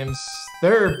Pokemon games.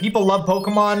 People love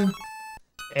Pokemon,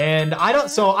 and I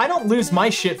don't lose my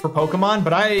shit for Pokemon,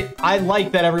 but I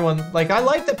like that everyone, like, I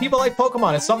like that people like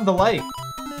Pokemon. It's something to like.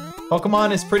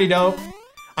 Pokemon is pretty dope.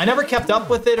 I never kept up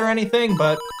with it or anything,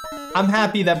 but I'm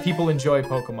happy that people enjoy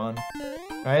Pokemon.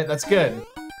 Right? That's good.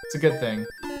 It's a good thing.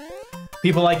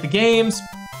 People like the games.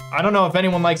 I don't know if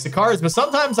anyone likes the cards, but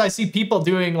sometimes I see people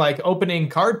doing, like, opening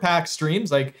card pack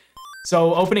streams, like,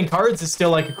 so opening cards is still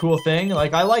like a cool thing.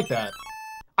 Like, I like that.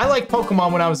 I liked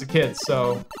Pokemon when I was a kid,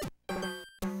 so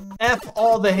F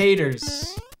all the haters.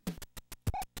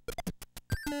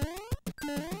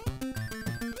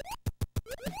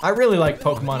 I really liked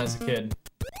Pokemon as a kid.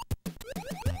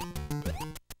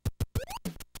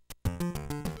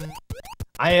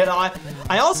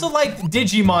 I also liked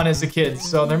Digimon as a kid,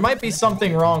 so there might be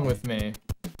something wrong with me.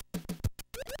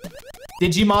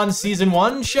 Digimon Season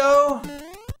 1 show?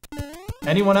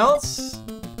 Anyone else?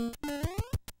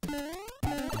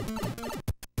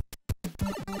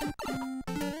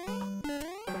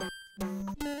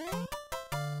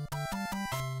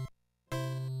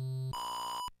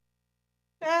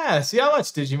 Yeah, see, I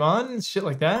watch Digimon, shit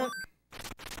like that.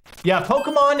 Yeah,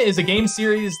 Pokemon is a game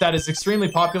series that is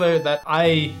extremely popular that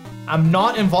I am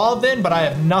not involved in, but I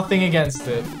have nothing against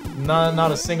it.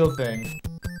 Not a single thing.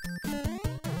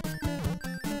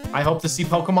 I hope to see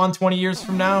Pokemon 20 years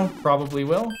from now. Probably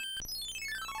will.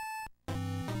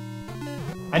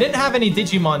 I didn't have any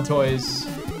Digimon toys.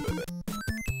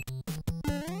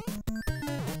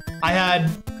 I had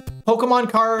Pokemon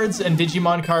cards and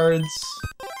Digimon cards.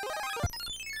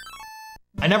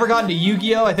 I never got into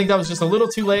Yu-Gi-Oh! I think that was just a little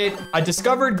too late. I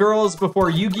discovered girls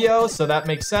before Yu-Gi-Oh! So that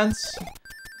makes sense.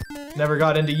 Never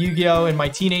got into Yu-Gi-Oh! In my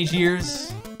teenage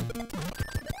years.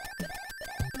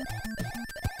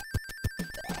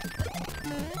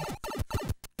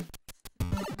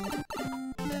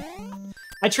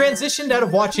 I transitioned out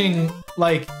of watching,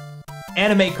 like,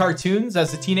 anime cartoons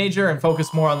as a teenager and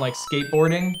focused more on, like,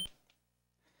 skateboarding.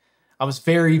 I was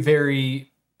very,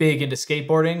 very big into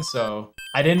skateboarding, so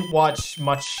I didn't watch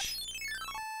much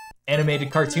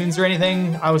animated cartoons or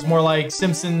anything. I was more like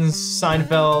Simpsons,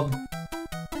 Seinfeld.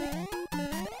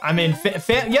 I mean,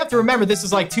 you have to remember, this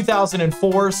is like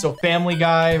 2004, so Family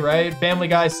Guy, right? Family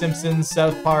Guy, Simpsons,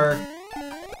 South Park,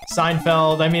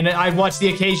 Seinfeld. I mean, I watched the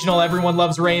occasional Everyone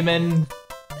Loves Raymond.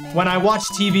 When I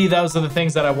watched TV, those are the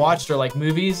things that I watched, or like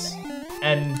movies.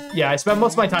 And yeah, I spent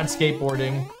most of my time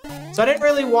skateboarding. So I didn't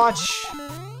really watch...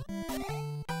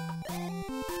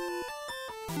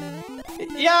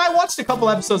 Yeah, I watched a couple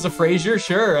episodes of Frasier,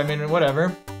 sure. I mean,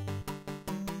 whatever.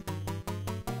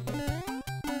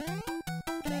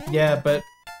 Yeah, but...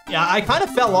 Yeah, I kind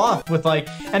of fell off with like...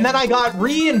 And then I got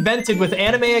reinvented with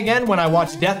anime again when I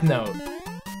watched Death Note.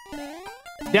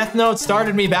 Death Note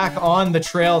started me back on the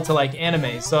trail to like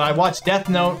anime. So I watched Death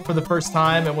Note for the first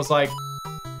time and was like,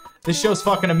 this show's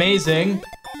fucking amazing.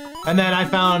 And then I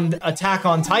found Attack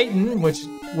on Titan, which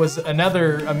was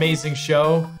another amazing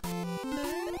show.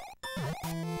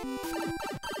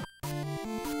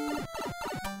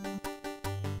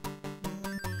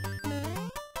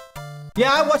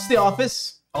 Yeah, I watched The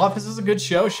Office. Office is a good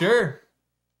show, sure.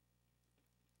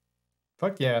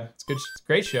 Fuck yeah, it's good. It's a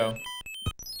great show.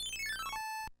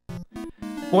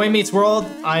 Boy Meets World.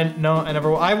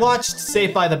 I watched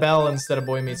Saved by the Bell instead of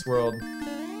Boy Meets World.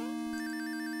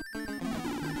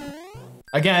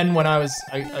 Again, when I was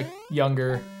a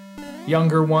younger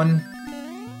one.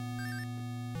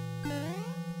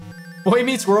 Boy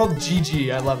Meets World,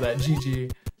 GG. I love that,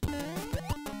 GG.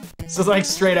 So like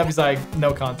straight up, he's like,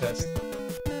 no contest.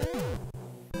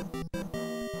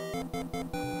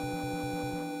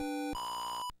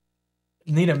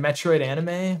 Need a Metroid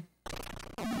anime?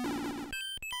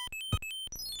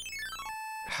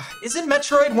 Isn't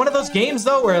Metroid one of those games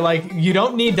though where like you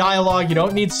don't need dialogue, you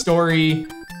don't need story?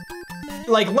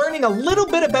 Like learning a little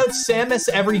bit about Samus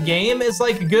every game is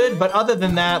like good, but other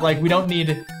than that, like we don't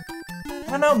need...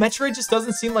 I don't know, Metroid just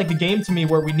doesn't seem like a game to me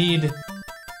where we need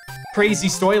crazy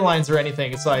storylines or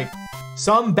anything. It's like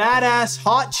some badass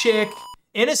hot chick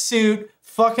in a suit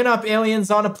fucking up aliens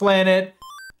on a planet,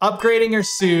 upgrading her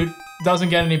suit. Doesn't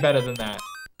get any better than that,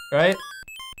 right?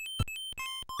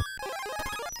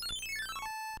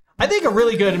 I think a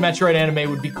really good Metroid anime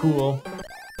would be cool.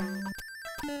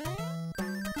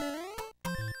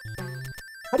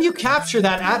 How do you capture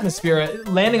that atmosphere?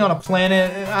 Landing on a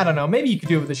planet? I don't know. Maybe you could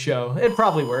do it with a show. It'd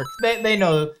probably work. They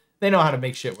know how to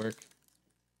make shit work.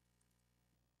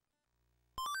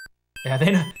 Yeah,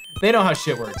 they know how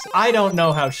shit works. I don't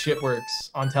know how shit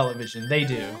works on television. They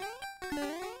do.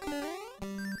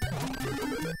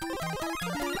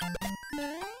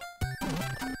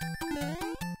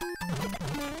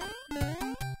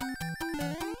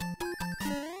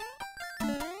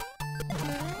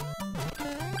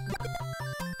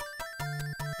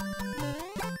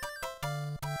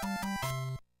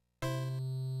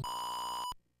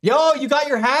 Yo, you got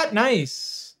your hat?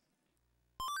 Nice.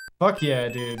 Fuck yeah,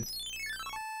 dude.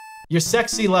 Your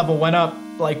sexy level went up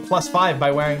like +5 by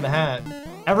wearing the hat.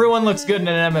 Everyone looks good in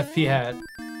an MFP hat.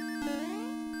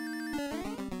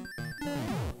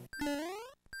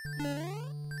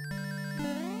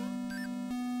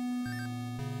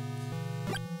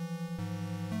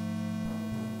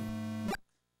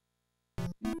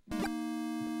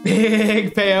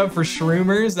 Big payout for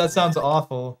shroomers? That sounds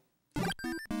awful.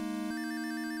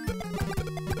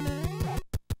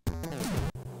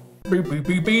 Boo, boo,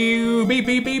 boo, boo, boo,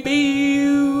 boo, boo,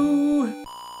 boo.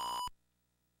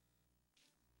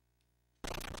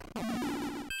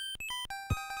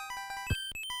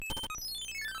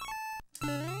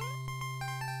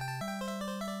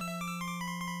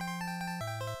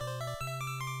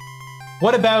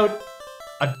 What about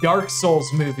a Dark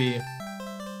Souls movie?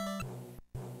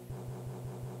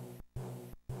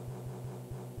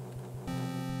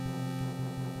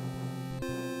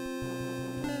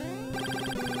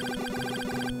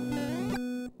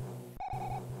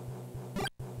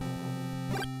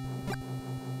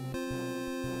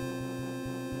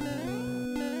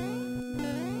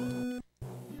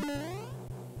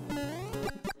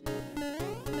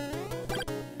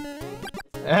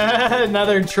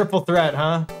 Another triple threat,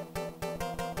 huh?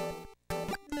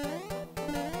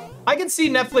 I can see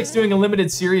Netflix doing a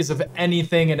limited series of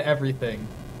anything and everything.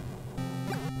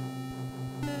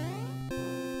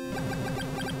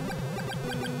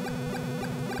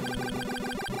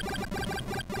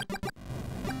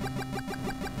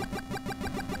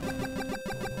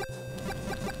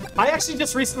 I actually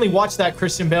just recently watched that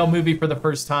Christian Bale movie for the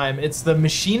first time. It's The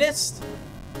Machinist,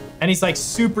 and he's like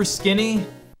super skinny.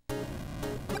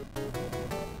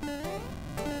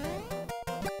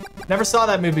 Never saw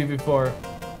that movie before.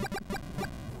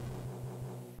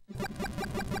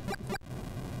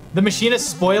 The Machinist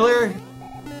spoiler?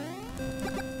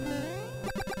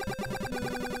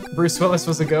 Bruce Willis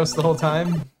was a ghost the whole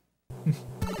time.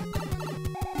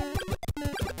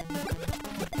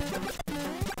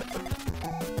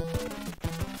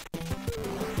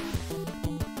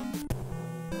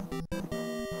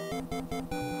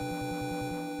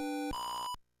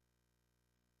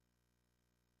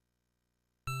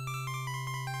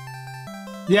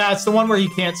 Yeah, it's the one where he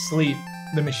can't sleep,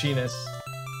 The Machinist.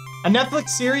 A Netflix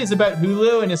series about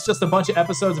Hulu, and it's just a bunch of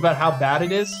episodes about how bad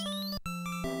it is.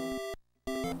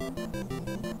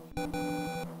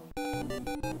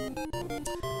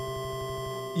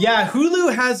 Yeah,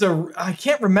 Hulu has I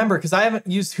can't remember because I haven't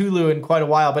used Hulu in quite a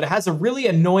while, but it has a really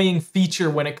annoying feature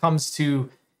when it comes to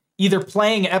either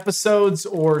playing episodes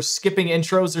or skipping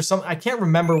intros or something. I can't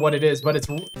remember what it is, but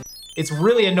it's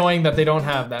really annoying that they don't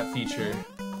have that feature.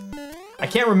 I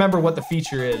can't remember what the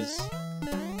feature is.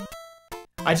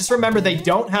 I just remember they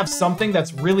don't have something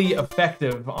that's really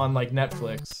effective on like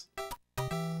Netflix.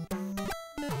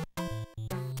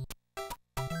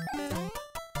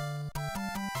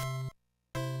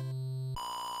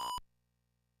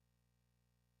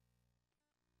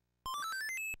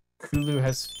 Hulu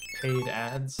has paid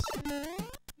ads.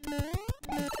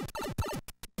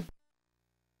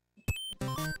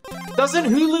 Doesn't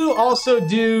Hulu also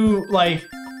do like...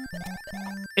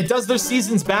 It does their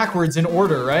seasons backwards in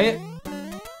order, right?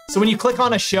 So when you click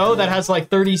on a show that has like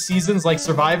 30 seasons like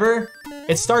Survivor,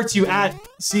 it starts you at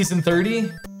season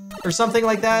 30 or something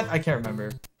like that. I can't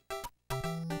remember.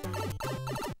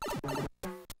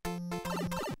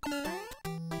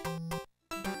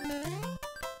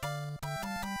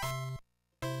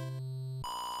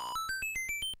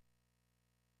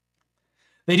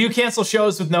 They do cancel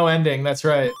shows with no ending, that's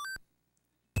right.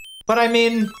 But I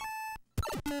mean,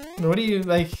 what do you,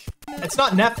 like, it's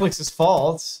not Netflix's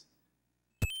fault.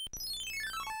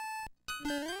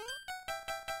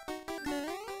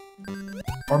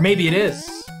 Or maybe it is.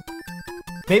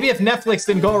 Maybe if Netflix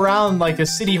didn't go around like a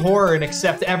city horror and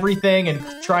accept everything and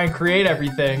try and create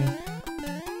everything.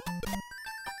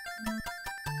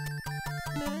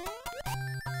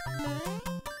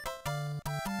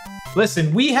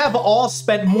 Listen, we have all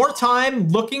spent more time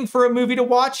looking for a movie to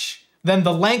watch than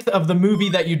the length of the movie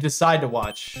that you decide to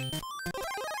watch.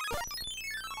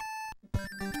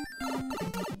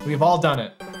 We've all done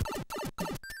it.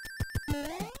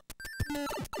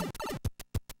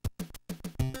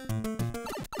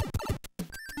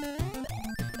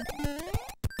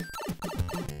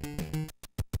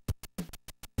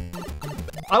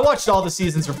 I watched all the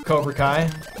seasons of Cobra Kai.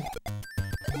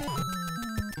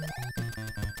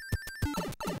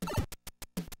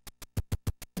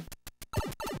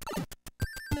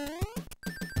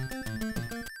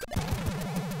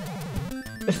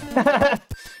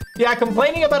 Yeah,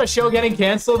 complaining about a show getting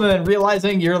canceled and then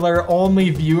realizing you're their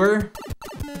only viewer.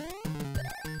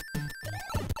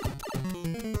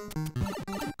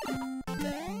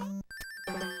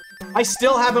 I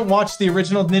still haven't watched the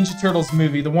original Ninja Turtles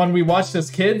movie, the one we watched as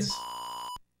kids.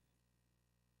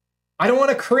 I don't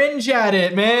want to cringe at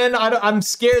it, man. I'm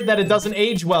scared that it doesn't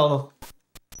age well.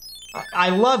 I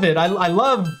love it. I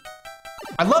love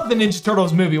the Ninja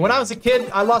Turtles movie. When I was a kid,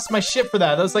 I lost my shit for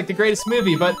that. That was like the greatest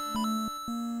movie, but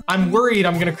I'm worried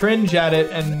I'm gonna cringe at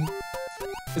it and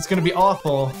it's gonna be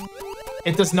awful.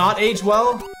 It does not age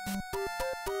well.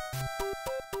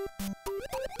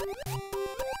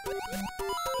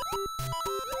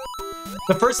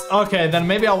 The first, okay, then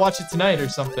maybe I'll watch it tonight or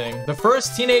something. The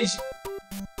first teenage...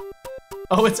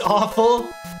 Oh, it's awful?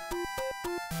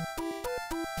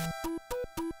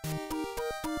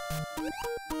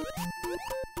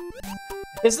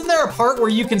 Isn't there a part where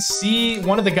you can see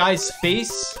one of the guy's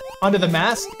face under the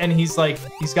mask and he's like,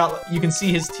 you can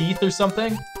see his teeth or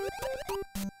something?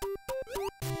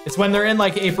 It's when they're in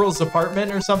like April's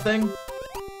apartment or something.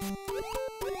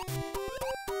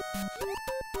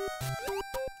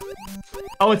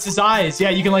 Oh, it's his eyes. Yeah,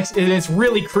 you can like, it's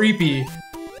really creepy.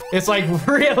 It's like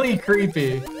really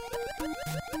creepy.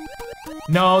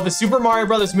 No, the Super Mario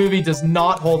Brothers movie does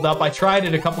not hold up. I tried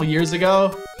it a couple years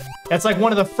ago. It's like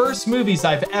one of the first movies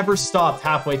I've ever stopped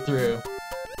halfway through.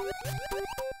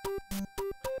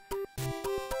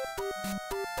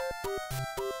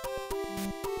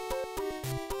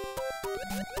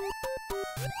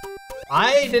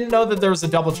 I didn't know that there was a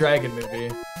Double Dragon movie.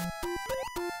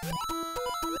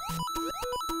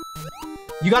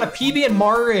 You got a PB and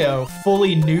Mario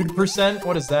fully nude percent?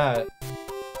 What is that?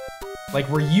 Like,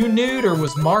 were you nude or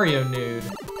was Mario nude?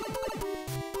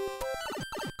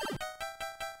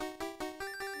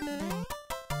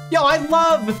 Yo, I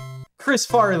love Chris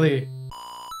Farley.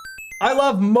 I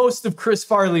love most of Chris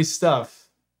Farley's stuff.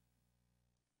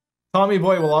 Tommy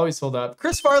Boy will always hold up.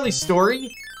 Chris Farley's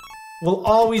story will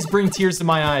always bring tears to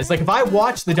my eyes. Like, if I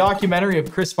watch the documentary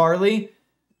of Chris Farley,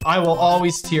 I will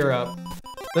always tear up.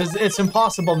 It's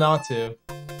impossible not to.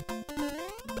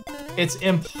 It's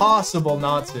impossible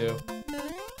not to.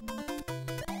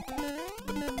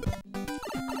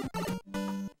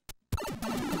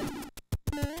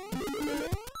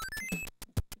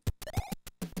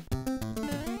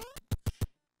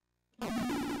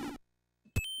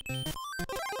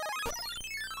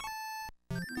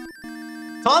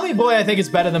 Tommy Boy, I think, is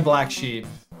better than Black Sheep.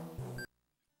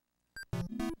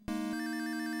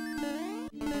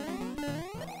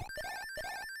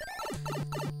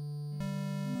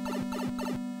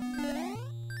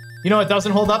 You know what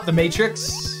doesn't hold up? The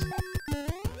Matrix.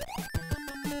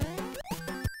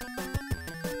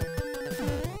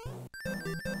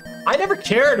 I never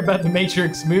cared about the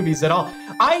Matrix movies at all.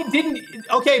 I didn't...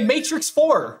 Okay, Matrix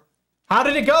 4. How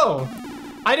did it go?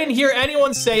 I didn't hear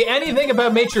anyone say anything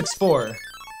about Matrix 4.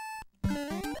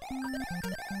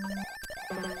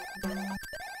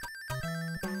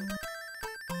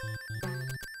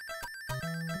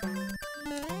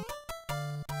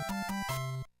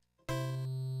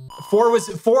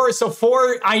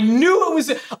 Four, I knew it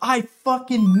was, I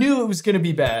fucking knew it was gonna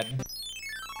be bad.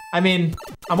 I mean,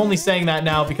 I'm only saying that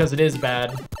now because it is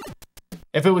bad.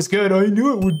 If it was good, I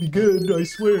knew it would be good, I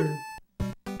swear.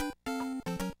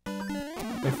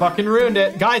 They fucking ruined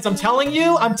it. Guys, I'm telling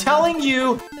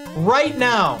you right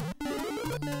now.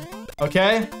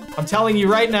 Okay? I'm telling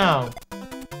you right now.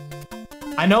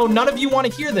 I know none of you want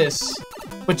to hear this,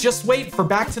 but just wait for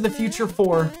Back to the Future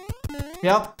 4.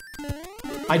 Yep.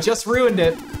 I just ruined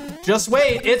it. Just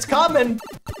wait, it's coming.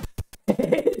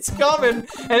 It's coming,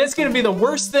 and it's gonna be the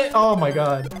worst thing. Oh my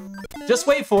god. Just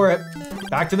wait for it.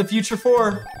 Back to the Future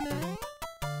 4.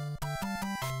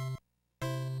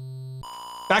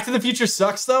 Back to the Future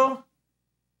sucks though.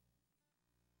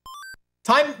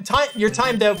 You're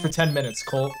timed out for 10 minutes,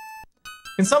 Colt.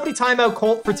 Can somebody time out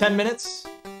Colt for 10 minutes?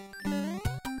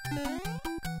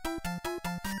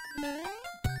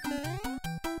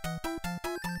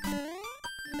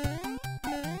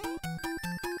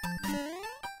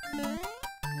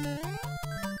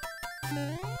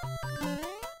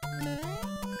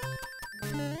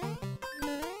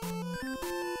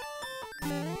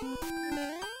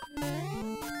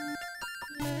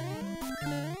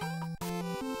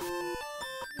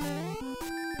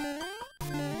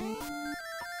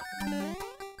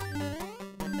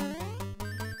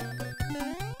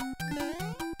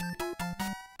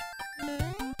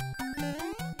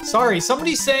 Sorry,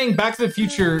 somebody saying Back to the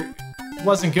Future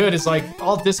wasn't good is like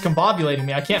all discombobulating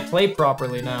me. I can't play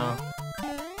properly now.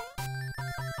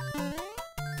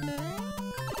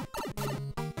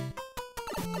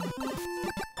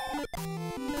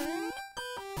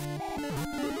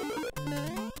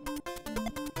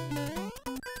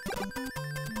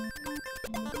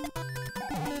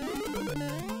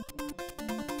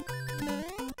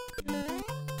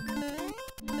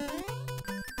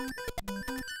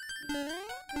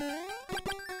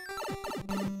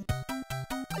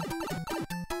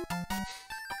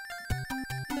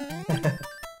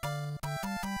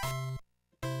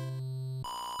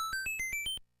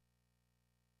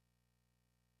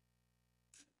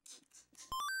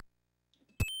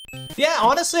 Yeah,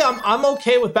 honestly, I'm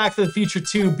okay with Back to the Future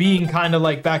 2 being kind of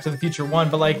like Back to the Future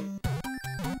 1, but like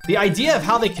the idea of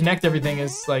how they connect everything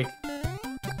is like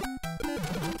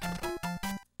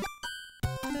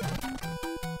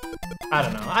I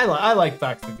don't know. I like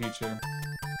Back to the Future.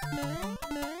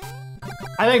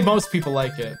 I think most people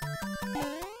like it.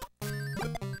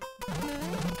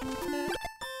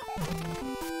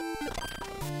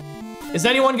 Is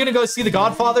anyone gonna go see The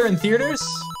Godfather in theaters?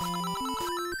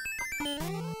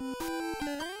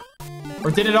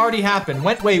 Or did it already happen?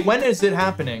 Wait, when is it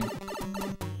happening?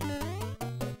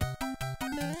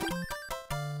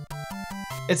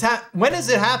 When is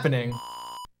it happening?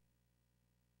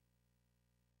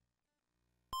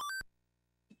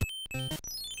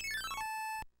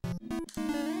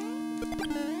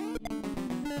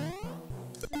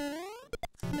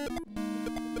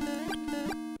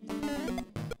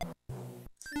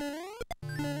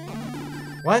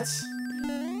 What?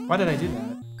 Why did I do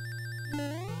that?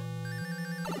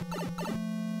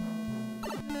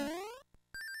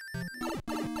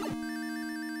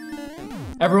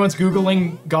 Everyone's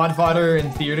Googling Godfather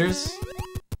in theaters.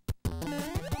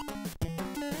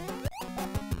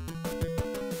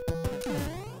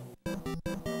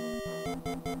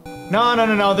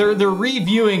 No. They're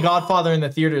reviewing Godfather in the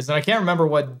theaters, and I can't remember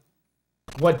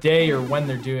what day or when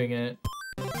they're doing it.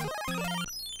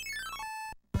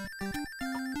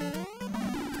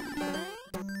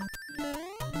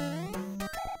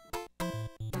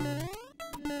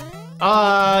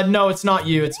 No, it's not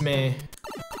you, it's me.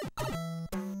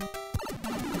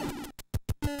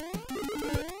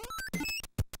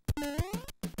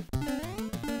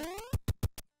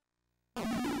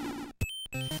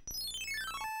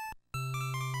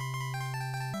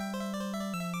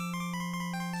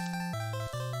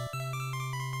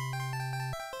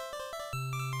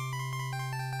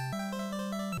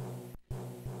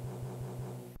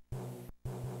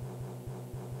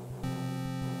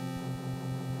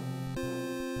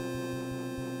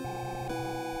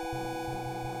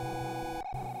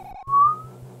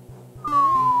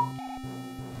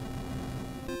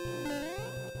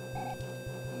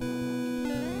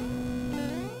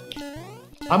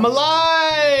 I'm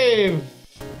alive!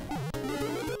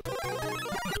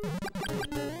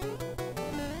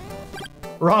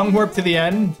 Wrong warp to the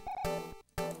end.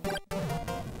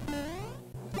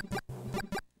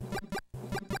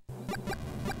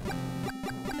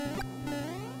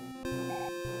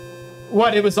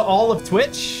 What, it was all of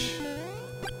Twitch?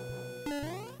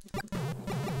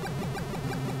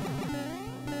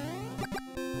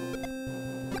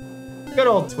 Good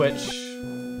old Twitch.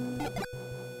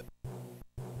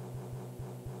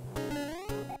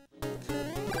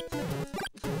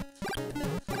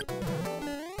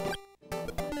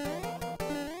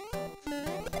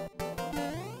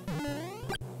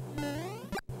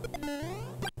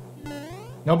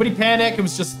 Nobody panic, it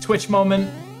was just a Twitch moment.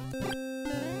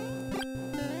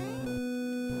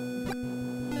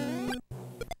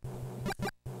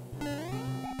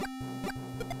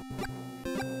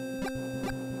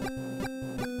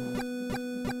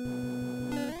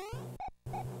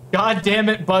 God damn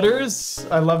it, Butters.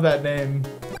 I love that name.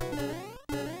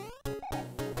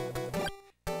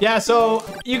 Yeah, so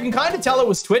you can kind of tell it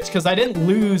was Twitch because I didn't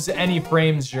lose any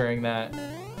frames during that.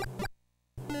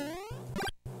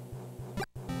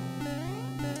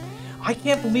 I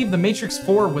can't believe The Matrix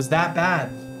 4 was that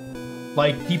bad.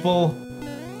 Like, people...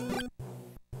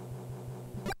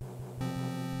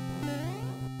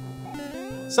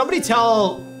 Somebody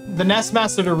tell the Nest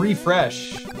Master to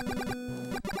refresh.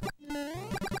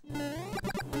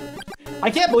 I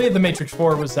can't believe The Matrix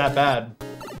 4 was that bad.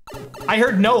 I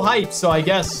heard no hype, so I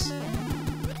guess...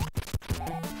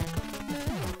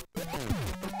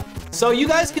 So you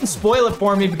guys can spoil it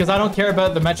for me because I don't care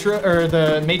about the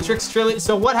Matrix trilogy.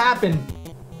 So what happened?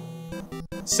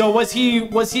 So was he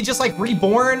just like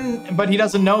reborn, but he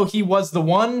doesn't know he was the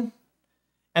one?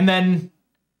 And then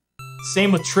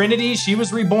same with Trinity, she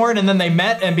was reborn and then they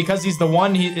met, and because he's the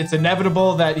one, it's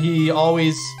inevitable that he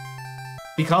always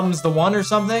becomes the one or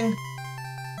something?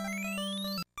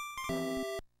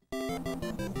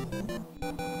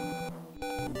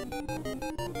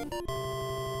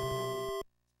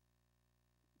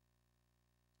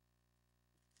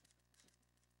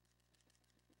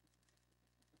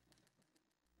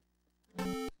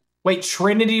 Wait,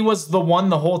 Trinity was the one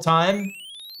the whole time?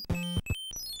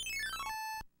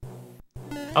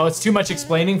 Oh, it's too much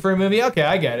explaining for a movie? Okay,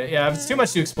 I get it. Yeah, if it's too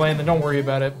much to explain, then don't worry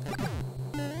about it.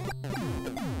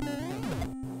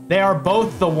 They are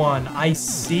both the one. I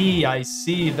see.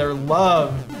 Their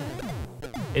love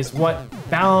is what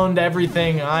bound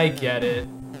everything. I get it.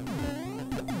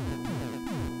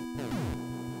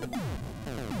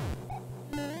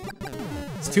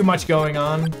 It's too much going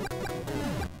on.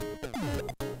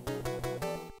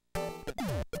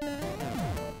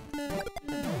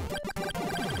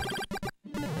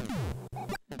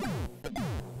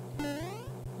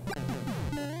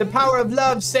 The power of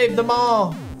love saved them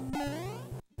all.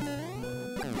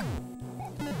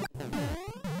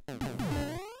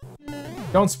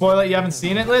 Don't spoil it, you haven't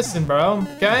seen it? Listen, bro,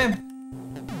 okay?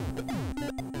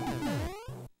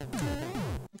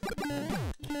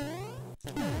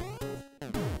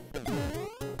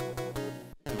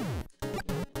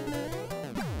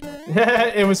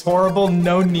 It was horrible,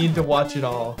 no need to watch it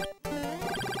all.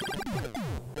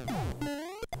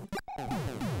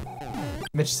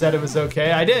 Mitch said it was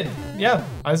okay. I did. Yeah,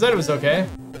 I said it was okay.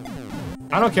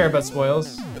 I don't care about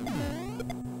spoils.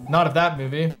 Not of that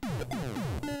movie.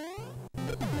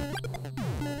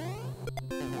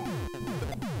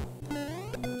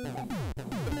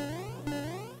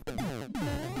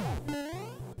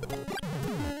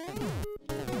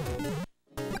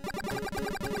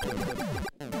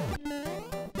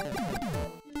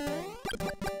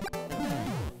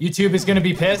 YouTube is gonna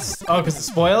be pissed. Oh, because it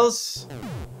spoils?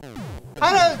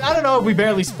 I don't know if we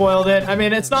barely spoiled it. I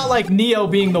mean, it's not like Neo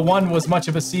being the one was much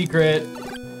of a secret.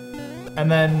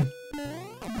 And then...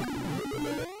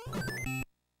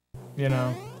 You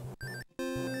know.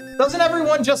 Doesn't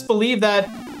everyone just believe that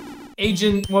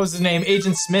Agent... What was his name?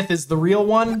 Agent Smith is the real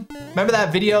one? Remember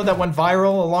that video that went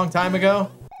viral a long time ago?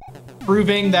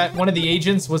 Proving that one of the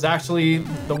agents was actually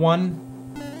the one?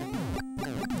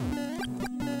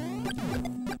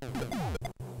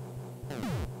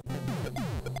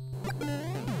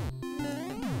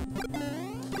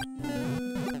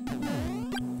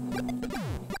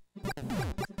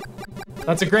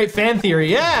 That's a great fan theory.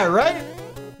 Yeah, right?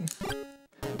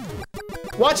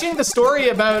 Watching the story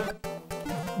about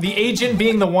the agent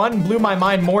being the one blew my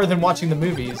mind more than watching the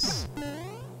movies.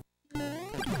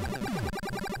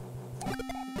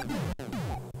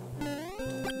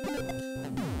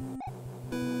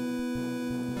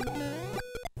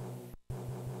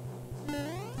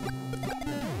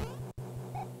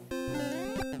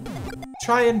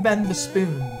 Try and bend the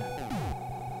spoon.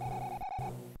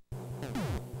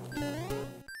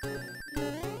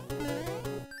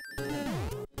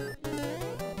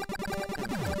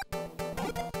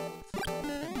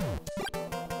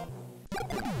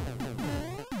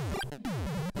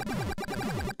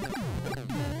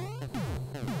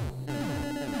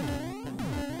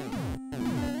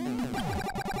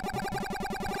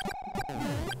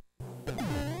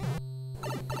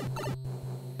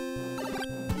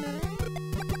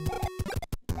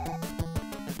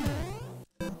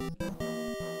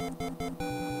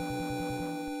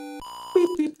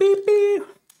 Beep, beep, beep.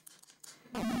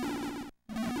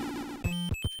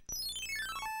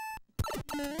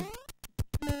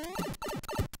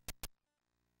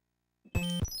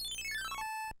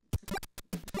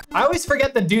 I always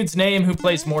forget the dude's name who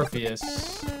plays Morpheus.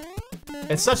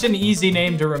 It's such an easy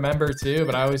name to remember too,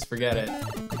 but I always forget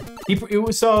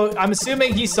it. So I'm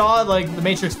assuming he saw like the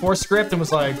Matrix 4 script and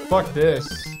was like, fuck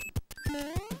this.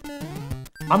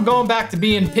 I'm going back to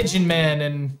being Pigeon Man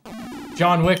and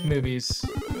John Wick movies.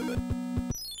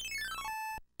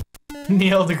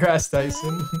 Neil deGrasse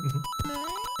Tyson.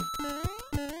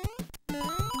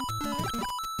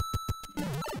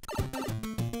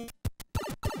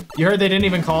 You heard they didn't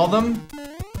even call them?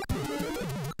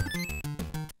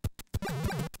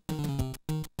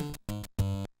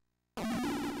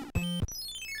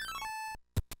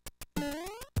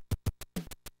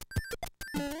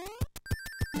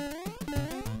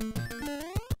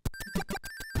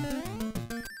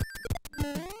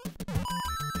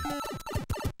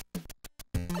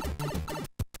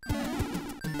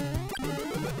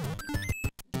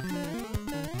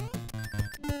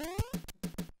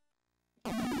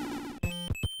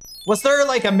 Was there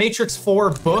like a Matrix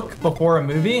 4 book before a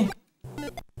movie?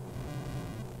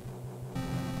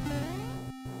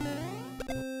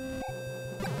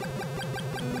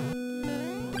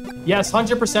 Yes,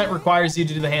 100% requires you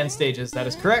to do the hand stages. That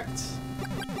is correct.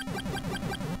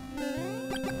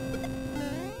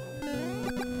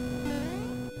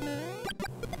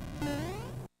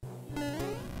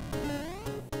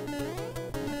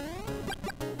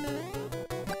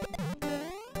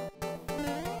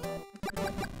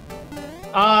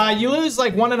 You lose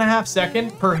like 1.5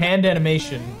 seconds per hand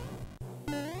animation.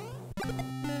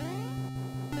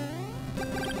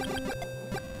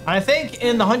 I think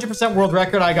in the 100% world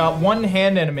record, I got 1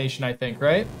 hand animation, I think,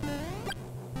 right?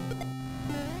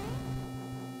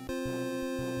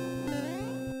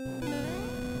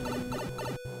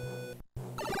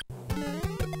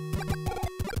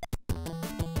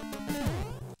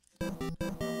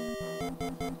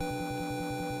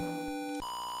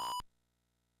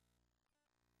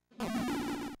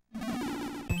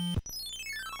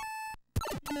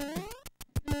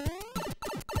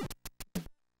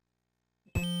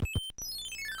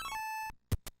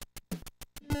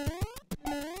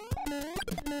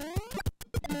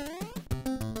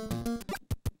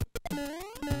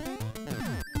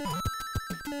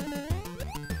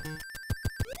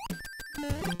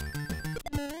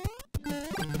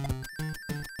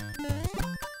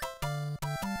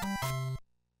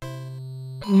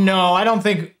 No, I don't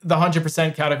think the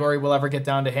 100% category will ever get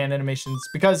down to hand animations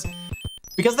because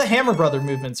the Hammer Brother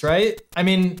movements, right? I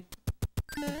mean,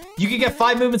 you could get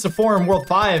 5 movements of 4 in World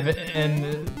 5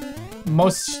 and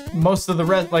most of the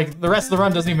rest, like the rest of the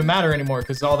run doesn't even matter anymore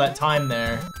because all that time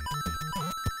there.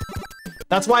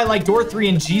 That's why like Door 3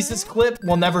 and Jesus Clip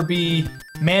will never be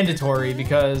mandatory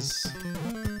because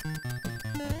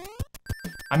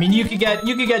I mean, you could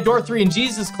get Door 3 and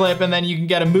Jesus Clip and then you can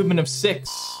get a movement of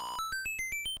 6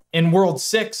 in World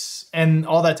 6, and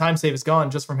all that time save is gone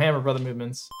just from Hammer Brother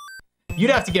movements. You'd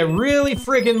have to get really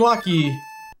friggin' lucky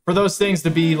for those things to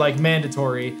be, like,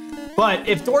 mandatory. But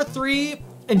if Door 3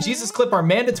 and Jesus Clip are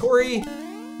mandatory,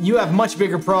 you have much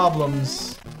bigger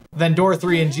problems than Door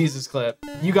 3 and Jesus Clip.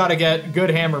 You gotta get good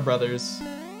Hammer Brothers.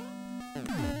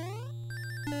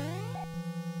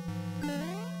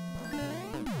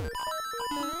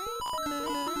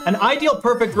 An ideal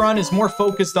perfect run is more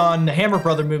focused on Hammer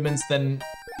Brother movements than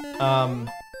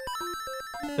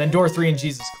Door 3 and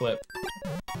Jesus Clip.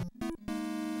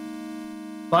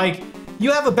 Like,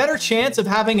 you have a better chance of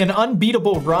having an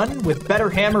unbeatable run with better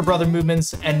Hammer Brother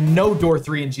movements and no Door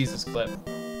 3 and Jesus Clip.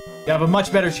 You have a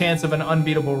much better chance of an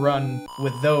unbeatable run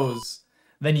with those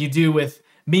than you do with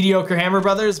mediocre Hammer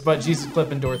Brothers, but Jesus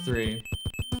Clip and Door 3.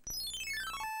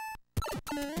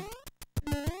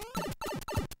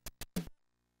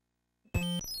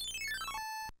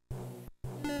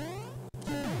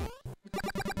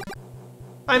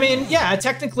 I mean, yeah,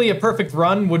 technically a perfect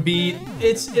run would be,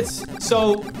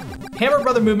 so Hammer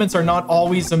Brother movements are not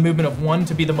always a movement of 1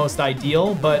 to be the most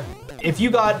ideal, but if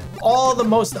you got all the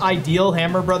most ideal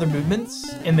Hammer Brother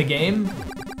movements in the game,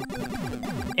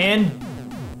 and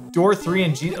Door 3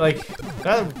 and like,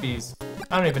 that would be,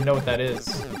 I don't even know what that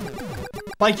is.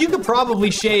 Like, you could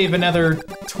probably shave another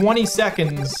 20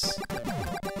 seconds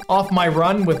off my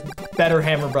run with better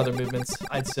Hammer Brother movements,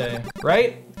 I'd say,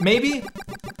 right? Maybe?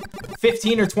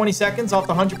 15 or 20 seconds off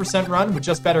the 100% run with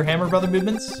just better Hammer Brother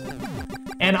movements.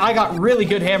 And I got really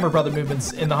good Hammer Brother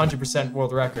movements in the 100%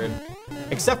 world record.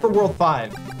 Except for World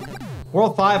 5.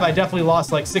 World 5, I definitely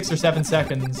lost like 6 or 7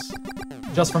 seconds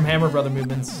just from Hammer Brother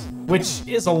movements, which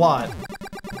is a lot.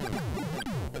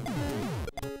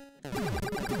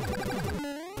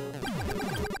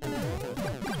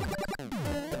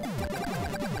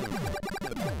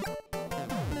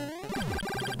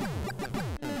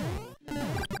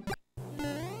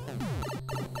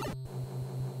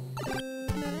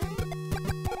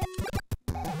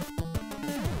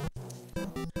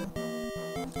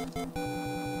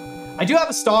 I do have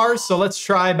a star, so let's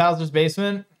try Bowser's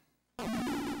Basement.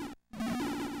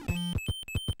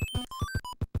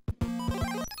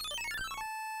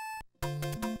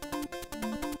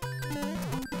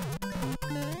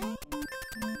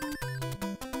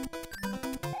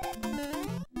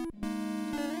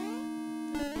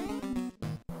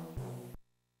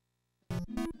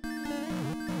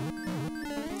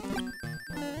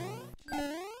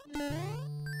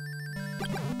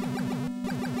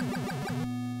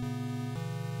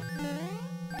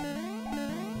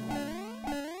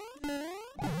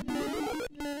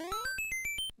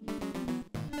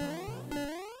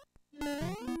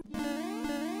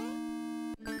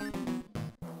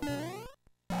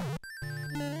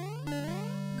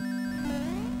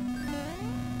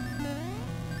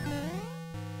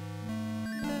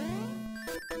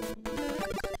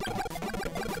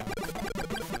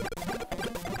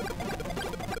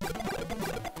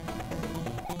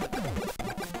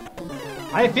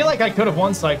 I feel like I could have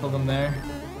one-cycled him there.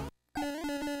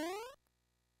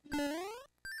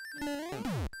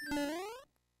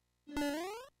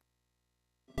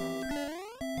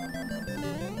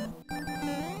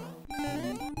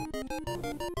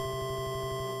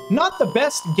 Not the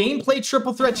best gameplay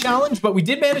triple threat challenge, but we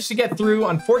did manage to get through.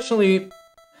 Unfortunately,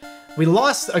 we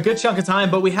lost a good chunk of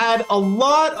time, but we had a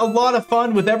lot of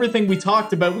fun with everything we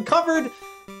talked about. We covered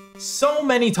so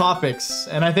many topics,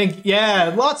 and I think,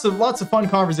 yeah, lots of fun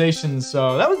conversations.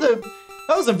 So that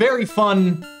was a very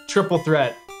fun triple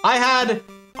threat. I had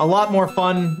a lot more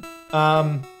fun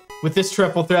with this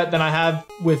triple threat than I have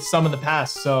with some in the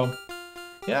past. So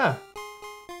yeah,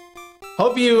 I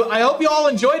hope you all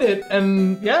enjoyed it,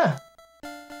 and yeah.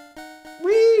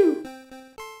 Woo!